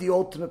part of the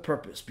ultimate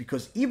purpose,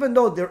 because even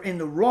though they're in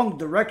the wrong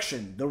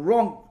direction, the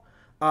wrong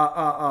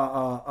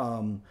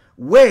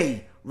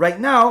way right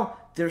now,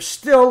 they're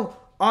still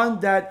on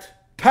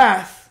that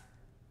path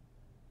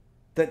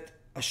that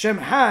Hashem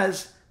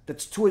has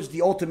that's towards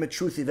the ultimate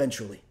truth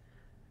eventually.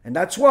 And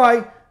that's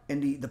why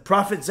the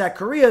prophet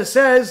Zechariah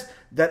says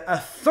that a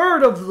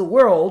third of the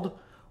world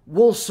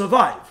will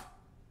survive.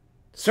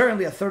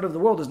 Certainly a third of the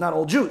world is not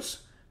all Jews.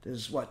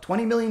 There's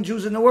 20 million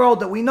Jews in the world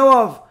that we know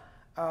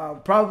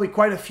of, probably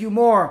quite a few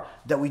more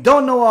that we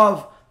don't know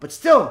of, but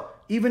still,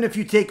 even if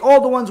you take all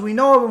the ones we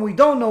know of and we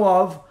don't know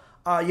of,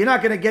 you're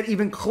not going to get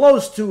even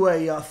close to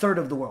a third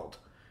of the world.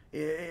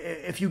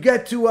 If you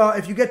get to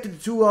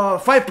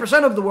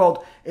 5% of the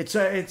world,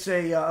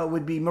 it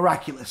would be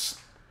miraculous.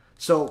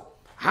 So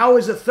how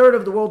is a third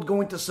of the world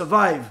going to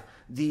survive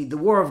the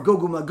war of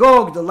Gog and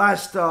Magog, the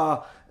last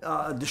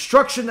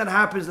destruction that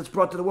happens that's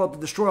brought to the world to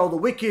destroy all the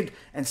wicked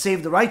and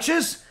save the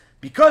righteous?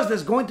 Because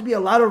there's going to be a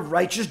lot of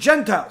righteous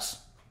Gentiles.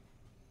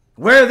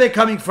 Where are they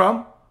coming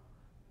from?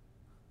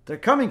 They're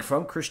coming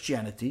from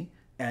Christianity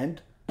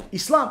and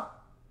Islam.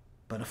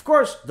 But of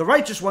course, the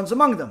righteous ones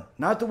among them,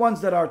 not the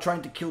ones that are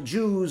trying to kill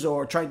Jews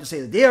or trying to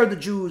say that they are the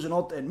Jews and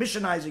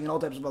missionizing and all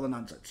types of other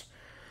nonsense.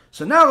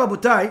 So now,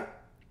 Rabotai,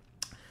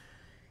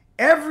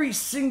 every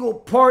single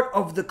part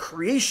of the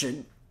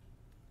creation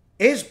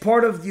is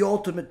part of the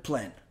ultimate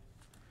plan.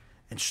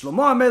 And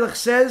Shlomo HaMelech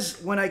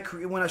says, when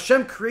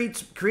Hashem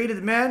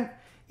created man,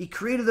 he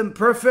created them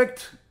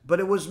perfect, but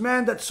it was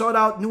man that sought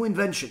out new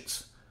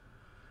inventions.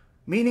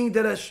 Meaning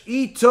that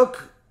he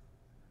took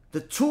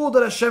the tool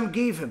that Hashem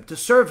gave him to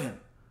serve him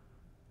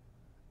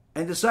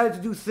and decided to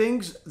do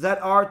things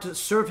that are to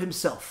serve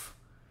himself.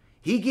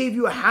 He gave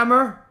you a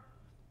hammer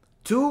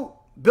to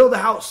build a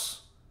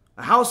house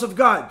of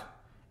God.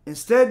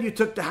 Instead, you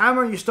took the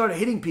hammer and you started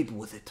hitting people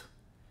with it.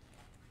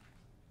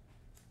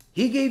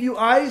 He gave you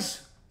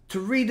eyes to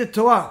read the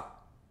Torah,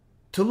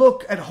 to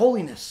look at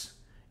holiness.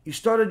 You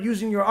started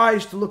using your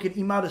eyes to look at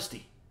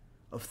immodesty,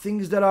 of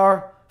things that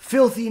are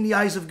filthy in the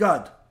eyes of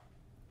God.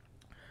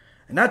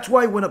 And that's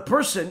why when a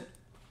person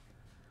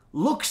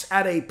looks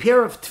at a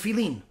pair of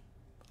tefillin,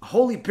 a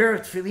holy pair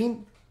of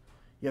tefillin,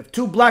 you have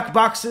two black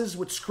boxes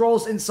with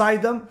scrolls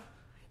inside them,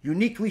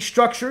 uniquely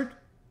structured,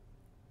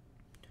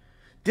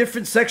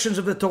 different sections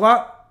of the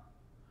Torah.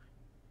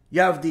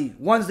 You have the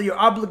ones that you're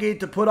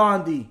obligated to put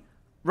on the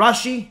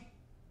Rashi.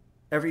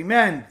 Every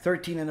man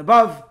 13 and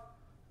above,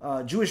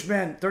 Jewish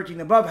man 13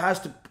 and above, has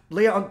to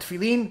lay on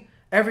tefillin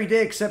every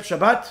day except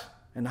Shabbat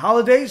and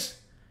holidays.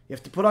 You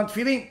have to put on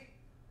tefillin.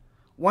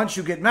 Once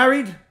you get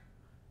married,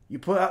 you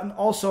put on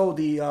also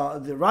the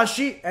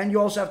Rashi, and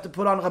you also have to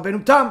put on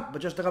Rabbeinu Tam,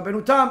 but just the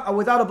Rabbeinu Tam are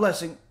without a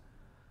blessing.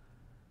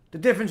 The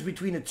difference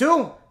between the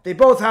two, they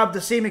both have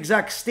the same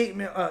exact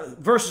statement,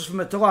 verses from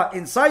the Torah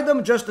inside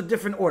them, just a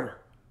different order.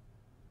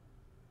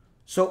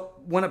 So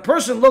when a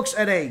person looks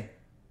at a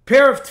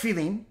pair of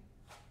tefillin,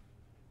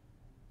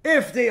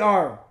 if they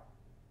are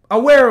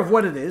aware of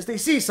what it is, they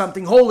see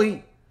something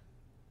holy,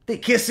 they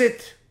kiss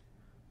it,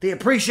 they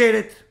appreciate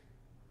it.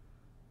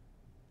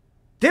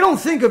 They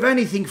don't think of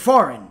anything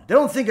foreign. They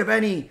don't think of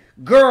any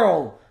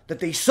girl that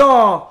they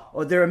saw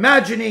or they're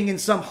imagining in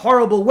some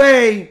horrible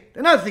way.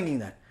 They're not thinking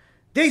that.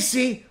 They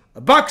see a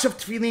box of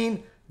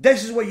tefillin.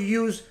 This is what you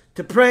use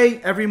to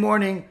pray every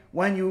morning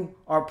when you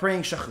are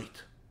praying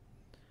Shachrit.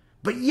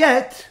 But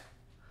yet,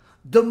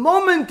 the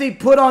moment they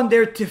put on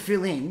their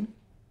tefillin,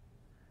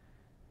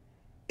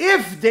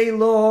 if they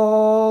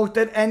looked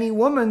at any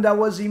woman that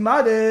was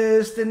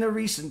immodest in the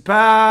recent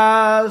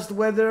past,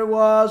 whether it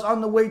was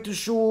on the way to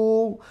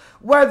shul,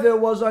 whether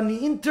it was on the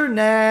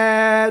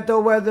internet,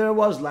 or whether it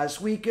was last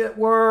week at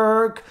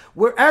work,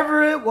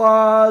 wherever it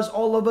was,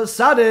 all of a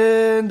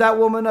sudden that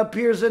woman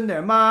appears in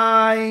their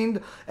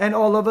mind, and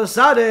all of a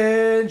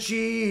sudden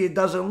she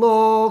doesn't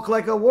look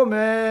like a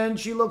woman,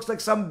 she looks like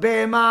some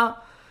bema,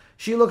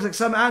 she looks like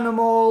some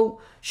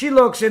animal, she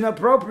looks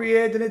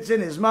inappropriate, and it's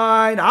in his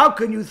mind. How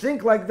can you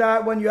think like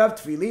that when you have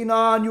tefillin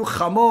on, you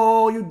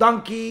chamor, you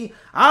donkey?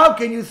 How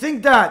can you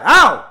think that?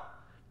 How?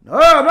 No,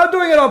 I'm not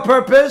doing it on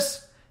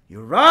purpose.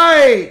 You're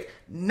right.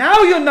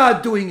 Now you're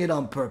not doing it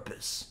on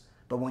purpose.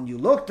 But when you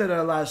looked at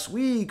her last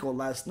week or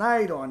last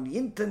night or on the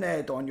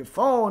internet or on your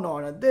phone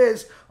or on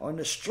this or on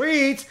the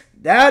streets,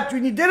 that's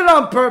when you did it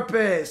on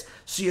purpose.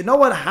 So you know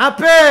what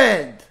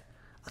happened?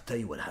 I'll tell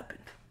you what happened.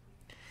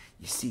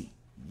 You see,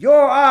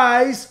 your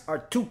eyes are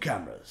two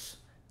cameras.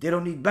 They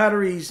don't need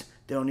batteries.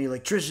 They don't need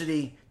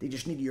electricity. They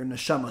just need your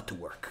neshama to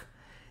work.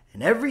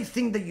 And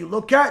everything that you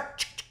look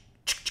at,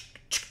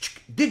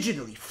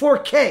 digitally,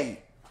 4K,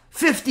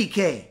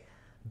 50K,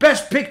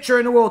 best picture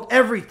in the world,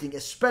 everything,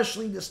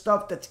 especially the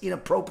stuff that's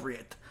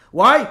inappropriate.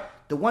 Why?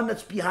 The one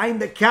that's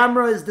behind the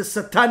camera is the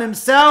Satan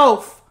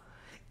himself.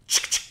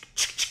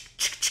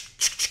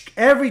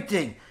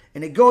 Everything.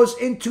 And it goes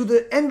into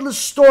the endless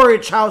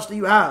storage house that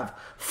you have.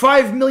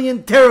 5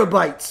 million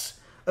terabytes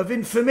of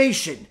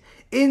information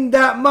in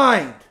that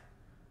mind.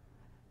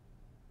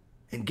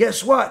 And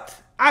guess what?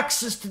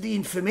 Access to the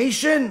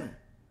information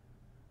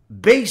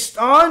based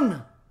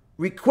on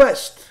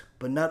request,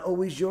 but not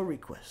always your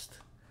request.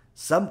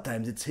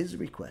 Sometimes it's his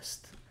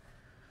request.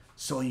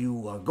 So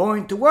you are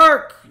going to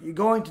work, you're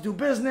going to do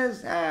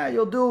business,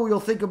 you'll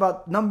think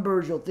about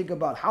numbers, you'll think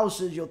about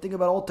houses, you'll think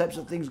about all types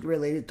of things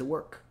related to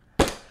work.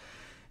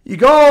 You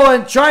go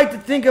and try to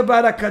think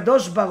about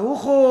HaKadosh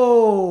Baruch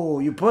Hu.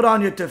 You put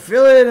on your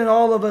tefillin and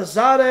all of a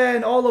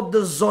sudden, all of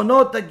the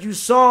zonot that you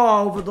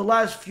saw over the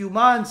last few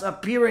months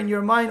appear in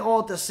your mind all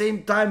at the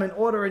same time in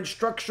order and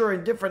structure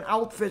in different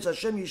outfits.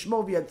 Hashem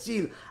Yishmo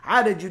v'yatzil.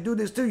 How did you do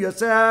this to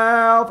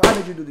yourself? How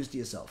did you do this to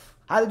yourself?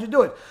 How did you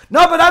do it?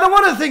 No, but I don't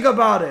want to think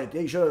about it.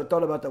 Yeah, you should have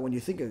thought about that when you're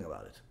thinking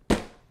about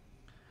it.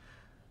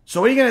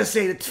 So what are you going to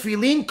say? The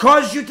tefillin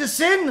caused you to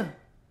sin?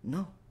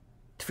 No.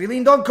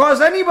 Tefillin don't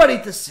cause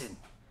anybody to sin.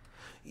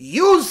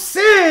 You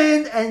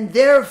sinned, and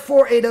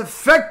therefore it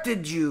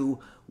affected you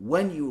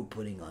when you were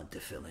putting on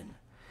tefillin.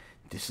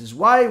 This is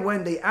why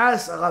when they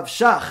asked Rav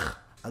Shach,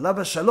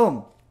 alav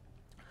shalom,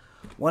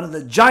 one of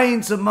the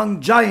giants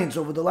among giants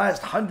over the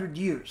last 100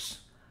 years,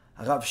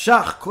 Rav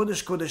Shach,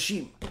 Kodesh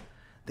Kodeshim,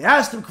 they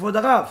asked him,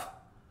 Kvod Rav,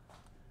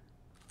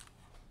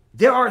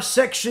 there are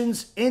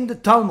sections in the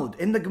Talmud,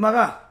 in the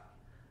Gemara,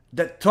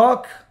 that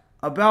talk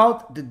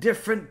about the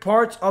different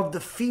parts of the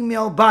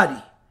female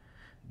body.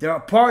 There are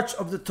parts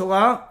of the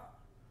Torah,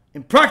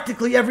 in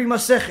practically every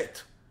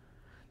Masechet,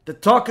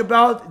 that talk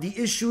about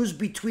the issues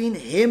between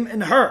him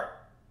and her.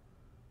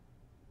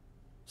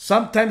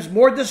 Sometimes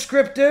more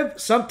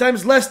descriptive,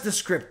 sometimes less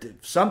descriptive.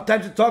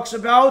 Sometimes it talks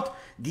about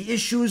the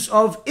issues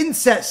of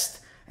incest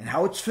and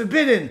how it's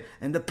forbidden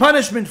and the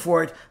punishment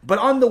for it. But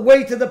on the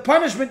way to the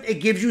punishment,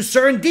 it gives you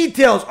certain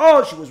details.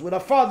 Oh, she was with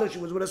her father, she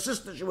was with her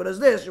sister, she was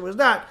this, she was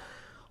that.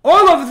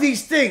 All of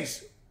these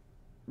things,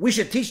 we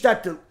should teach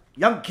that to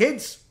young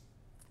kids.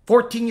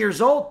 14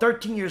 years old,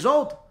 13 years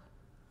old.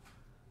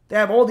 They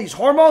have all these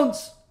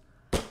hormones.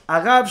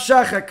 Rav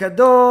Shach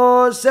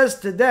HaKadosh says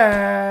to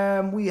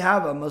them, we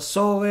have a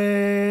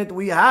Masoret,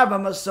 we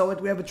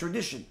have a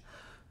tradition.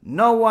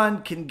 No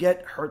one can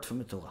get hurt from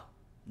the Torah.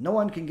 No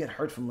one can get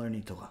hurt from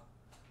learning Torah.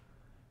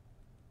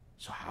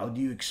 So how do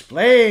you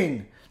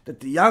explain that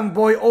the young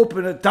boy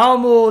opened a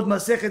Talmud,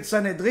 Masechet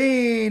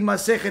Sanhedrin,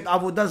 Masechet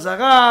Avodah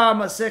Zarah,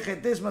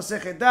 Masechet this,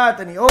 Masechet that,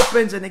 and he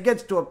opens and he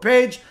gets to a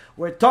page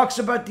where it talks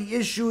about the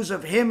issues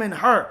of him and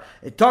her.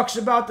 It talks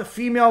about the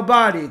female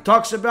body. It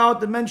talks about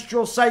the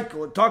menstrual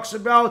cycle. It talks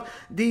about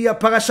the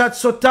Parashat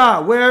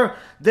Sotah, where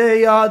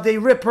they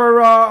rip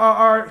her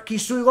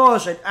Kisui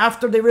Rosh, and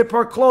after they rip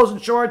her clothes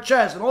and show her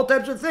chest, and all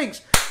types of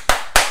things.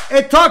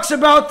 It talks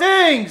about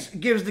things.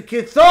 It gives the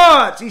kid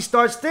thoughts. He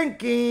starts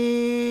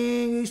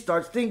thinking.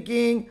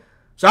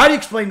 So how do you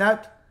explain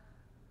that?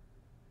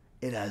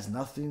 It has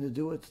nothing to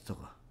do with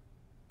Torah.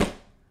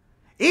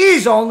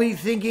 He's only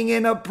thinking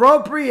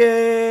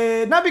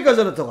inappropriate. Not because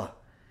of the Torah.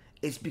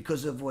 It's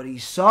because of what he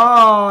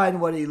saw and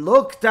what he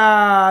looked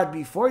at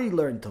before he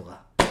learned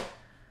Torah.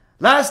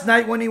 Last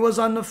night when he was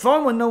on the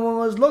phone when no one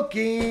was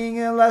looking.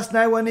 And last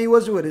night when he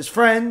was with his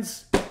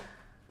friends.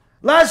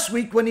 Last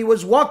week when he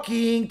was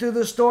walking to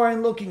the store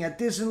and looking at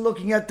this and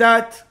looking at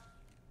that,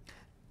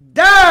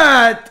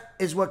 that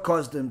is what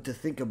caused him to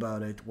think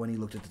about it when he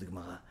looked at the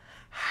Gemara.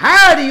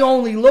 Had he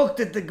only looked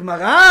at the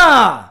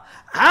Gemara,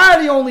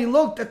 had he only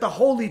looked at the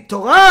Holy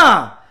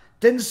Torah,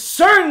 then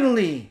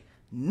certainly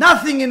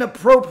nothing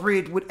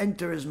inappropriate would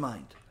enter his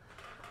mind.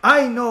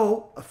 I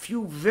know a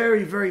few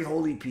very, very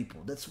holy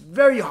people. That's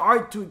very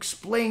hard to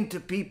explain to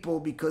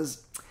people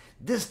because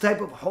this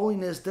type of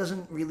holiness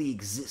doesn't really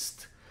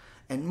exist.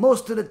 And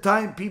most of the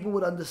time, people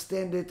would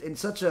understand it in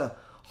such a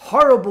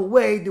horrible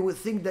way, they would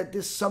think that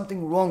there's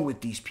something wrong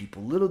with these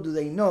people. Little do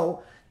they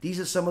know, these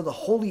are some of the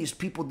holiest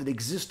people that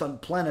exist on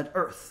planet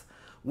Earth.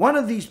 One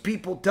of these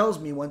people tells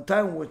me one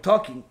time when we're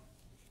talking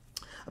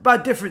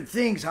about different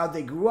things, how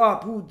they grew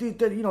up, who did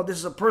that. You know, this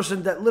is a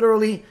person that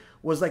literally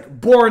was like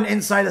born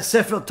inside a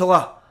Sefer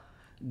Torah.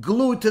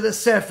 Glued to the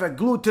Sefer,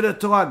 glued to the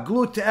Torah,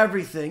 glued to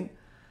everything.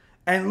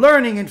 And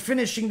learning and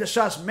finishing the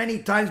Shas many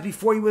times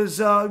before he was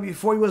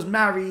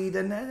married,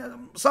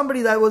 and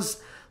somebody that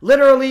was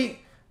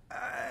literally,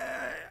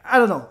 I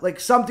don't know, like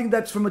something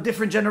that's from a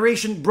different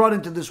generation brought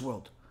into this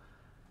world.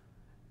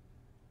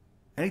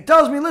 And he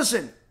tells me,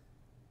 listen,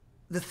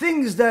 the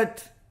things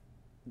that,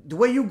 the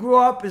way you grew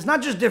up is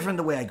not just different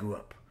the way I grew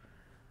up.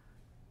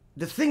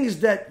 The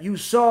things that you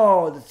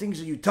saw, the things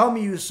that you tell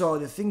me you saw,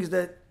 the things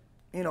that,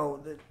 you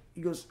know, that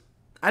he goes,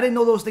 I didn't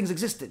know those things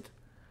existed.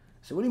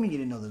 I said, what do you mean you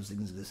didn't know those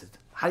things existed?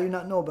 How do you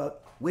not know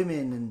about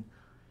women? And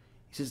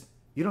he says,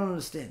 you don't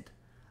understand.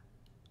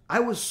 I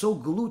was so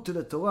glued to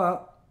the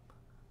Torah,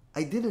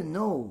 I didn't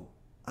know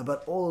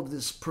about all of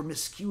this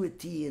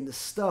promiscuity and the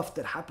stuff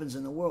that happens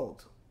in the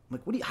world. I'm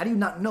like, how do you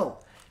not know?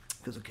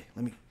 He goes, okay,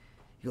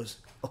 He goes,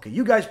 okay,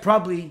 you guys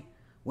probably,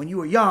 when you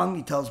were young,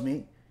 he tells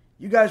me,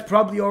 you guys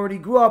probably already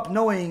grew up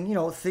knowing,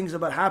 things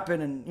about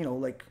happen and,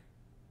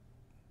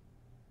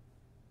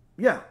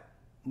 yeah,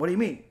 what do you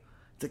mean?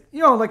 It's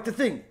like, like the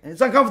thing, and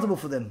it's uncomfortable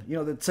for them. The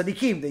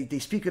tzaddikim, they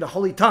speak in a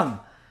holy tongue.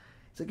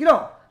 It's like,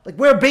 like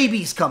where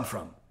babies come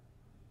from.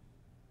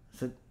 I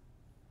said,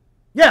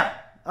 yeah,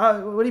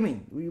 what do you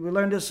mean? We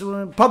learned this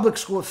in public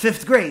school,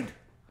 5th grade.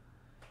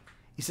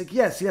 He said,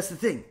 yes, see, that's the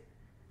thing.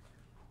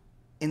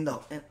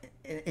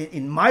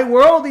 In my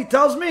world, he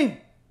tells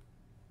me,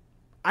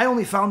 I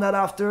only found out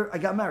after I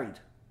got married. I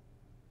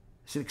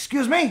said,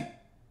 excuse me?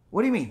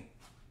 What do you mean?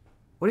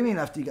 What do you mean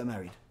after you got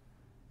married?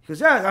 He goes,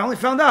 yeah, I only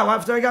found out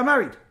after I got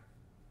married.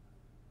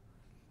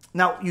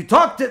 Now, you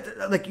talk to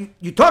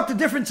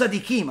different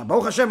tzaddikim.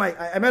 Baruch Hashem,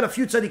 I met a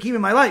few tzaddikim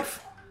in my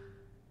life.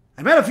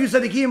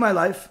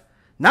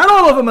 Not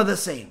all of them are the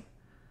same.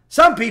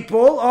 Some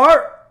people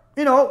are,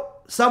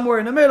 somewhere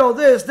in the middle,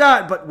 this,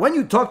 that. But when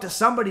you talk to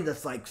somebody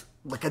that's like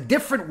a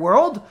different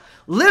world,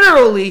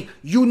 literally,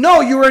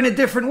 you're in a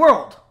different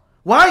world.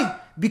 Why?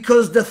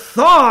 Because the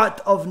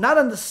thought of not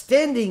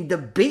understanding the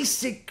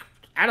basic,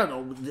 I don't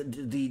know,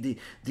 the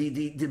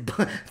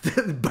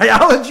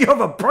biology of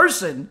a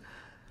person,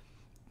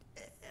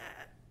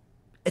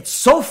 it's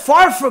so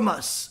far from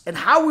us. And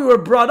how we were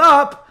brought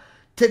up,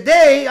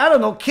 today, I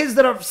don't know, kids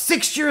that are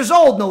 6 years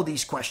old know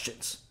these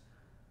questions.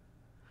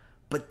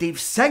 But they've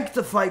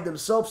sanctified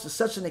themselves to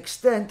such an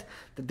extent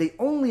that they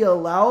only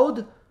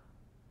allowed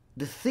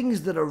the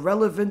things that are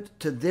relevant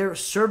to their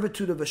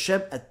servitude of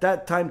Hashem at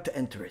that time to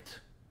enter it.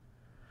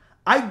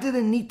 I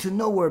didn't need to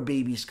know where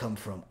babies come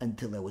from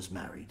until I was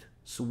married.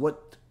 So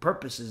what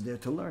purpose is there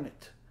to learn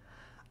it?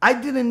 I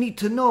didn't need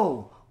to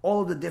know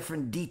all of the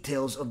different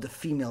details of the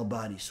female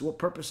body. So what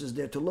purpose is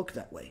there to look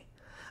that way?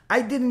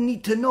 I didn't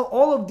need to know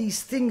all of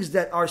these things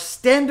that are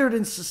standard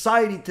in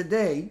society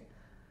today.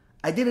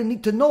 I didn't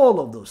need to know all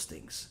of those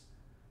things.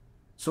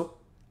 So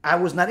I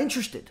was not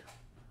interested.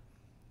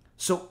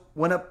 So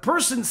when a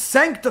person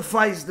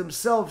sanctifies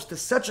themselves to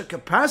such a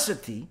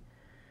capacity,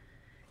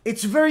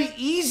 it's very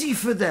easy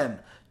for them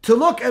to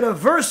look at a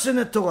verse in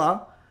the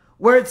Torah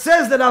where it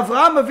says that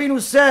Avraham Avinu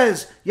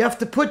says, you have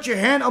to put your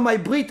hand on my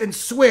brit and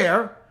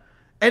swear,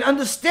 and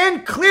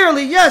understand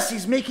clearly, yes,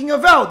 he's making a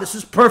vow. This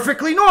is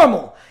perfectly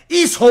normal.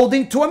 He's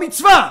holding to a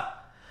mitzvah.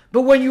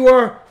 But when you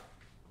are,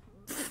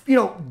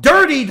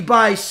 dirtied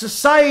by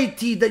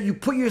society that you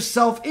put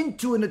yourself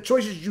into and the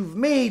choices you've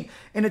made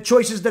and the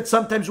choices that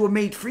sometimes were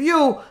made for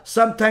you,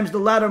 sometimes the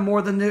latter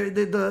more than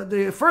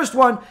the first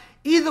one,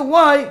 either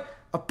way,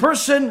 a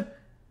person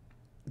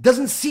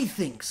doesn't see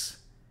things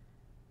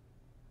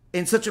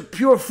in such a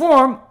pure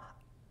form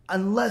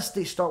unless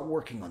they start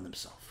working on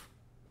themselves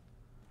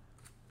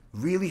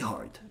really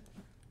hard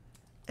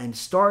and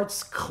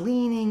starts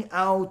cleaning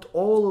out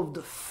all of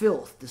the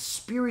filth, the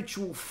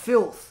spiritual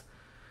filth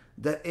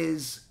that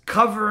is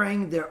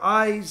covering their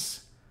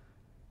eyes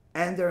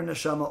and their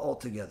neshama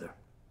altogether.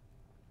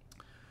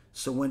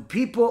 So when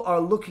people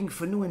are looking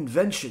for new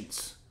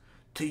inventions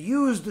to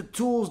use the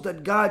tools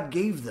that God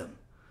gave them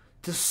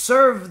to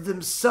serve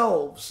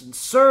themselves and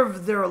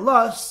serve their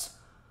lusts,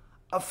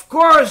 of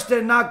course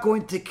they're not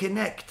going to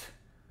connect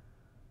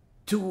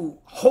to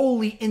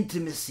holy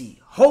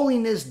intimacy,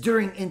 holiness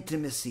during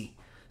intimacy,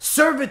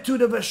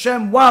 servitude of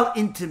Hashem while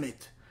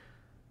intimate.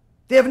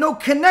 They have no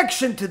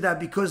connection to that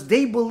because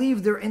they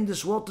believe they're in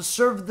this world to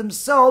serve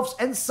themselves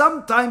and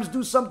sometimes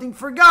do something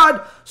for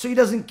God so He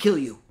doesn't kill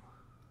you.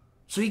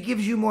 So He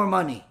gives you more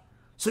money.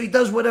 So He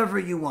does whatever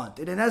you want.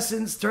 And in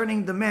essence,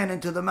 turning the man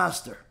into the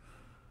master.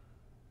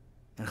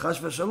 And Chas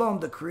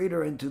v'Shalom, the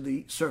creator into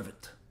the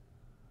servant.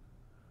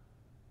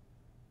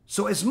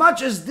 So as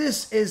much as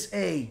this is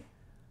a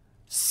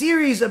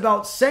series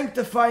about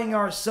sanctifying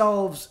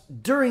ourselves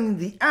during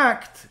the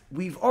act,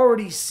 we've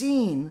already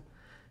seen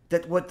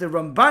that what the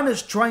Ramban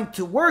is trying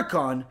to work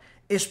on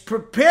is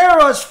prepare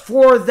us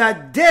for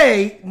that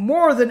day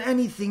more than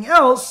anything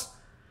else,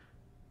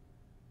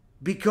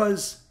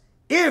 because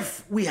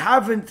if we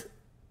haven't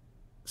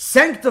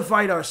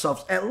sanctified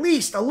ourselves at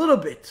least a little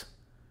bit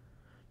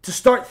to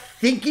start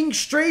thinking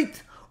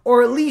straight,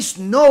 or at least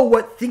know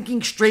what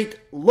thinking straight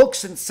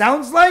looks and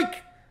sounds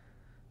like,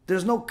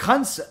 there's no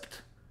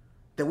concept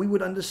that we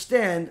would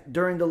understand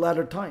during the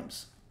latter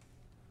times,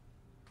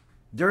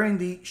 during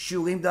the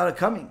shurim that are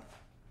coming.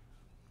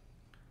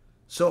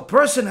 So a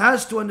person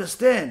has to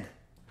understand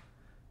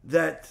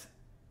that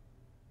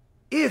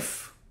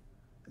if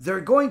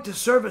they're going to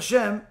serve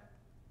Hashem,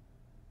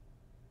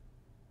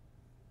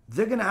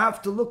 they're going to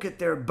have to look at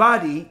their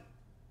body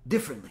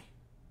differently.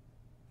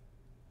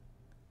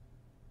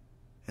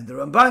 And the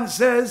Ramban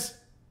says,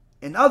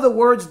 in other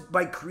words,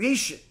 by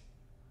creation.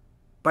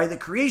 By the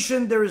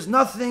creation, there is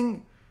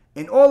nothing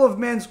in all of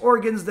man's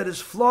organs that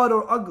is flawed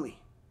or ugly.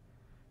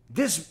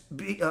 This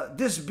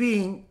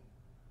being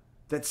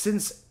that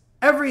since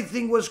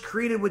everything was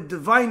created with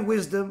divine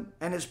wisdom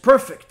and is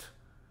perfect,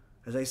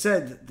 as I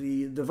said,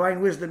 the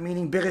divine wisdom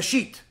meaning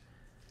Bereshit,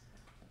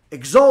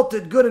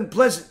 exalted, good and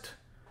pleasant.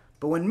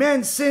 But when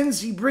man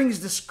sins, he brings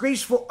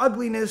disgraceful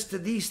ugliness to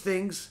these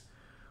things,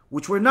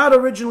 which were not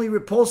originally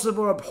repulsive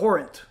or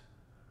abhorrent.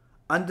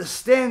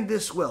 Understand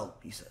this well,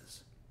 he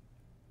says.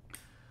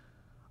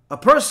 A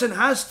person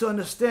has to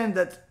understand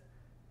that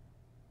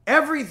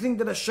everything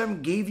that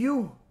Hashem gave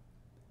you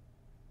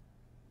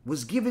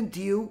was given to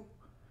you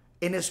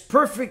in as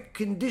perfect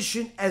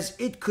condition as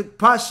it could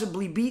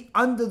possibly be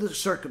under the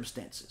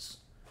circumstances.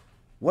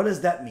 What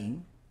does that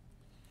mean?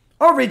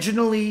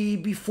 Originally,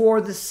 before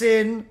the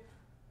sin,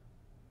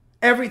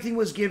 everything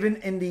was given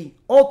in the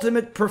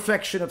ultimate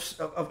perfection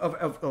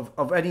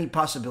of any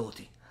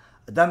possibility.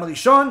 Adam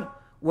Rishon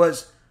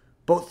was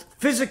both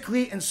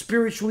physically and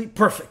spiritually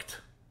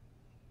perfect.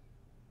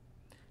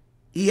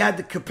 He had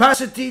the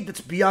capacity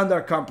that's beyond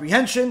our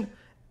comprehension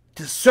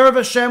to serve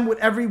Hashem with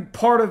every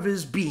part of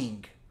his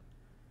being.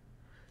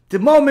 The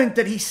moment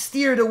that he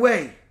steered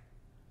away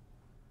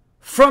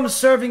from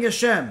serving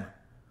Hashem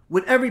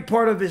with every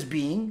part of his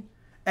being,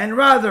 and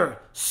rather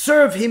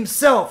serve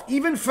himself,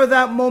 even for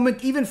that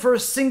moment, even for a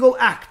single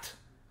act,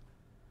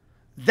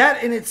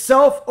 that in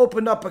itself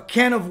opened up a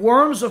can of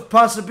worms of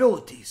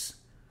possibilities,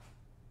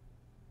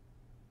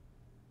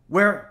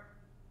 where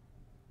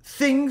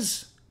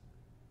things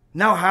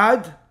now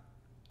had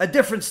a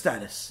different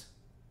status,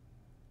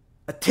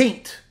 a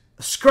taint,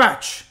 a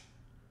scratch,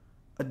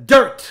 a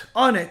dirt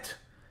on it,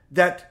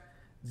 that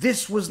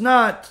this was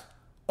not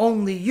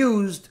only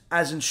used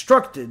as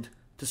instructed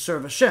to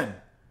serve Hashem.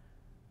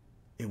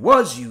 It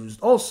was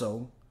used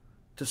also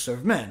to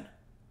serve men.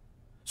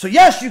 So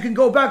yes, you can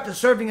go back to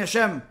serving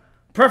Hashem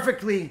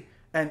perfectly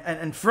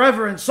and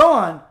forever and so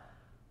on,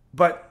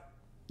 but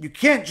you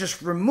can't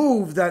just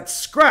remove that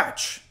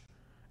scratch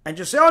and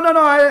just say, oh, no,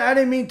 I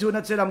didn't mean to, and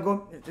that's it, I'm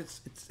going.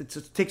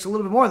 It takes a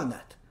little bit more than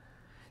that.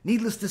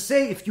 Needless to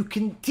say, if you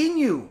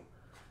continue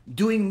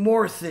doing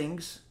more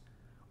things,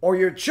 or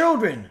your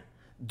children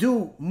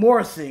do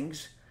more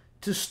things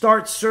to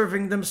start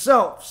serving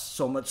themselves,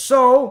 so much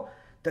so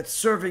that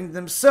serving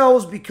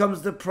themselves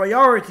becomes the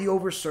priority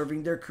over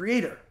serving their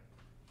Creator.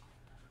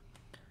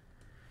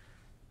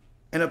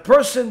 And a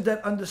person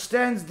that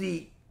understands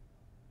the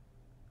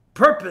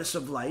purpose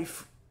of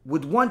life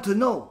would want to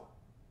know,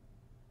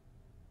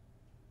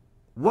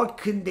 what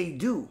can they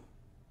do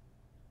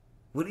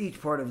with each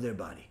part of their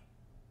body?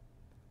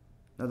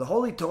 Now the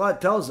Holy Torah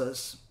tells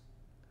us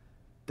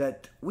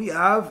that we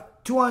have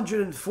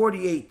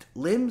 248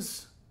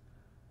 limbs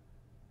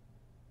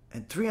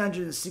and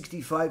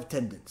 365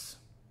 tendons,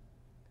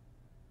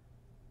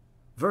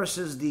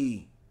 versus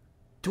the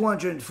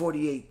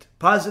 248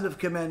 positive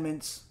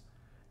commandments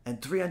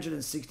and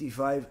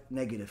 365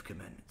 negative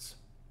commandments.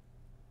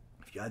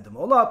 If you add them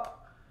all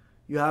up,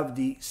 you have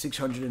the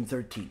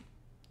 613.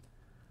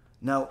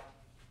 Now,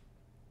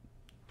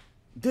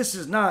 this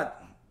is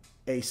not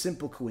a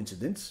simple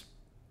coincidence.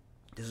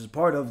 This is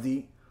part of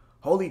the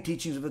holy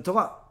teachings of the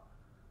Torah.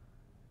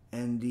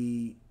 And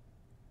the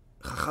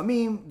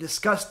Chachamim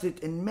discussed it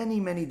in many,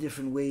 many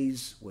different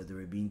ways, whether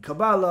it be in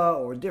Kabbalah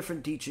or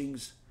different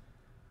teachings,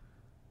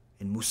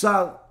 in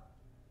Musar.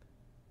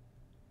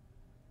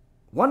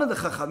 One of the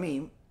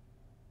Chachamim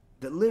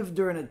that lived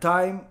during a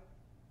time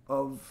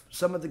of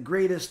some of the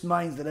greatest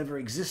minds that ever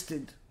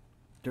existed,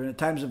 during the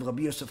times of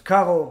Rabbi Yosef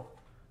Karo,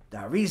 the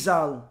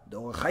Arizal, the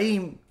Or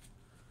Chaim,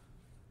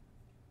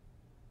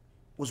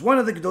 was one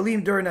of the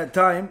Gdolim during that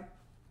time,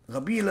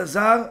 Rabbi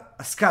Elazar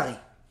Askari,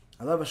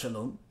 alav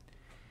shalom.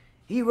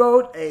 He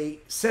wrote a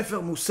Sefer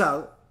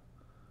Musar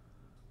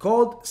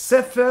called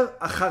Sefer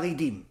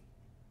Acharidim.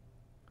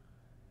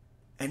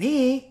 And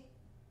he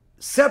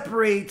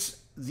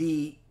separates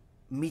the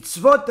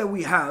mitzvot that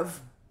we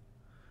have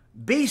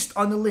based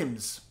on the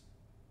limbs.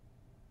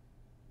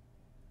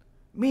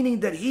 Meaning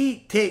that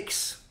he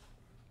takes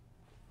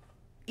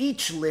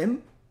each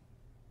limb,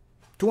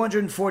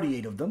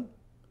 248 of them,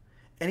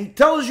 and he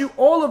tells you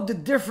all of the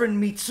different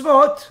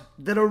mitzvot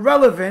that are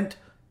relevant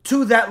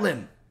to that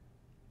limb.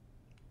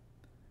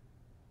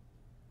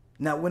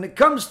 Now, when it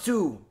comes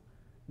to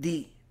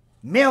the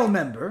male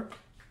member,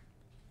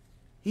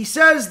 he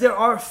says there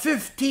are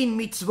 15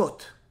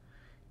 mitzvot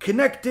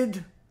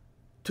connected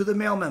to the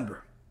male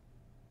member.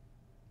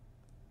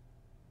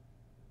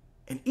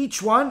 And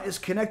each one is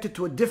connected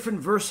to a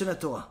different verse in the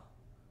Torah.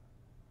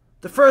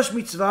 The first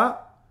mitzvah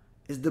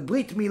is the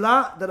Brit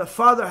Milah that a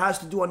father has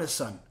to do on his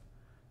son.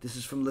 This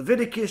is from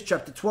Leviticus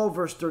chapter 12,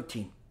 verse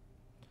 13.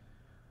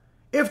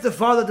 If the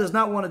father does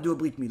not want to do a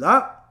Brit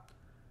Milah,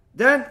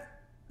 then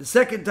the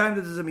second time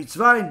that there's a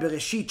mitzvah in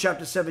Bereshit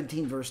chapter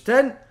 17, verse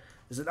 10,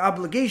 is an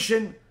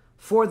obligation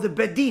for the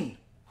Bedin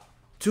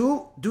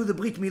to do the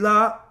Brit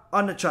Milah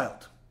on the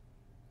child.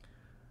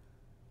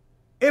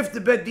 If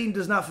the Bedin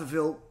does not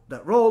fulfill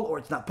that role, or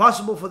it's not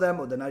possible for them,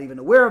 or they're not even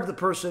aware of the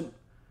person,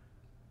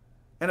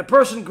 and a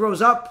person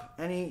grows up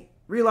and he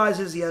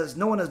realizes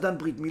no one has done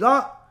Brit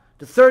Milah,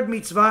 the third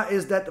mitzvah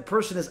is that the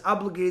person is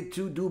obligated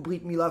to do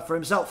Brit Milah for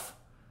himself.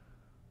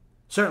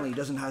 Certainly he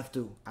doesn't have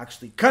to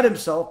actually cut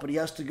himself, but he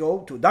has to go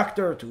to a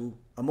doctor, to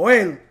a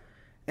moel,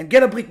 and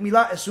get a Brit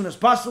Milah as soon as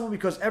possible,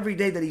 because every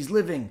day that he's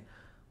living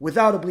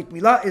without a Brit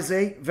Milah is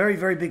a very,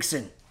 very big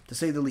sin, to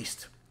say the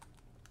least.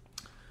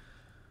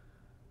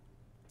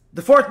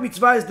 The fourth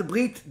mitzvah is the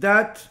brit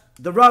that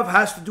the Rav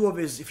has to do of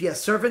his, if he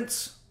has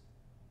servants.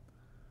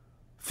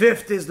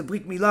 Fifth is the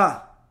brit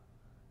milah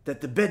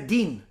that the Bet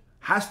Din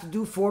has to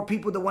do for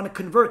people that want to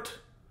convert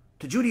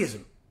to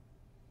Judaism.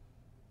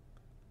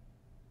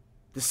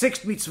 The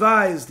sixth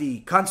mitzvah is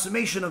the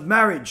consummation of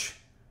marriage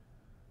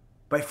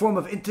by form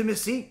of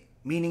intimacy,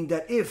 meaning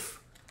that if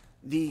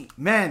the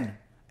man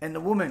and the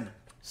woman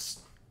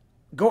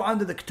go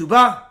under the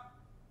ketubah,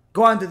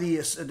 go under the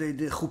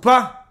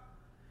chuppah,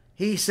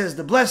 he says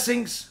the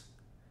blessings,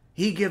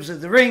 he gives her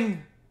the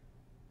ring,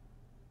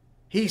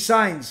 he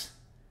signs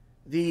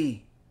the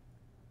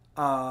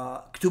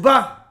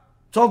ketubah.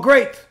 It's all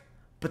great,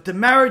 but the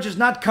marriage is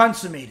not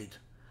consummated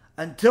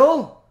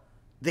until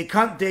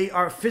they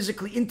are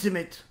physically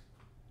intimate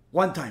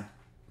one time.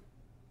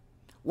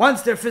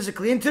 Once they're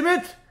physically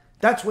intimate,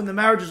 that's when the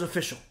marriage is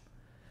official.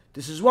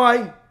 This is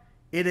why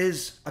it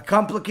is a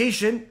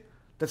complication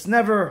that's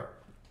never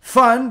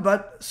fun,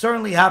 but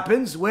certainly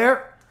happens,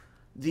 where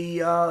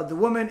the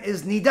woman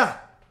is nida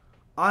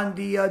on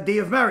the day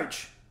of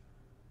marriage.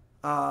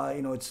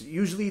 It's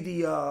usually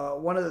the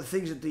one of the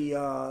things that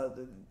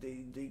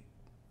the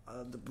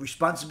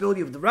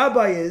responsibility of the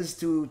rabbi is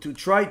to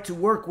try to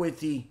work with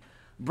the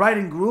bride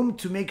and groom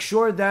to make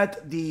sure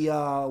that the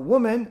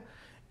woman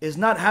is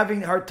not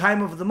having her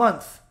time of the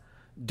month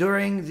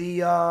during the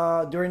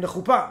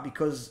chuppah,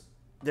 because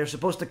they're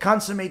supposed to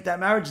consummate that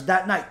marriage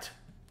that night.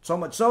 So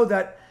much so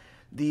that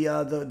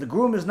the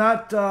groom is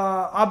not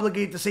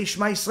obligated to say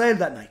Shema Yisrael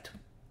that night.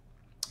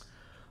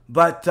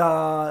 But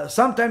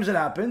sometimes it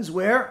happens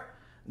where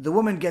the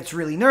woman gets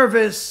really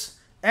nervous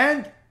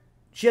and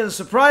she has a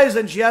surprise,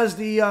 and she has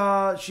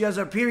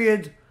her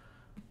period,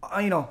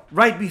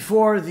 right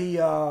before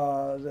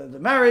the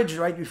marriage,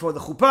 right before the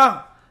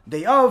chuppah,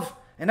 day of,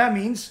 and that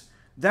means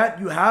that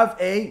you have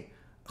a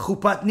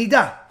chupat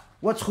nida.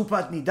 What's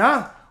chupat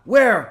nida?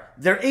 Where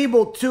they're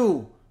able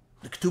to,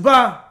 the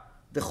ketubah,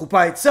 the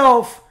chuppah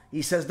itself,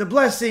 he says the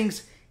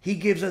blessings, he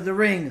gives her the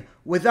ring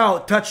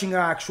without touching her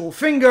actual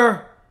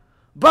finger,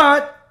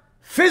 but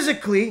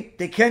physically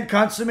they can't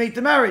consummate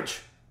the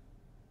marriage.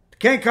 They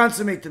can't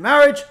consummate the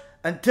marriage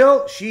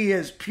until she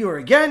is pure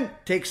again.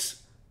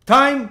 Takes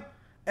time,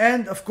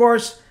 and of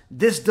course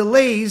this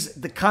delays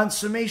the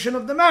consummation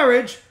of the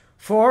marriage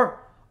for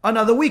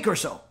another week or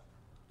so.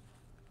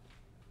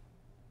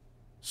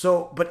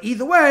 But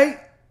either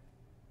way,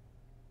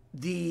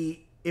 the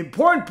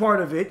important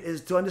part of it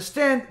is to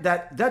understand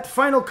that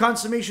final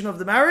consummation of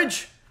the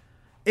marriage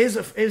is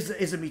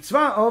a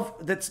mitzvah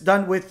that's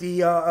done with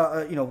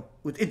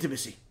with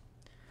intimacy.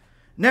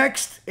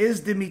 Next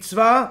is the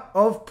mitzvah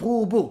of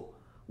pru'ubu,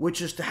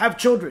 which is to have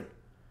children.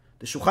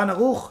 The Shulchan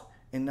Aruch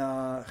in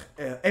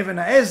Even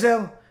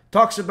HaEzel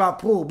talks about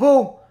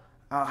pru'ubu,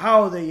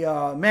 how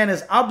the man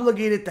is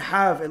obligated to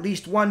have at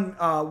least one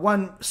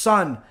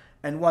son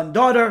and one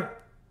daughter.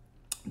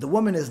 The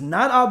woman is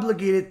not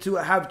obligated to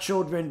have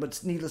children, but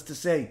needless to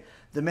say,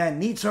 the man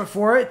needs her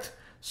for it.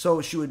 So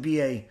she would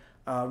be a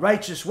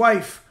righteous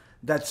wife.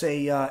 That's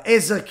a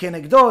ezer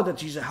kenegdo, that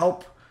she's a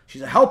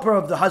helper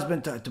of the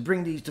husband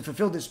to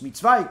fulfill this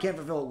mitzvah. He can't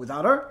fulfill it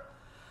without her.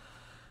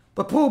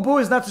 But pru'ubu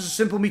is not just a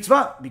simple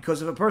mitzvah,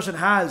 because if a person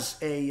has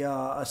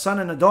a son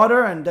and a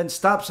daughter and then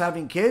stops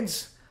having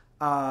kids,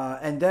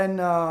 and then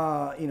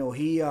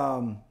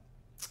one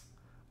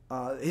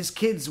of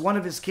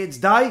his kids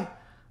die,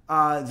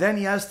 then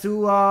he has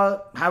to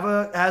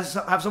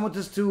have someone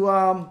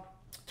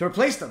to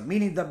replace them.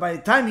 Meaning that by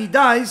the time he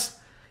dies,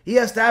 he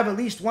has to have at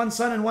least one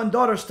son and one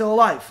daughter still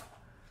alive.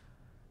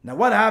 Now,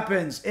 what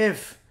happens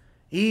if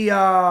he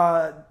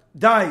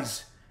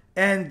dies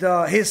and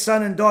his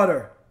son and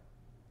daughter,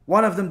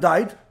 one of them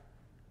died?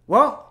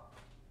 Well,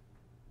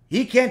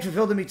 he can't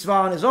fulfill the mitzvah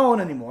on his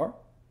own anymore,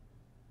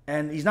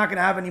 and he's not going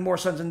to have any more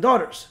sons and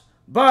daughters.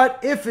 But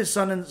if his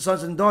sons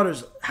and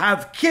daughters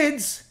have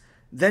kids,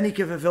 then he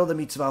can fulfill the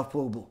mitzvah of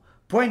pru'ubu.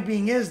 Point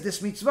being is,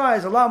 this mitzvah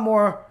is a lot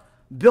more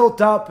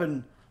built up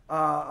and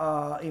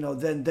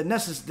than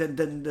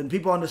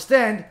people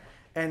understand.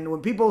 And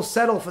when people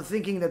settle for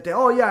thinking that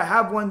I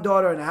have one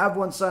daughter and I have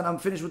one son, I'm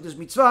finished with this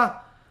mitzvah,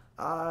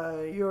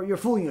 you're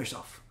fooling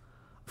yourself.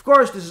 Of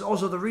course, this is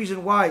also the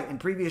reason why in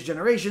previous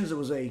generations it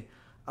was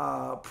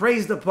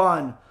praised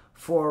upon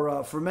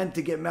for men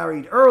to get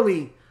married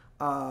early.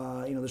 The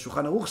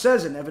Shulchan Aruch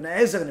says in Even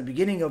HaEzer, in the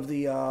beginning of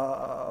the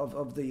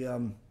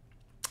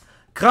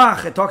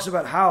Krach, it talks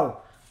about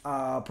how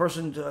a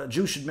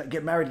Jew should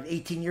get married at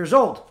 18 years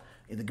old.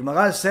 And the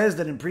Gemara says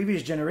that in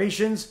previous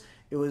generations,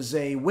 it was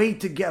a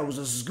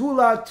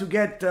sgula to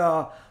get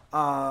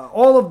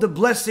all of the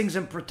blessings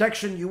and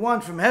protection you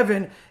want from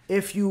heaven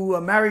if you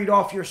married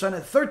off your son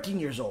at 13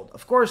 years old.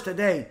 Of course,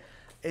 today,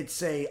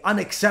 it's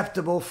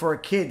unacceptable for a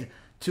kid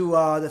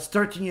that's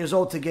 13 years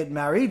old to get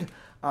married.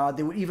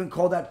 They would even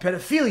call that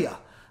pedophilia.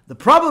 The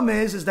problem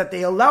is that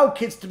they allow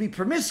kids to be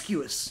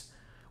promiscuous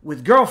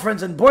with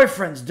girlfriends and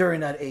boyfriends during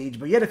that age.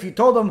 But yet if you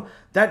told them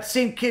that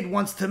same kid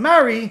wants to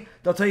marry,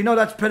 they'll tell you, no,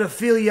 that's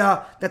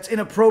pedophilia, that's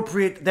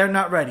inappropriate, they're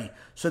not ready.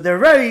 So they're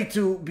ready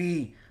to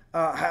be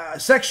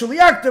sexually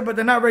active, but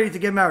they're not ready to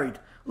get married.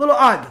 A little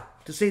odd,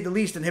 to say the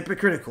least, and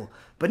hypocritical.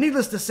 But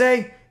needless to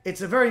say,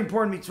 it's a very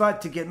important mitzvah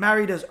to get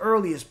married as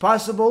early as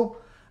possible.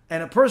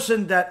 And a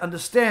person that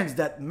understands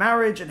that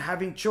marriage and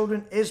having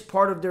children is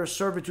part of their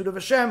servitude of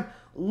Hashem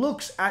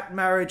looks at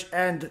marriage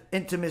and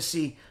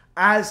intimacy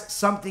as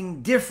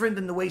something different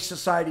than the way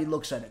society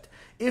looks at it.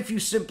 If you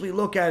simply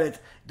look at it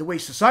the way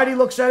society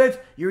looks at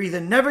it, you're either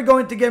never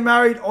going to get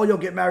married or you'll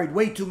get married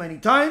way too many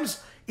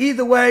times.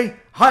 Either way,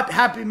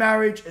 happy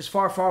marriage is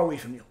far, far away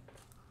from you.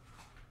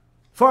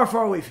 Far,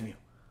 far away from you.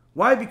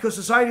 Why? Because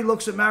society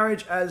looks at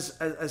marriage as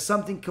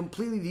something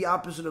completely the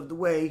opposite of the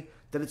way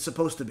that it's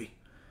supposed to be.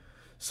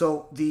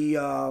 So the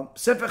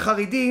Sefer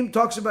Charidim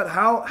talks about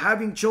how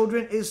having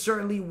children is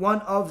certainly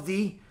one of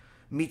the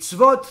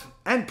mitzvot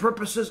and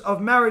purposes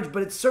of marriage,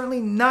 but it's certainly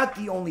not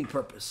the only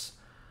purpose.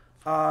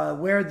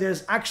 Where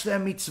there's actually a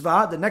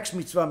mitzvah, the next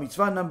mitzvah,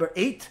 mitzvah number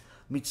 8,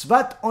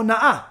 mitzvat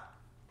ona'ah.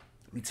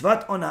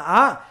 Mitzvat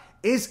ona'ah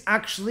is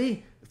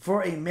actually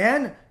for a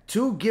man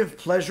to give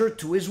pleasure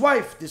to his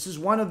wife. This is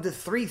one of the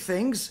 3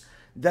 things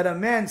that a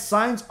man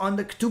signs on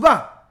the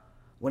ketubah.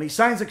 When he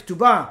signs a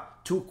ketubah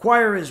to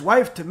acquire his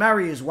wife, to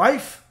marry his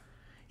wife,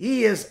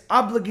 he is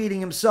obligating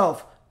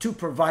himself to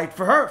provide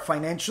for her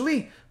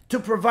financially, to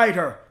provide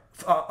her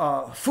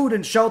food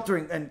and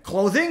sheltering and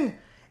clothing,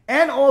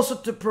 and also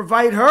to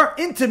provide her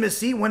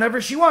intimacy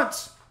whenever she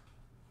wants.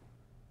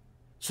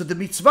 So the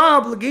mitzvah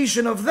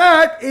obligation of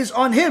that is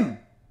on him.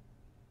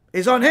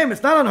 It's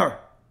not on her.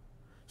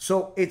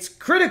 So it's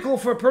critical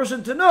for a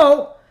person to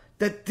know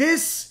that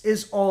this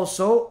is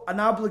also an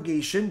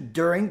obligation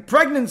during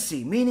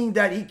pregnancy, meaning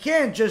that he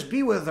can't just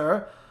be with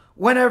her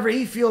whenever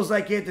he feels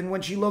like it and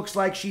when she looks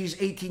like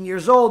she's 18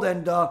 years old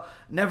and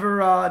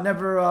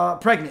never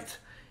pregnant.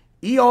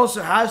 He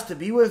also has to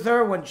be with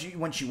her when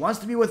she wants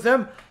to be with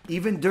him,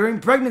 even during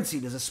pregnancy.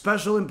 There's a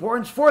special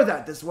importance for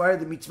that. That's why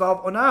the mitzvah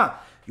of onah.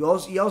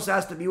 He also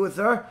has to be with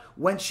her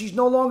when she's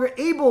no longer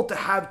able to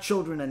have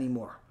children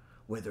anymore,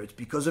 whether it's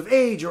because of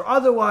age or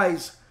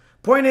otherwise.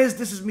 Point is,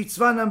 this is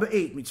mitzvah number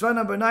 8. Mitzvah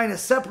number 9 is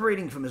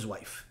separating from his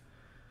wife.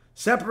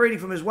 Separating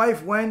from his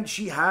wife when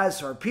she has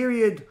her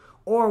period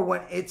or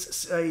when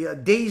it's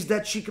days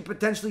that she could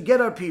potentially get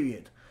her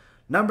period.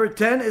 Number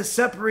 10 is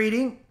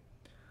separating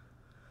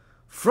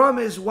from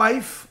his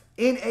wife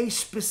in a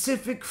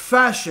specific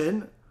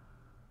fashion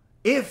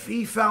if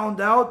he found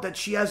out that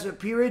she has a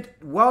period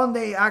while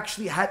they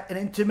actually had an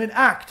intimate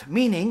act.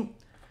 Meaning,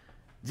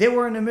 they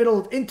were in the middle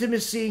of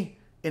intimacy,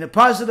 in a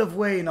positive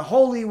way, in a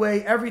holy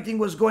way, everything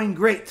was going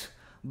great.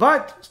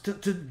 But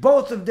to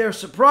both of their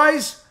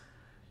surprise,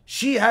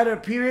 she had her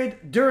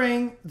period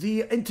during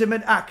the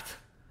intimate act.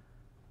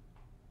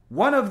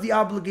 One of the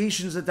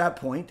obligations at that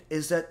point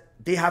is that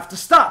they have to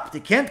stop. They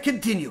can't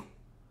continue.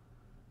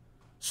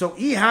 So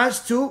he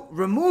has to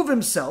remove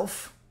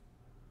himself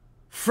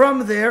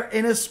from there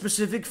in a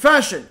specific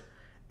fashion.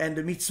 And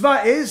the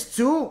mitzvah is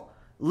to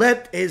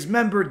let his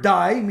member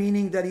die,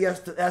 meaning that he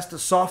has to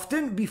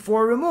soften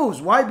before he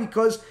removes. Why?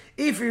 Because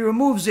if he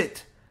removes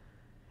it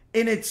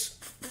in its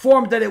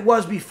form that it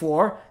was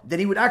before, then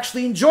he would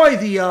actually enjoy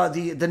the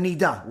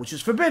nidah, which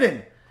is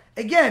forbidden.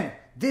 Again,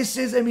 this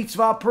is a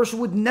mitzvah a person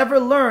would never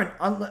learn,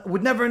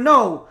 would never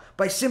know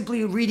by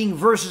simply reading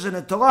verses in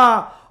the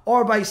Torah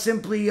or by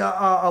simply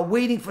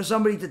waiting for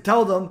somebody to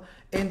tell them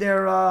in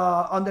their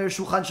on their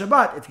Shulchan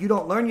Shabbat. If you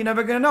don't learn, you're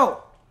never going to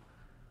know.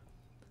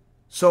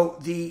 So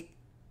the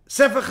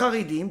Sefer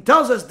Charidim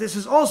tells us this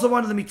is also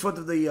one of the mitzvot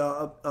of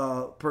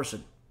the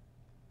person.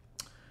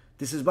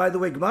 This is, by the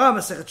way, Gemara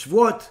Masechet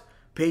Shvuot,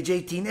 page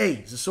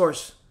 18a, is the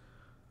source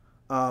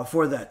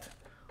for that.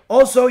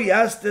 Also,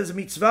 yes, there's a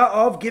mitzvah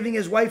of giving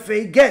his wife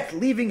a get,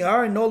 leaving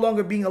her and no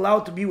longer being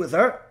allowed to be with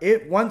her.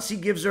 Once he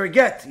gives her a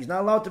get, he's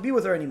not allowed to be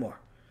with her anymore.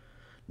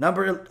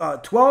 Number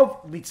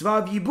 12, mitzvah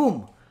of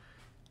Yibum.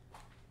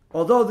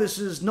 Although this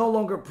is no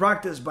longer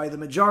practiced by the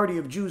majority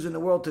of Jews in the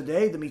world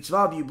today, the mitzvah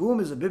of Yibum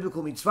is a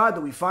biblical mitzvah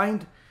that we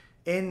find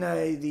in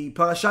the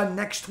parasha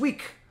next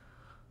week,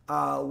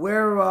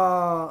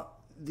 where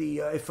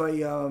if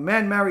a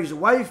man marries a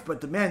wife, but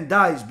the man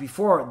dies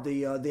before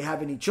they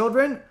have any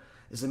children,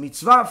 is a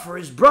mitzvah for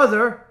his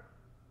brother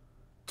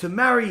to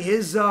marry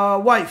his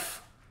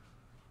wife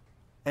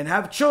and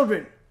have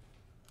children.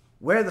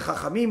 Where the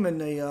Chachamim in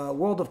the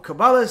world of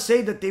Kabbalah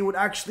say that they would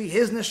actually,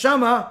 his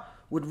neshama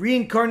would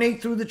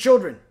reincarnate through the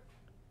children.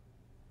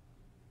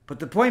 But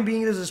the point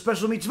being, there's a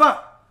special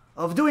mitzvah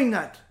of doing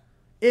that.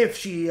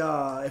 If they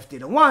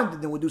don't want,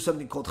 then they would do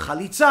something called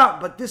chalitza.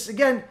 But this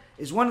again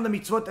is one of the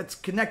mitzvot that's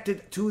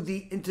connected to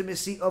the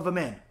intimacy of a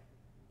man.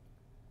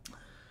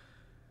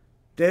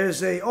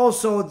 There's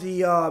also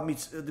the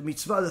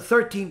mitzvah, the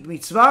 13th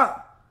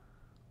mitzvah,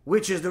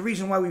 which is the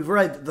reason why we've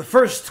read the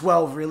first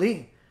 12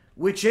 really,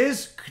 which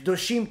is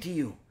Kedoshim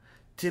Tiyu,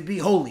 to be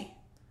holy.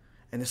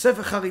 And the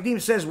Sefer Charidim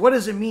says, what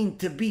does it mean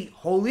to be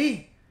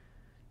holy?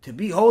 To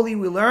be holy,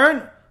 we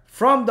learn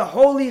from the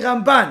holy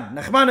Ramban,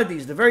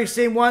 Nachmanides, the very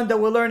same one that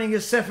we're learning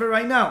his Sefer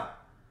right now.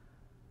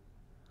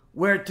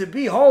 Where to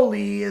be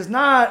holy is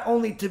not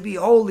only to be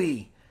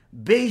holy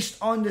based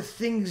on the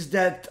things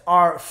that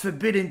are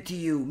forbidden to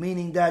you,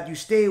 meaning that you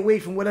stay away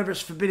from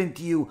whatever's forbidden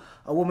to you.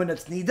 A woman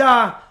that's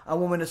nida, a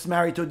woman that's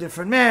married to a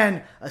different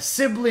man, a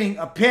sibling,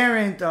 a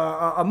parent,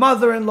 a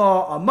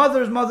mother-in-law, a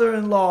mother's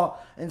mother-in-law,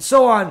 and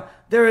so on.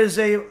 There is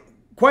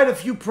quite a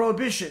few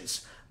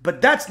prohibitions,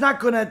 but that's not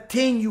going to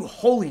attain you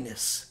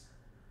holiness,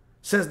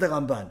 says the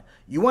Ramban.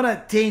 You want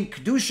to attain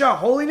kedusha,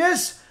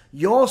 holiness,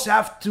 you also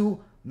have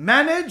to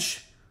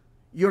manage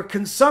your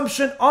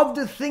consumption of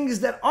the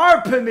things that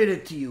are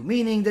permitted to you,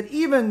 meaning that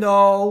even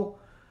though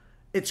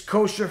it's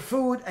kosher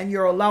food and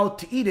you're allowed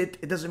to eat it,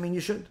 it doesn't mean you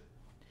should.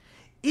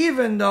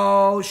 Even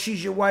though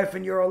she's your wife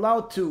and you're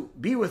allowed to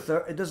be with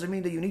her, it doesn't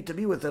mean that you need to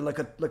be with her like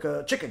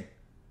a chicken.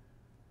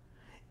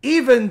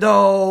 Even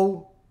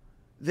though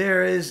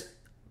there is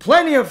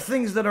plenty of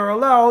things that are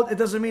allowed, it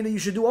doesn't mean that you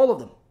should do all of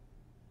them.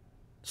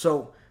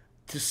 So,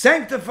 to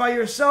sanctify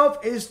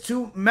yourself is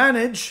to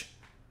manage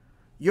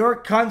your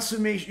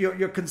consummation,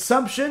 your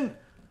consumption,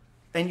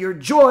 and your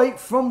joy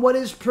from what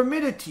is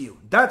permitted to you.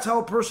 That's how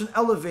a person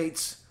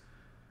elevates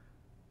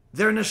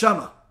their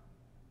neshama.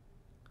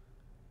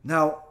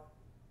 Now,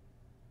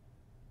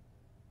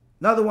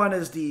 another one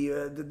is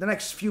the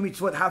next few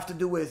mitzvot have to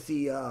do with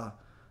the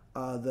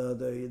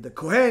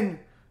kohen.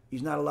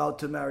 He's not allowed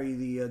to marry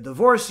the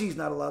divorcee. He's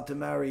not allowed to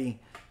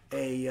marry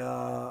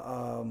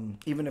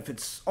even if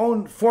it's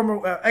own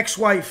former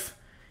ex-wife.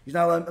 He's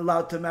not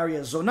allowed to marry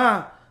a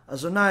zonah. A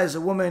zonah is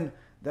a woman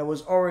that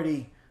was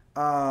already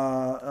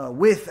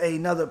with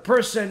another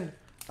person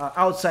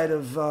outside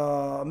of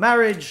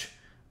marriage.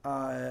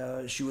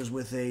 She was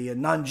with a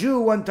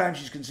non-Jew one time.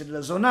 She's considered a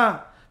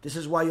zonah. This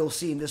is why you'll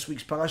see in this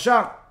week's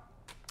parasha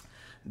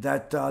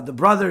that the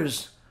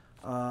brothers,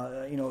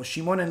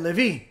 Shimon and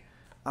Levi,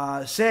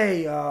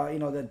 say,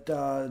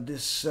 that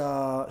this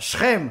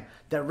Shechem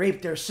that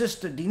raped their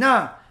sister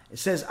Dinah, it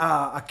says,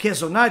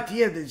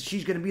 that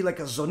she's going to be like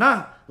a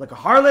zonah, like a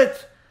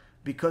harlot,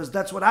 because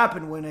that's what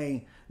happened when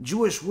a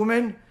Jewish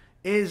woman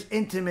is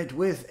intimate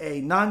with a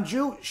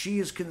non-Jew. She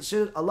is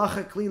considered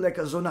halachically like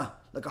a zonah,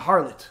 like a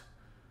harlot.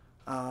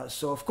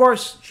 So of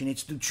course, she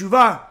needs to do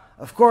tshuva.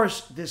 Of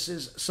course, this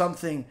is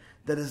something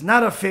that is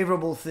not a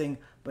favorable thing,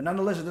 but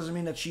nonetheless, it doesn't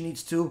mean that she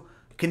needs to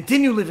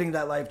continue living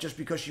that life just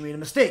because she made a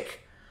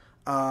mistake.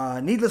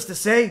 Needless to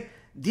say,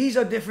 these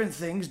are different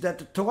things that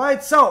the Torah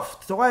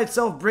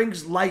itself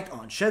brings light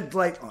on, sheds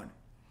light on.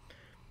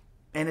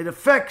 And it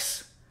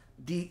affects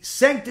the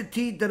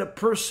sanctity that a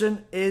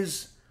person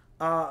has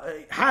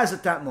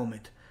at that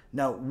moment.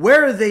 Now,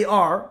 where they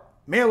are,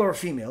 male or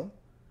female,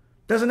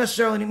 doesn't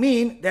necessarily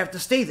mean they have to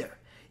stay there.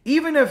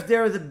 Even if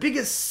they're the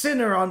biggest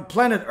sinner on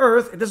planet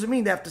Earth, it doesn't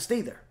mean they have to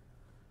stay there.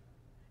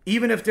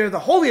 Even if they're the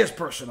holiest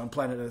person on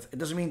planet Earth, it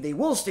doesn't mean they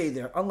will stay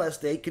there unless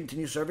they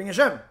continue serving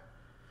Hashem.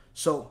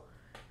 So,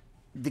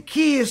 the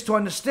key is to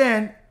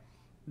understand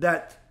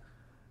that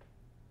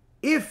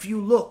if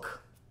you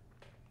look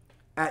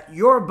at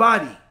your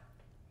body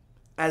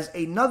as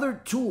another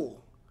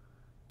tool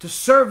to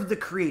serve the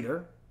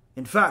Creator,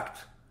 in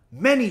fact,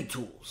 many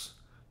tools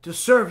to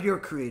serve your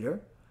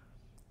Creator,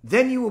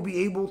 then you will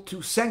be able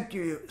to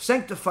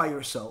sanctify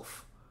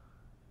yourself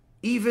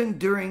even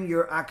during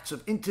your acts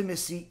of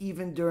intimacy,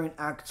 even during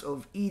acts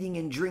of eating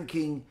and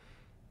drinking,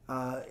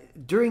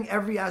 during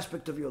every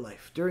aspect of your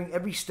life, during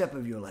every step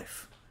of your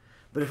life.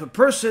 But if a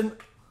person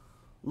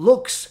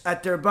looks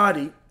at their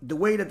body the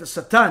way that the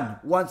Satan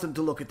wants them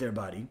to look at their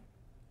body,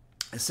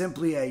 as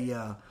simply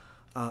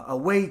a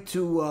way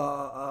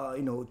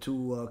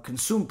to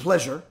consume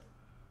pleasure,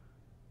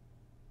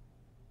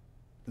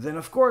 then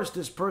of course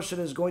this person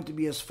is going to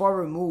be as far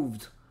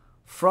removed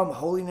from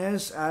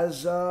holiness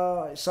as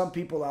some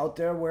people out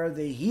there, where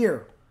they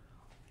hear,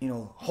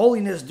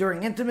 holiness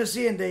during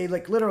intimacy, and they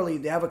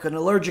literally have an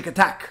allergic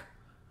attack.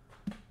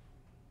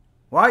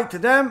 Why? To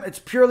them, it's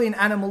purely an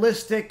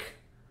animalistic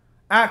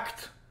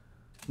act,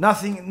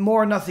 nothing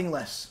more, nothing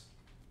less.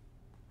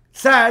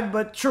 Sad,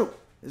 but true.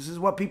 This is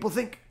what people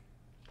think.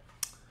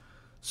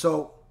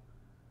 So,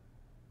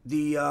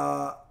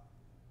 the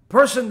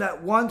person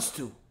that wants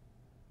to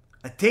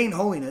attain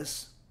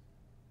holiness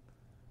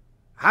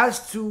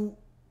has to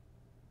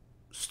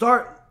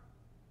start,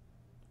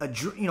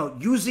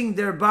 using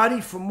their body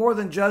for more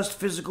than just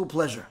physical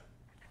pleasure.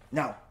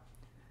 Now,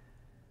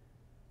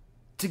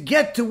 to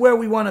get to where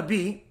we want to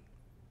be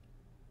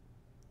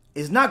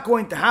is not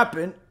going to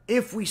happen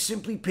if we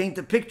simply paint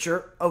a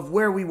picture of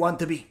where we want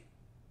to be.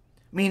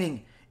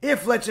 Meaning,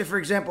 if, let's say, for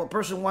example, a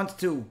person wants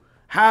to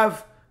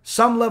have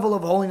some level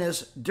of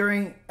holiness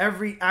during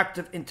every act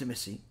of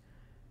intimacy,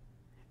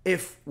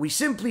 if we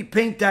simply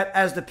paint that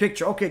as the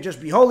picture, okay,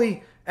 just be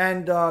holy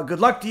and good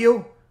luck to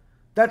you,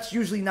 that's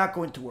usually not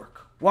going to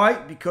work. Why?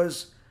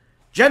 Because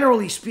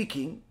generally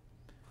speaking,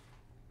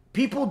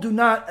 people do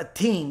not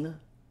attain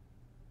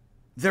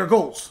their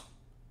goals.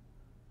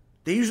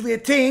 They usually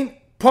attain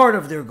part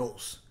of their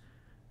goals.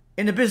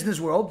 In the business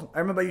world, I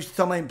remember I used to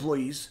tell my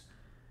employees,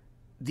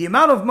 the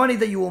amount of money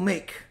that you will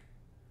make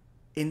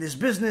in this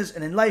business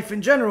and in life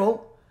in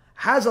general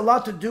has a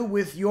lot to do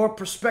with your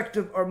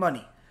perspective or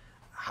money.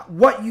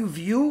 What you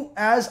view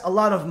as a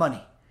lot of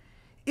money.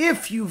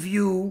 If you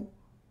view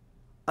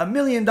 $1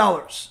 million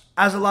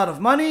as a lot of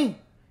money,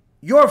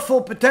 your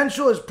full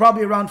potential is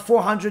probably around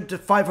 $400,000 to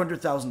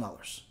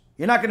 $500,000.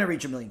 You're not going to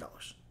reach $1 million.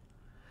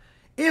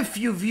 If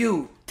you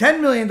view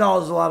 $10 million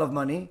as a lot of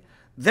money,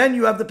 then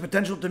you have the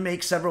potential to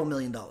make several $1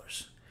 million.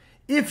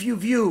 If you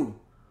view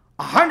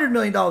 $100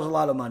 million as a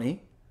lot of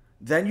money,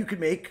 then you could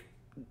make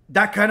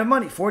that kind of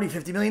money, $40,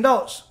 $50 million.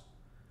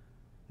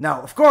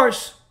 Now, of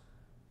course,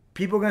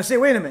 people are going to say,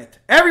 wait a minute,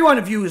 everyone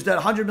views that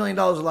 $100 million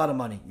is a lot of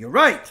money. You're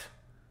right.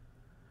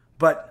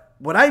 But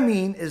what I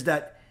mean is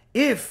that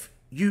if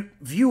you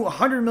view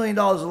 $100 million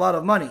as a lot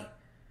of money,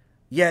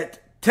 yet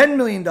 $10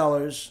 million,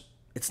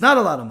 it's not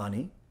a lot of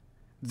money,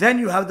 then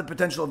you have the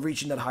potential of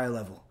reaching that higher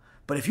level.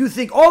 But if you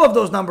think all of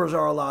those numbers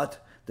are a lot,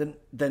 then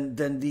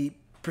the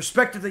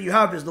perspective that you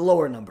have is the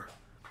lower number.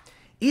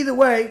 Either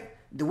way,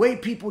 the way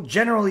people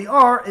generally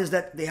are is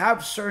that they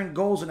have certain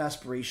goals and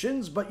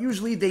aspirations, but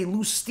usually they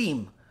lose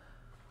steam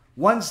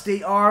once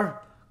they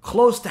are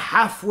close to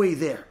halfway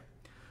there.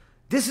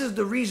 This is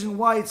the reason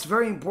why it's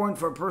very important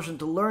for a person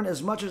to learn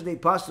as much as they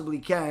possibly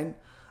can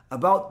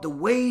about the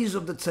ways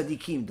of the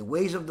tzaddikim, the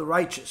ways of the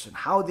righteous, and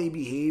how they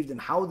behaved and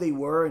how they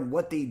were and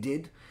what they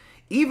did,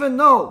 even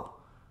though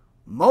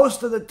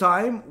most of the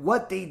time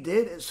what they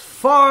did is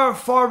far,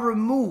 far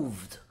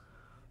removed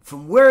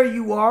from where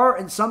you are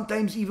and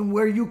sometimes even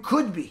where you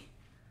could be.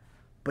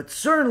 But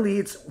certainly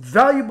it's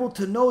valuable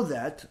to know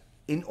that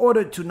in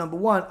order to, number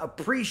one,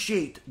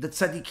 appreciate the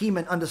tzaddikim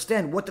and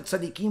understand what the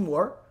tzaddikim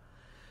were.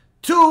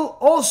 Two,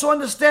 also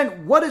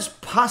understand what is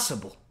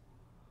possible.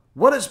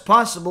 What is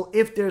possible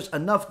if there's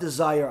enough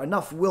desire,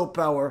 enough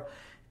willpower,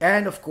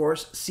 and of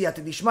course,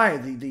 siyata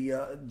dishmaya,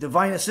 the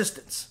divine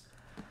assistance.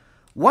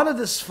 One of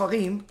the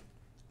sfarim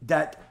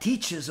that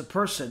teaches a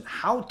person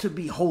how to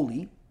be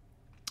holy,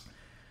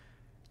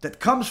 that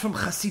comes from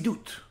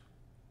Chassidut,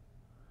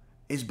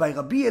 is by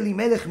Rabbi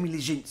Elimelech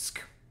Milizhinsk.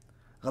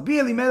 Rabbi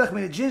Elimelech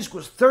Milizhinsk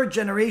was third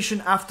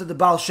generation after the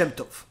Baal Shem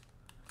Tov.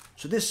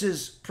 So this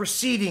is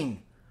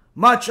preceding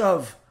much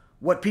of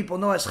what people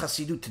know as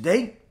Chassidut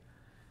today.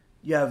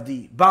 You have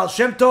the Baal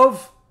Shem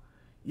Tov,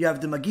 you have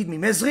the Magid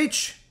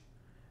Mimezrich,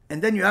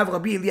 and then you have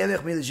Rabbi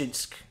Elimelech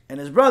Milizhinsk and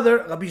his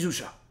brother Rabbi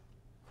Zusha.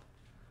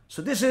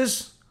 So this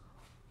is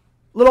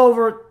a little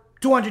over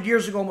 200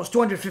 years ago, almost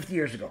 250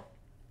 years ago.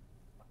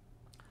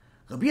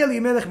 Rabbi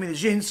Elimelech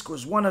Milizhinsk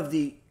was one of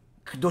the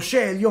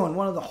Kedoshei Elyon,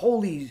 one of the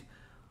holy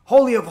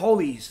of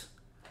holies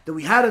that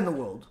we had in the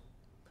world.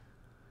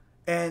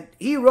 And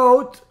he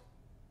wrote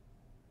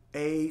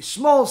a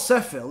small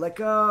sefer,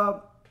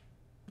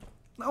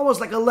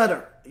 almost like a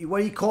letter.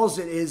 What he calls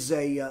it is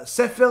a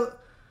sefer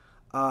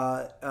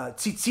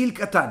tzitzil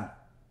katan,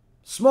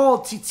 small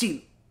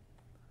tzitzil.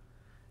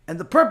 And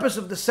the purpose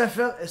of the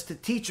sefer is to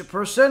teach a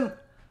person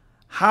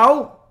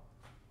how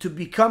to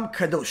become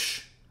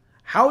kadosh,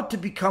 how to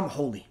become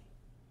holy.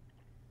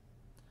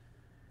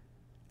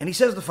 And he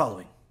says the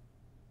following.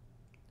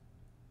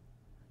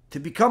 To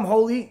become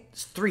holy,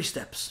 it's 3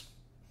 steps.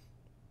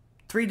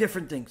 3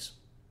 different things.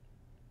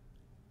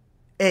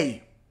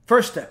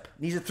 First step.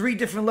 These are 3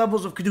 different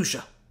levels of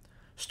Kedusha.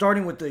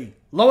 Starting with the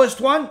lowest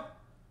one,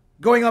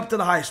 going up to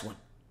the highest one.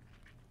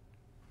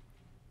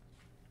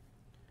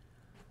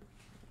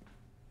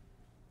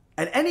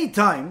 At any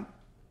time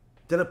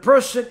that a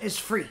person is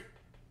free,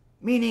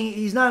 meaning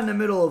he's not in the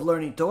middle of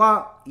learning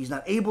Torah, he's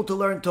not able to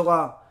learn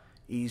Torah,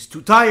 he's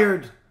too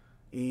tired,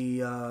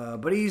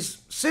 but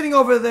he's sitting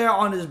over there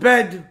on his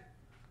bed,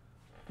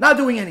 not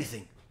doing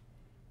anything.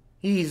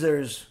 He either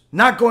is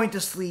not going to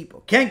sleep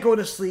or can't go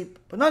to sleep,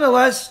 but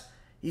nonetheless,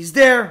 he's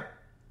there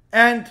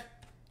and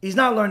he's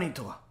not learning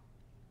Torah.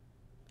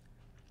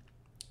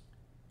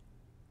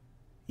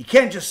 He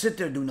can't just sit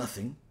there and do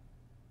nothing.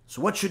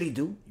 So what should he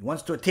do? He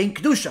wants to attain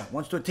Kedusha,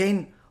 wants to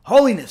attain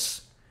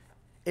holiness.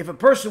 If a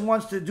person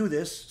wants to do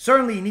this,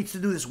 certainly he needs to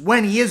do this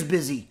when he is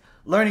busy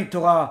learning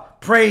Torah,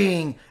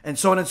 praying, and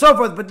so on and so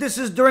forth, but this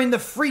is during the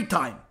free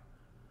time.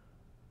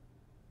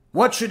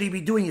 What should he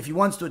be doing if he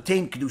wants to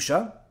attain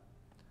Kedusha?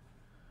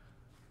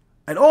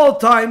 At all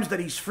times that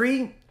he's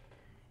free,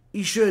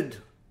 he should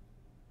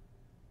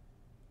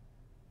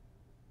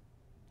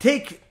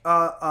think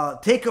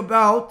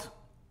about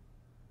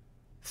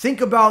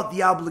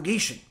the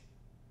obligation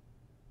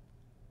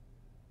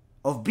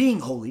of being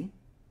holy.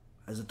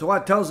 As the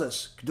Torah tells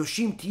us,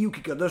 Kedoshim tiyu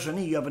ki kadosh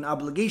ani, you have an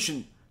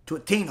obligation to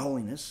attain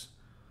holiness.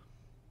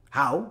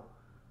 How?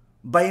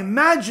 By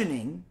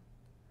imagining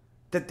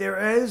that there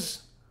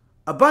is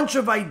a bunch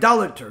of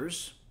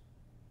idolaters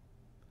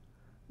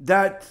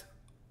that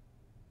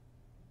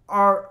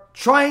are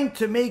trying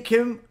to make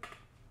him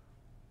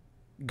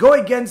go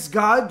against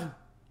God,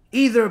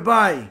 either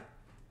by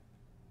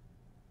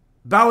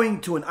bowing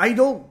to an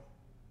idol,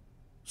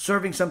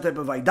 serving some type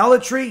of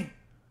idolatry,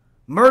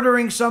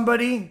 murdering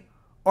somebody,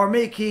 or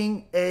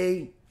making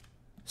a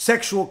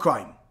sexual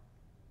crime.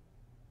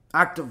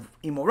 Act of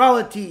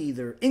immorality,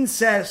 either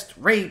incest,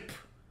 rape,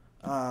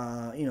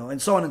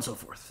 and so on and so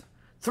forth.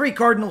 3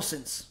 cardinal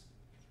sins.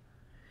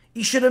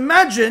 He should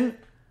imagine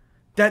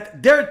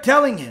that they're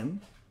telling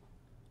him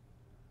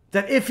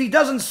that if he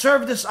doesn't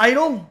serve this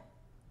idol,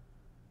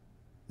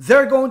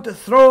 they're going to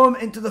throw him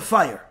into the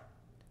fire.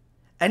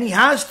 And he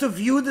has to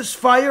view this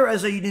fire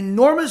as an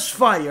enormous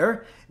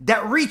fire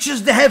that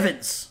reaches the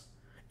heavens.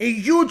 A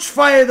huge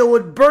fire that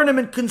would burn him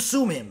and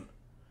consume him.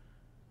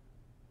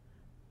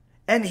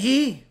 And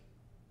he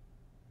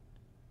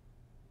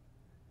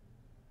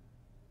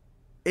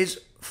is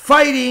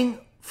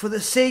fighting for the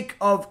sake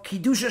of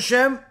Kiddush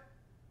Hashem,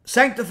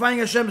 sanctifying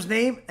Hashem's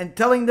name, and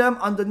telling them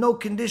under no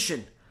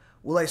condition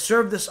will I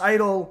serve this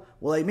idol,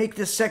 will I make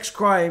this sex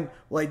crime,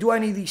 will I do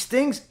any of these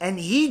things? And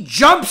he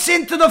jumps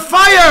into the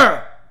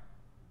fire!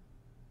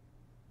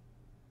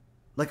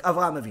 Like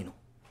Avraham Avinu.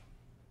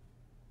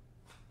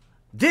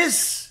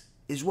 This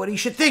is what he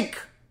should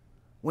think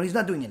when he's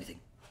not doing anything.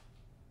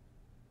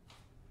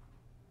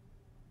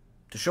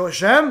 To show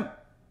Hashem,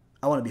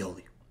 I want to be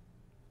holy.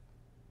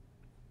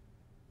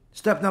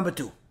 Step number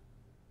 2.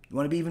 You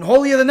want to be even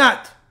holier than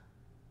that.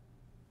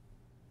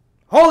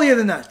 Holier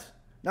than that.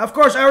 Now, of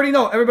course, I already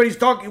know. Everybody's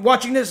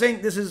watching this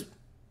saying this is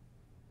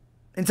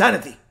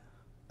insanity.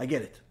 I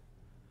get it.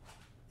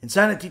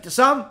 Insanity to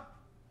some,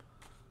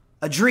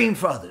 a dream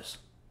for others.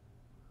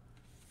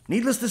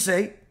 Needless to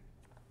say,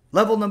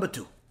 level number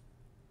 2.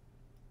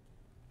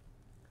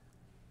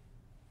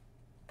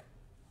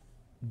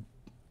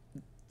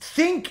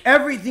 Think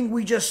everything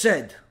we just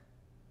said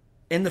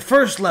in the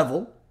first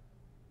level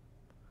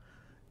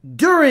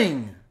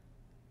during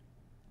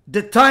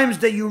the times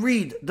that you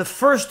read the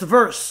first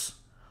verse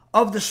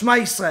of the Shema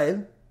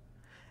Yisrael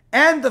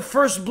and the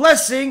first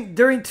blessing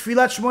during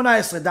Tfilat Shmona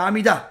Esrei, the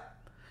Amidah.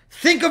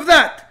 Think of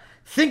that.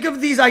 Think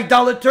of these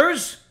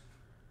idolaters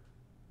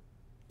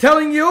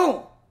telling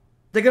you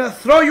they're going to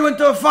throw you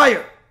into a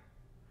fire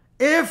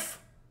if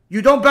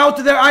you don't bow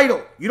to their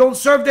idol, you don't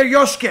serve their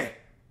yoshke.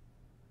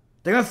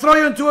 They're going to throw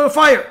you into a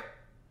fire.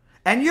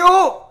 And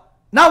you,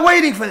 not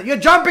waiting for it, you're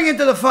jumping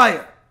into the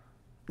fire.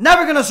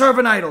 Never going to serve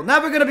an idol.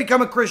 Never going to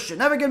become a Christian.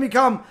 Never going to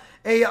become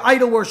an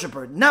idol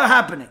worshiper. Not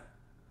happening.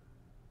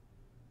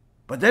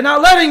 But they're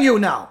not letting you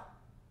now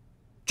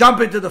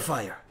jump into the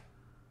fire.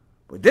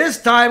 But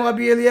this time,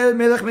 Rabbi Eliezer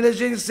Melech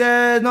Medellin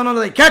says, no,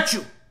 they catch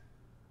you.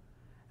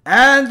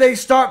 And they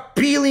start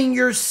peeling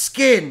your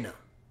skin.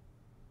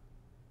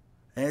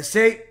 And they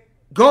say,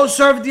 go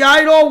serve the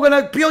idol, we're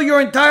going to peel your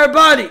entire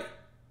body.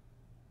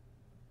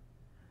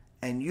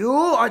 And you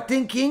are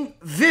thinking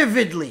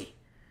vividly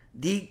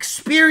the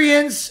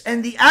experience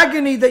and the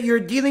agony that you're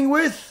dealing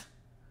with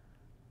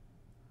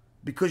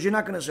because you're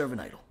not going to serve an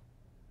idol.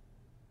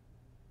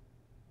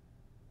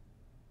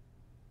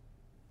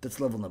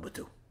 That's level number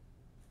 2.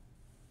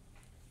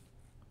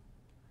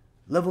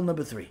 Level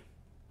number 3.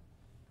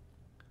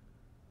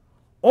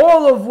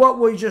 All of what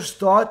we just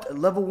taught at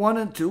level 1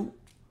 and 2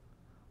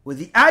 with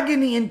the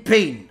agony and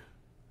pain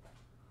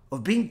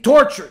of being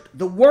tortured,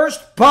 the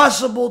worst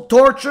possible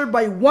torture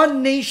by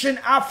one nation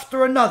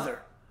after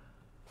another,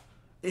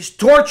 is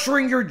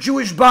torturing your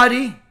Jewish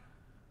body,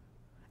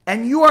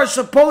 and you are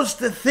supposed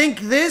to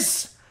think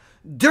this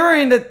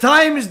during the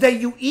times that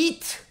you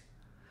eat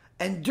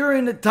and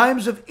during the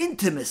times of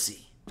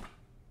intimacy,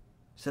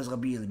 says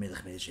Rabbi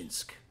Elimelech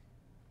Mezhinsk.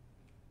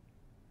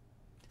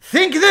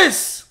 Think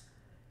this,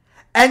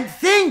 and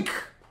think,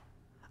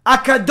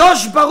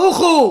 Akadosh Baruch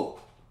Hu,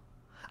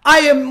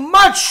 I'm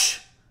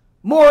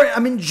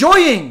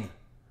enjoying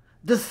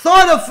the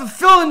thought of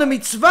fulfilling the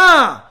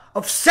mitzvah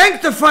of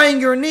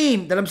sanctifying your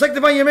name, that I'm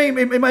sanctifying your name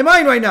in my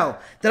mind right now,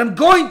 that I'm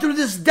going through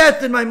this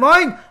death in my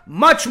mind,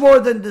 much more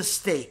than this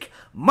steak,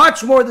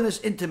 much more than this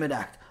intimate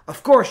act.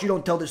 Of course, you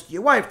don't tell this to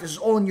your wife. This is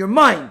all in your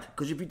mind,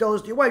 because if you tell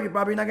this to your wife, you're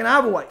probably not going to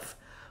have a wife.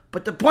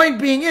 But the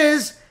point being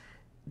is,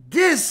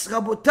 this,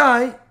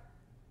 Rabotai,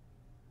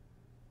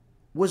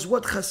 was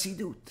what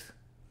Chassidut,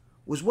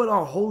 was what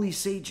our holy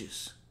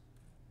sages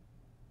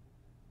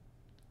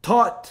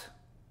taught,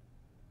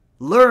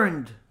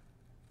 learned,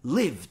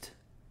 lived.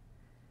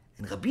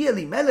 And Rabbi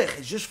Elimelech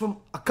is just from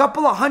a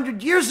couple of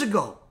 100 years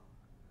ago.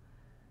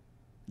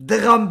 The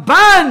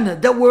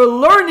Ramban that we're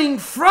learning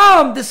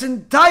from this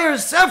entire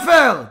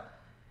Sefer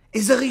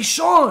is a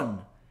Rishon.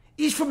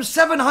 He's from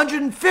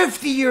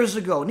 750 years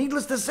ago.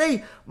 Needless to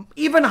say,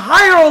 even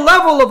higher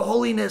level of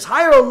holiness,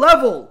 higher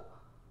level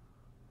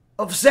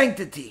of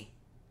sanctity.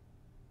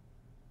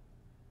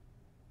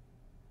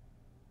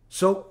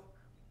 So,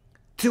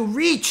 to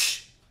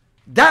reach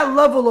that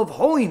level of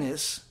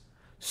holiness,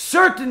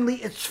 certainly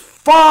it's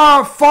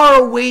far, far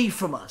away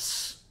from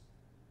us.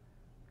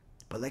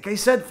 But like I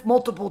said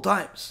multiple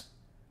times,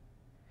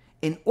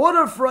 in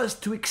order for us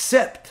to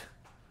accept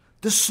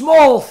the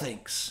small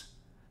things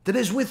that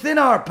is within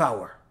our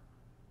power,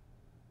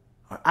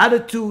 our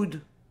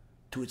attitude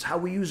towards how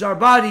we use our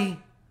body,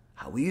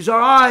 how we use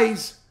our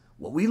eyes,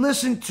 what we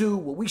listen to,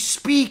 what we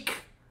speak,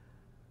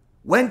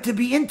 when to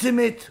be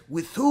intimate,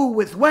 with who,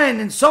 with when,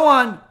 and so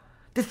on,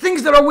 the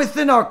things that are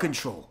within our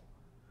control,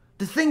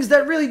 the things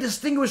that really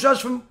distinguish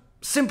us from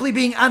simply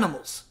being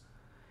animals.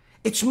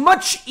 It's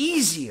much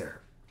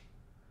easier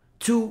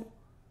to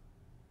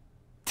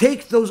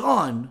take those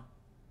on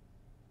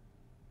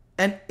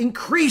and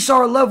increase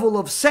our level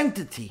of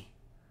sanctity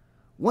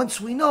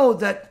once we know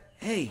that,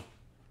 hey,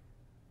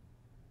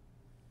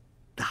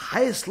 the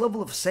highest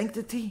level of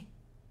sanctity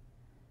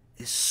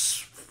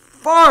is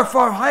far,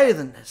 far higher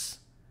than this.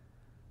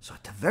 So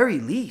at the very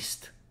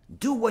least,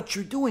 do what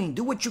you're doing.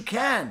 Do what you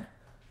can.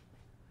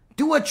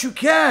 Do what you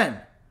can.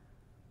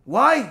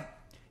 Why?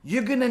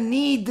 You're going to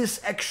need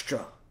this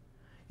extra.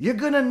 You're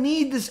going to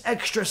need this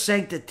extra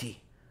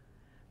sanctity.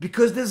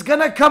 Because there's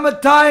going to come a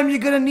time you're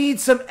going to need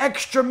some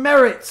extra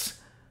merits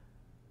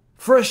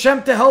for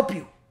Hashem to help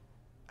you.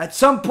 At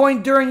some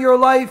point during your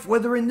life,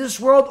 whether in this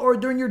world or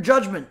during your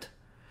judgment,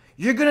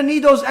 you're going to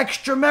need those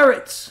extra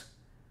merits.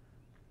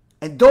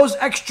 And those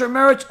extra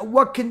merits are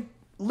what can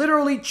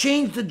literally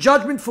change the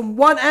judgment from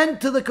one end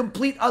to the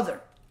complete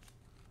other.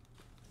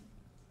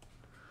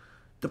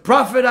 The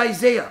prophet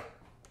Isaiah,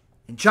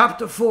 in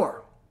chapter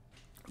 4,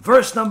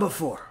 verse number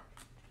 4,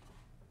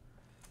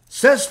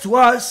 says to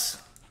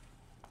us,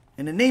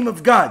 in the name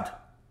of God,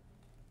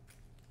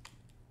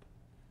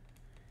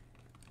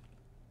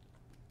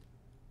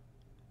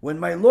 when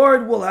my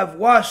Lord will have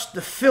washed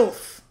the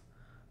filth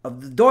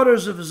of the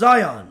daughters of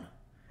Zion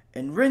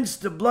and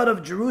rinsed the blood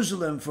of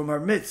Jerusalem from her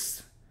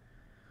midst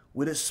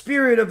with a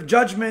spirit of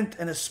judgment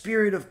and a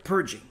spirit of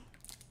purging.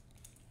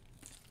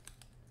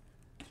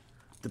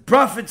 The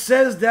prophet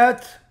says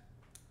that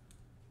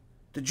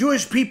the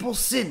Jewish people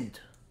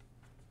sinned.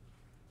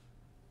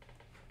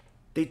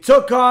 They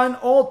took on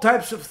all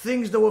types of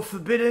things that were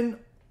forbidden,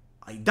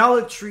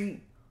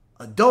 idolatry,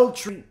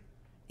 adultery,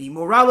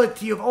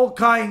 immorality of all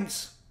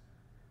kinds,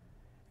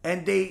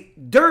 and they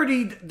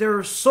dirtied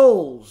their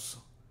souls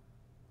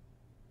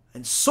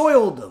and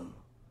soiled them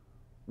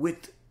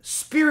with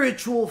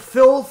spiritual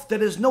filth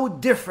that is no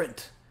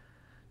different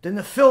than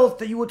the filth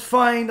that you would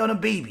find on a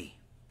baby.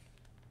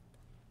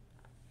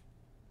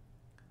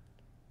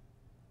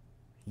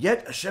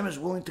 Yet Hashem is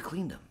willing to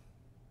clean them.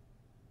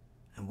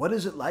 And what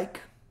is it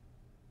like?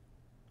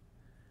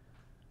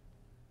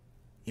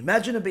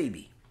 Imagine a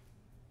baby,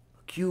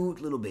 a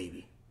cute little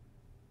baby,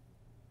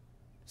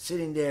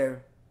 sitting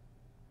there,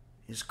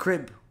 his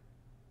crib,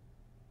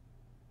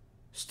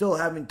 still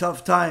having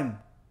tough time,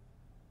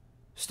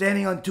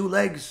 standing on two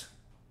legs,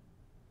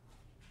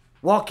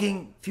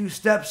 walking a few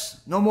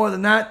steps, no more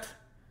than that,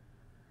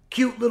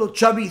 cute little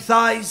chubby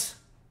thighs,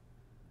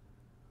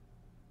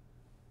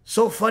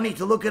 so funny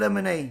to look at him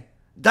in a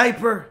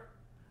diaper,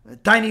 a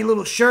tiny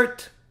little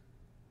shirt,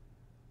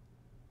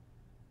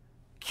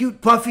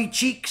 cute puffy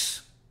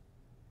cheeks,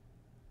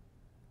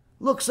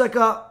 looks like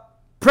a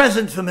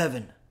present from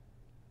heaven.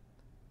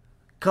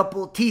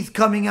 Couple teeth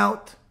coming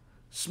out,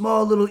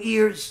 small little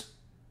ears,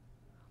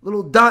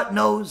 little dot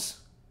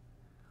nose,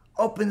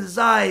 opens his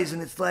eyes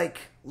and it's like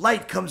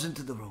light comes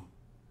into the room.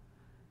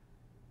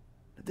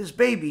 But this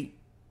baby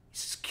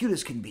is as cute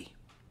as can be.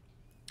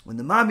 When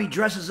the mommy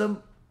dresses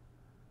him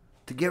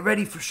to get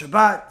ready for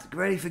Shabbat, to get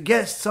ready for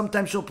guests,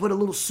 sometimes she'll put a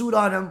little suit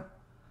on him,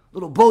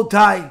 little bow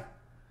tie,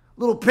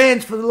 little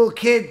pants for the little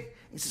kid.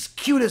 It's as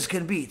cute as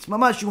can be. It's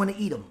mamash, you want to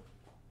eat him.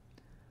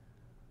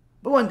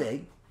 But one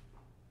day,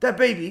 that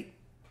baby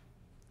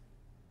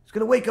is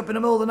going to wake up in the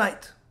middle of the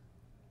night.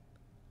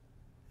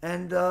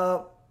 And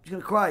he's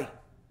going to cry.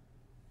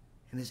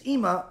 And his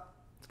Ima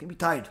is going to be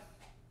tired.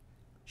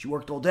 She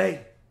worked all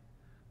day,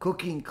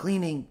 cooking,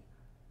 cleaning,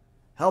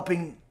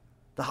 helping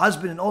the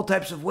husband in all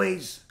types of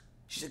ways.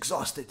 She's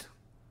exhausted.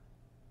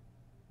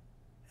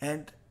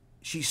 And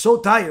she's so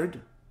tired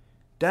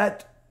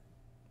that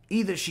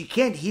either she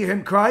can't hear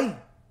him cry,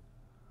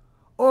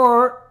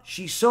 or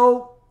she's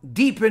so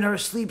deep in her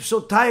sleep,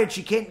 so tired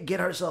she can't get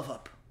herself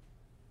up.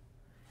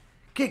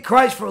 Kid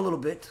cries for a little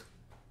bit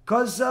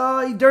because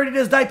he dirtied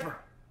his diaper.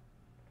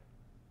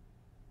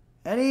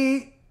 And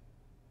he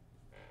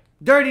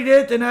dirtied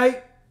it in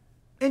a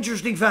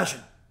interesting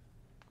fashion.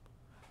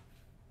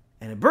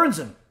 And it burns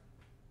him.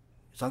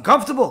 It's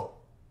uncomfortable.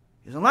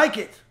 He doesn't like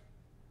it.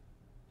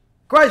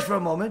 Cries for a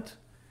moment,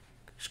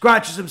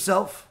 scratches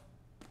himself,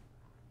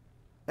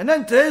 and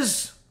then to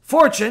his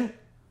fortune,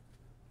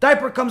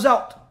 diaper comes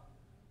out.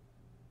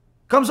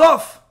 Comes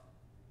off.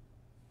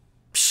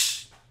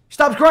 Psh, he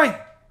stops crying.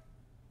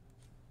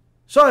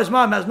 So his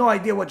mom has no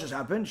idea what just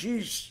happened.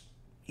 She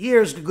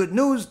hears the good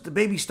news. The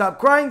baby stopped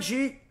crying.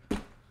 She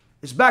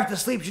is back to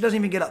sleep. She doesn't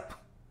even get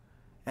up.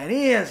 And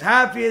he is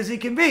happy as he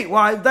can be.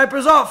 Why? The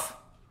diaper's off.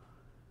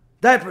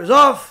 Diaper's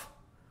off.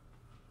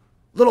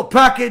 Little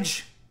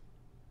package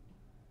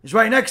is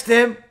right next to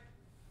him.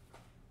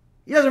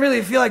 He doesn't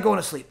really feel like going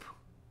to sleep.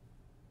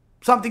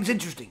 Something's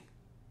interesting.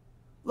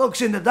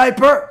 Looks in the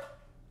diaper.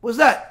 What's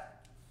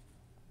that?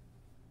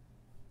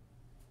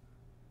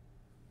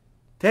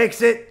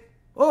 Takes it.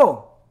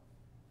 Oh,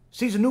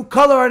 sees a new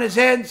color on his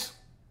hands.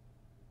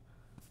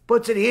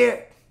 Puts it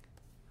here.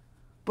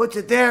 Puts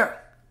it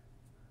there.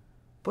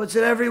 Puts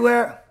it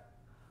everywhere.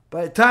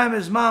 By the time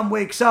his mom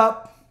wakes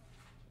up,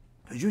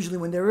 because usually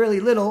when they're really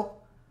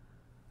little,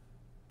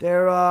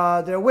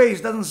 their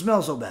waist doesn't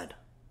smell so bad.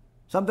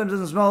 Sometimes it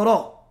doesn't smell at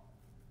all.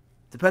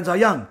 Depends how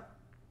young.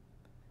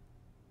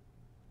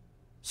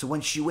 So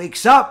when she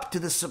wakes up to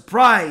the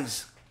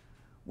surprise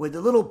with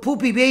the little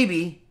poopy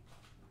baby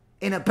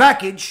in a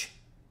package,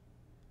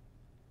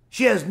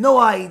 She has no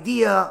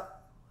idea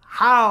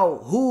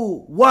how,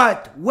 who,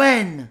 what,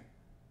 when.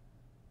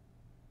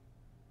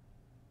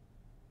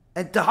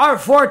 And to her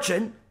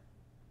fortune,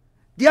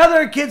 the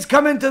other kids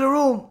come into the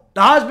room.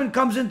 The husband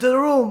comes into the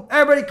room.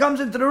 Everybody comes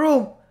into the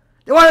room.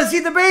 They want to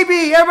see the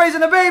baby. Everybody's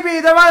in the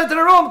baby. They run into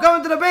the room, come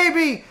into the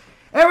baby.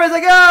 Everybody's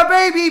like, oh,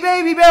 baby,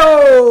 baby, baby.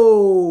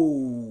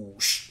 Oh.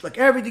 Shh. Like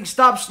everything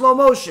stops, slow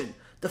motion.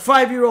 The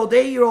 5-year-old, the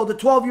 8-year-old, the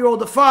 12-year-old,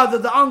 the father,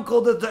 the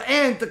uncle, the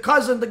aunt, the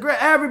cousin, the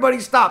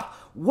everybody stops.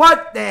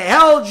 What the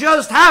hell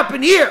just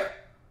happened here?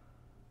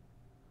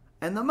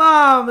 And the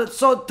mom that's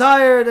so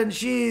tired and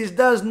she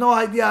does no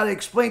idea how to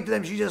explain to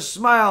them. She just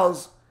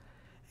smiles.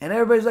 And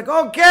everybody's like,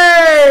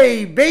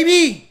 okay,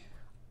 baby,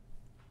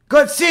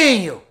 good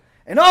seeing you.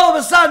 And all of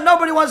a sudden,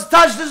 nobody wants to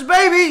touch this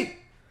baby.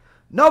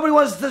 Nobody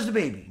wants to touch the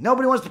baby.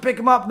 Nobody wants to pick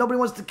him up. Nobody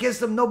wants to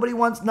kiss him. Nobody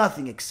wants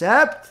nothing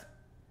except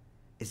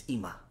his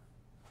Ima.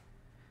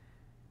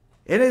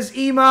 It is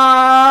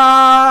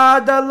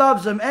Ima that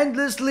loves him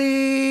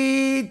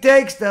endlessly.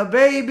 Takes the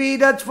baby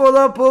that's full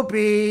of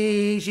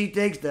poopy. She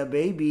takes the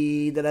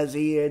baby that has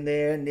here and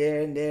there and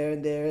there and there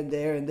and there and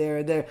there and there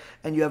and there.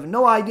 And you have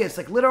no idea. It's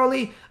like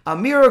literally a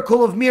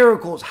miracle of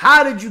miracles.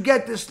 How did you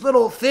get this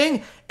little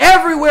thing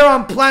everywhere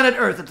on planet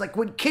Earth? It's like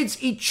when kids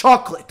eat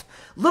chocolate.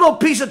 Little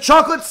piece of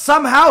chocolate,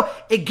 somehow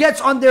it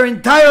gets on their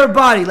entire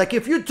body. Like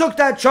if you took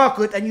that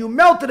chocolate and you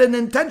melted it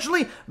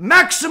intentionally,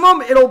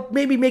 maximum it'll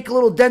maybe make a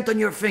little dent on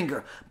your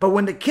finger. But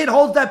when the kid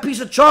holds that piece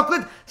of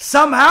chocolate,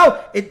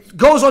 somehow it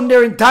goes on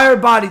their entire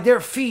body, their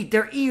feet,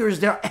 their ears,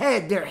 their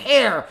head, their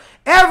hair,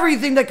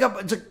 everything that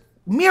comes. It's a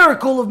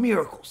miracle of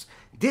miracles.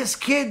 This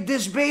kid,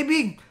 this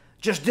baby,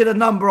 just did a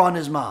number on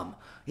his mom.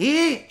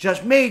 He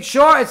just made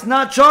sure it's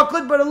not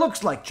chocolate, but it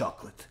looks like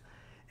chocolate.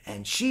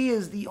 And she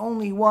is the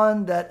only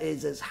one that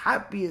is as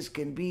happy as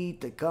can be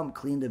to come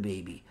clean the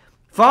baby.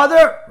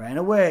 Father ran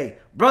away.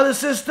 Brother,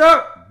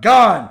 sister,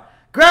 gone.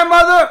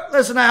 Grandmother,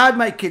 listen, I had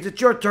my kids.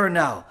 It's your turn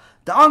now.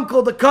 The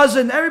uncle, the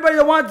cousin, everybody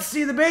that wanted to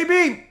see the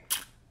baby,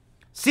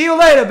 see you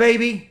later,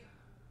 baby.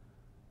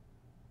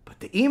 But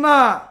the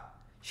Ima,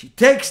 she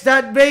takes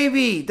that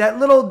baby, that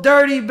little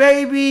dirty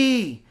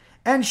baby,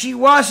 and she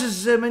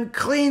washes him and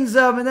cleans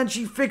him, and then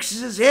she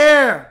fixes his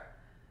hair.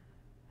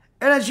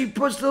 And then she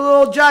puts the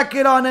little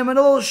jacket on him and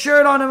a little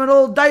shirt on him and a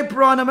little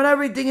diaper on him and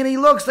everything. And he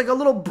looks like a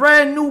little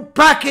brand new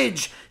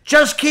package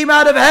just came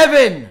out of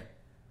heaven.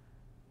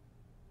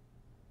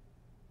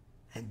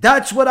 And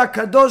that's what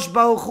HaKadosh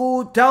Baruch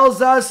Hu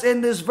tells us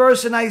in this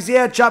verse in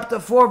Isaiah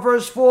chapter 4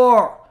 verse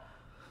 4.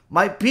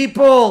 My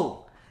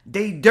people,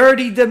 they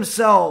dirtied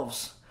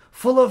themselves,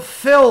 full of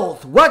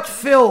filth. What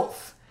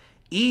filth?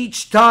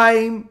 Each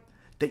time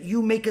that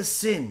you make a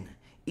sin,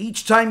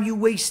 each time you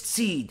waste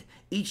seed,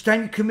 each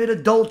time you commit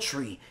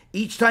adultery,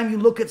 each time you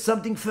look at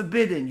something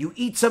forbidden, you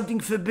eat something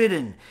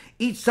forbidden,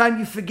 each time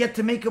you forget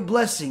to make a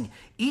blessing,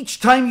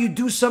 each time you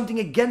do something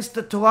against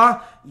the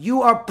Torah,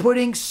 you are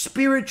putting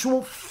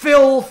spiritual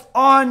filth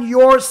on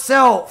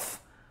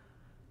yourself.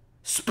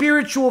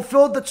 Spiritual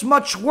filth that's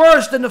much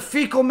worse than the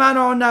fecal matter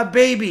on that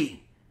baby.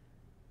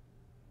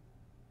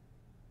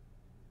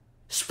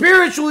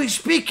 Spiritually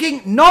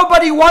speaking,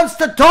 nobody wants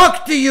to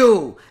talk to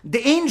you.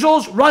 The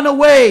angels run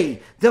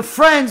away. The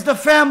friends, the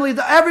family,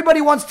 everybody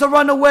wants to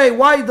run away.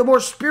 Why? The more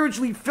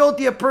spiritually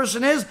filthy a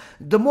person is,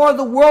 the more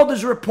the world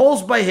is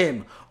repulsed by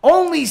him.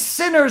 Only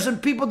sinners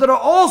and people that are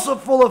also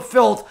full of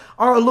filth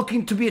are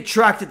looking to be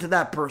attracted to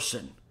that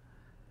person.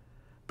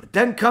 But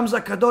then comes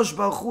HaKadosh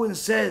Baruch Hu and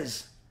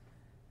says,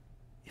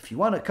 if you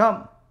want to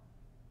come,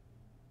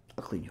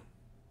 I'll clean you.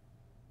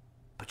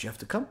 But you have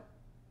to come.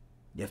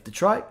 You have to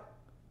try.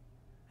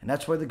 And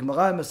that's why the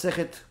Gemara in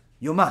Masechet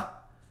Yoma,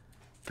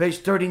 page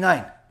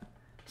 39,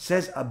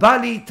 says,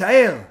 Abali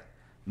Ta'el,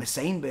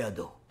 Mesain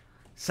Be'ado.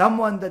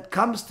 Someone that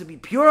comes to be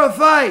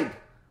purified,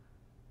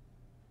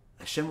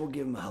 Hashem will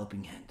give him a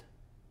helping hand.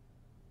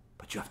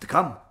 But you have to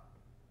come.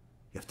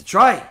 You have to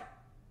try.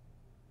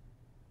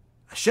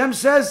 Hashem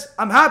says,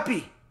 I'm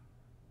happy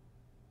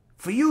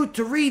for you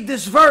to read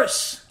this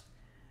verse.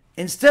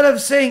 Instead of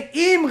saying,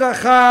 Im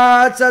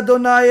rachatz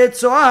Adonai et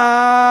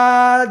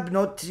zoad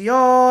bnot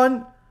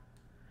Zion,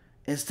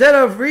 instead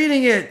of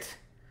reading it,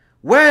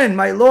 when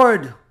my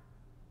Lord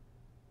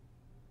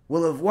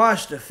will have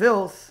washed the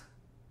filth,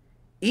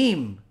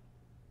 im,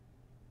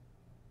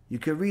 you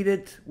can read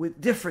it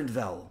with different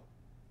vowel.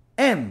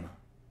 Em,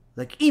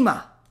 like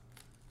ima.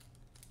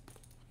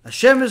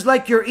 Hashem is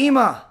like your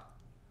ima,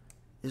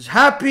 is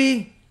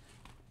happy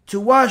to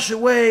wash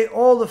away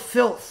all the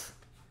filth.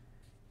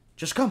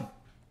 Just come.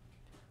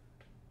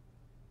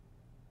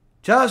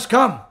 Just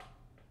come.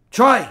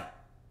 Try.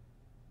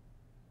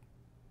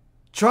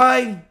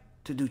 Try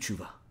to do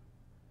tshuva.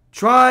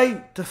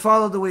 Try to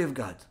follow the way of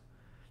God.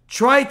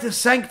 Try to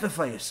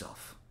sanctify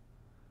yourself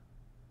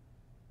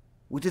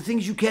with the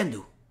things you can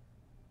do.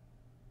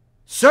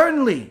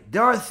 Certainly,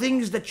 there are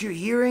things that you're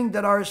hearing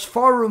that are as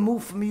far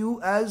removed from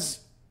you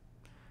as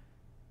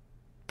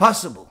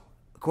possible,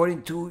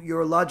 according to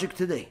your logic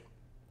today.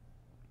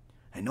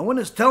 And no one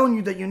is telling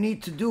you that you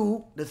need to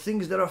do the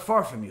things that are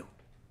far from you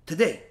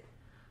today.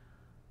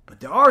 But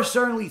there are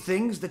certainly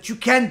things that you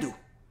can do.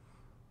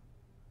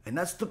 And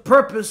that's the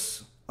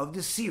purpose of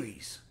this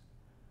series.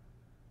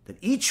 That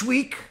each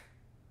week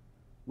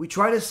we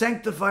try to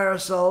sanctify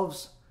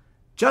ourselves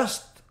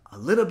just a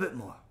little bit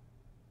more.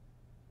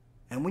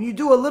 And when you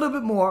do a little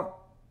bit more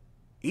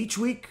each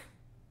week,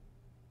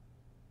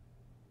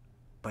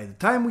 by the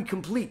time we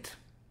complete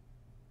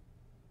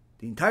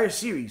the entire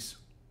series,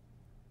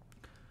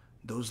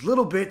 those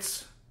little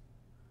bits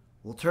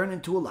will turn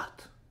into a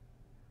lot.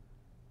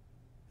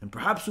 And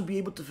perhaps we'll be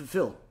able to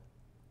fulfill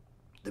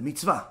the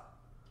mitzvah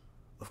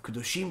of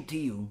Kedoshim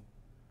Tiyu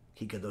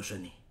Ki Kadosh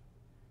Ani.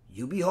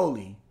 You be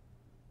holy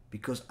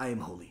because I am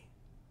holy,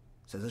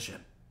 says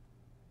Hashem.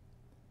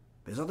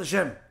 Bezrat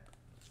Hashem,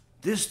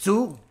 this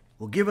too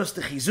will give us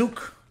the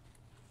chizuk,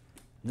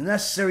 the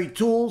necessary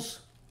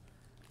tools,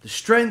 the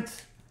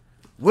strength,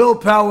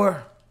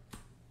 willpower,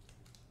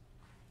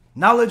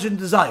 knowledge and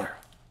desire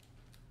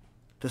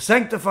to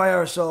sanctify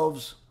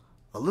ourselves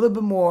a little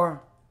bit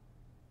more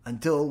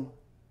until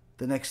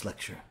the next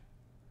lecture,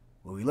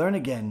 where we learn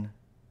again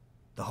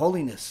the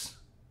holiness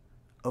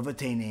of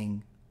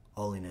attaining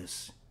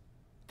holiness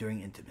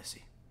during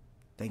intimacy.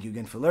 Thank you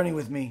again for learning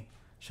with me.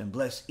 Hashem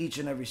bless each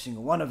and every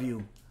single one of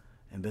you,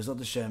 and Bezrat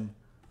Hashem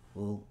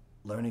will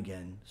learn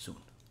again soon.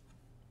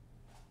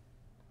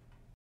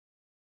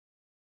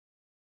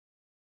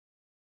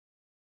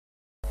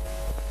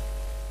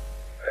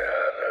 There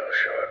are no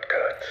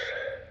shortcuts,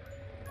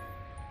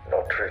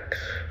 no tricks,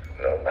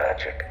 no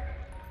magic.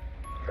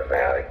 The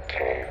very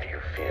cave you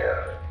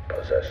fear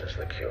possesses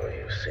the cure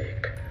you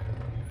seek.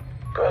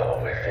 Go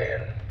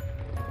within.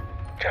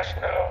 Just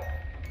know,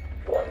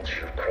 once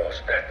you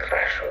cross that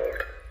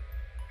threshold,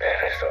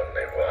 there is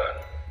only one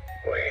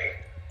way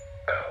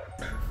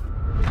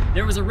out.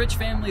 There was a rich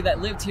family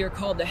that lived here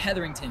called the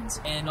Hetheringtons,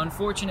 and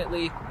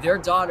unfortunately, their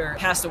daughter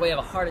passed away of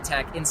a heart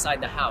attack inside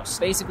the house.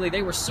 Basically,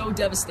 they were so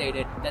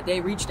devastated that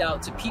they reached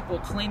out to people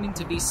claiming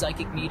to be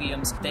psychic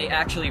mediums. They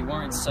actually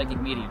weren't psychic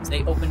mediums.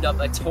 They opened up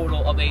a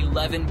total of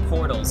 11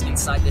 portals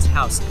inside this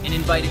house and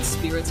invited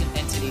spirits and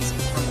entities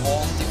from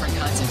all different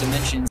kinds of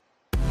dimensions.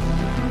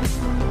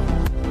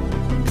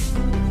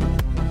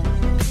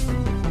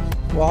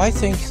 Well, I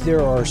think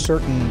there are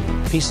certain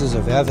pieces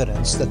of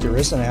evidence that there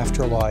is an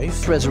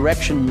afterlife.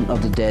 Resurrection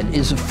of the dead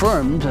is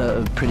affirmed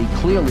pretty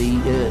clearly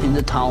in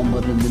the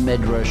Talmud and the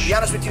Midrash. To be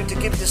honest with you, to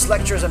give this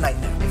lecture is a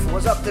nightmare. If it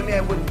was up to me,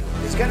 I wouldn't.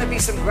 There's going to be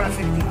some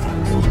graphic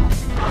details.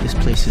 This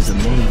place is a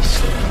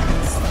maze.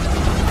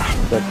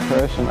 That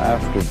person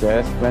after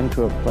death went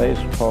to a place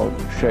called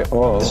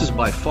Sheol. This is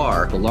by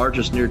far the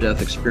largest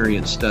near-death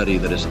experience study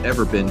that has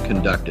ever been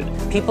conducted.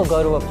 People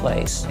go to a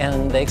place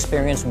and they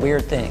experience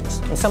weird things.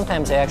 And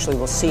sometimes they actually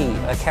will see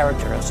a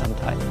character of some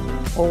type.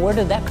 Well, where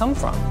did that come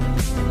from?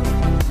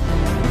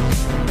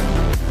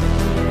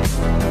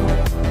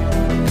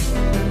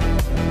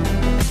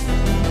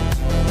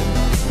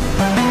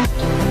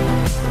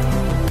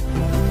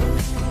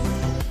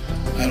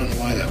 I don't know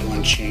why that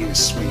one chain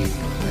is swinging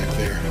back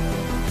there.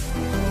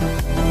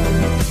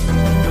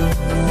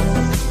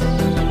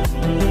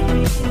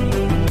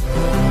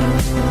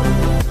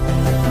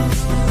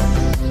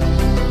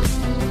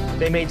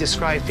 They may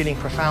describe feeling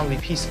profoundly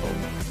peaceful,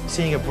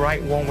 seeing a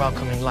bright, warm,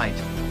 welcoming light.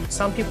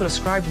 Some people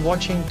describe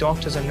watching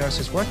doctors and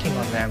nurses working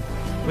on them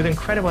with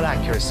incredible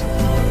accuracy.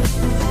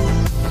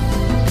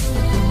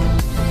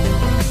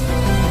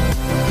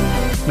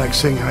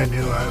 Next thing I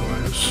knew,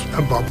 I was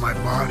above my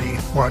body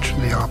watching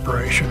the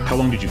operation. How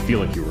long did you feel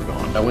like you were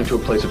gone? I went to a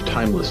place of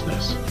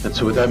timelessness. And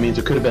so what that means,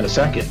 it could have been a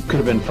second, could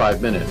have been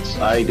 5 minutes.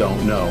 I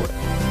don't know.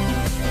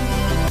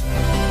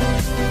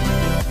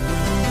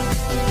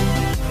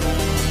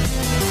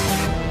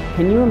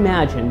 Can you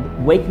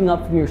imagine waking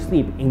up from your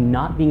sleep and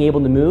not being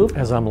able to move?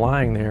 As I'm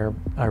lying there,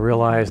 I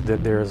realized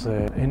that there's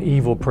an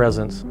evil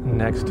presence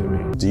next to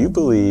me. Do you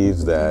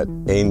believe that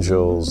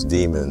angels,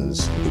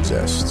 demons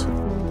exist?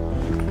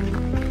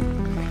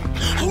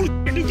 Holy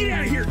shit, dude, get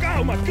out of here!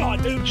 Oh my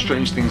god, dude!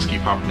 Strange things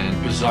keep happening.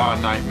 Bizarre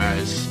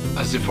nightmares.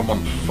 As if I'm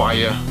on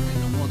fire.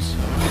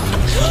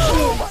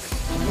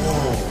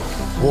 Whoa,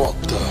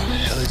 what the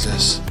hell is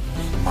this?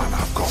 Man,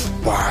 I've got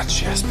bad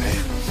chest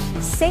pain.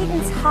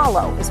 Satan's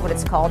Hollow is what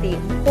it's called, the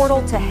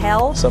portal to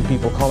hell. Some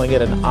people calling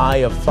it an eye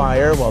of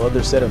fire, while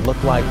others said it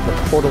looked like the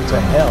portal to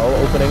hell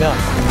opening up.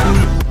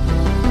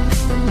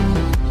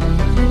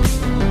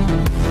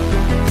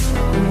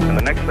 And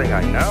the next thing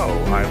I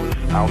know, I was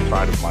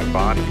outside of my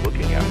body,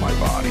 looking at my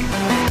body.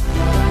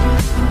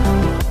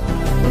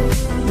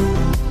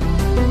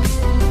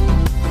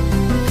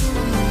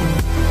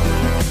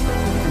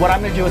 What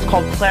I'm going to do is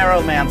called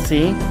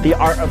claromancy, the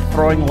art of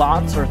throwing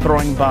lots or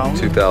throwing bones.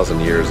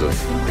 2,000 years of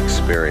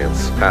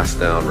experience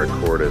passed down,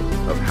 recorded,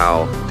 of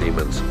how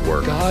demons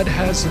work. God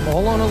has them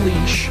all on a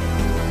leash,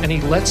 and he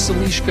lets the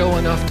leash go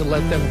enough to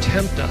let them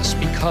tempt us,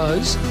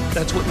 because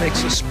that's what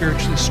makes us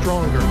spiritually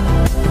stronger.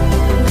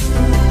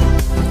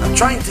 I'm I'm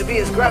trying to be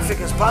as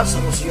graphic as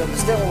possible so you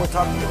understand what we're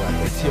talking about.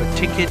 It's your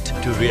ticket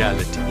to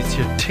reality. It's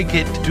your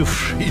ticket to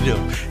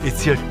freedom.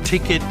 It's your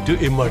ticket to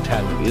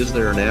immortality. Is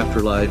there an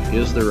afterlife?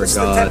 Is there a It's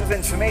God? the type of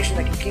information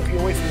that can keep you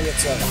away from the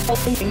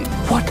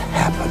Yetzirah. What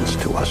happens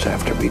to us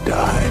after we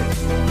die?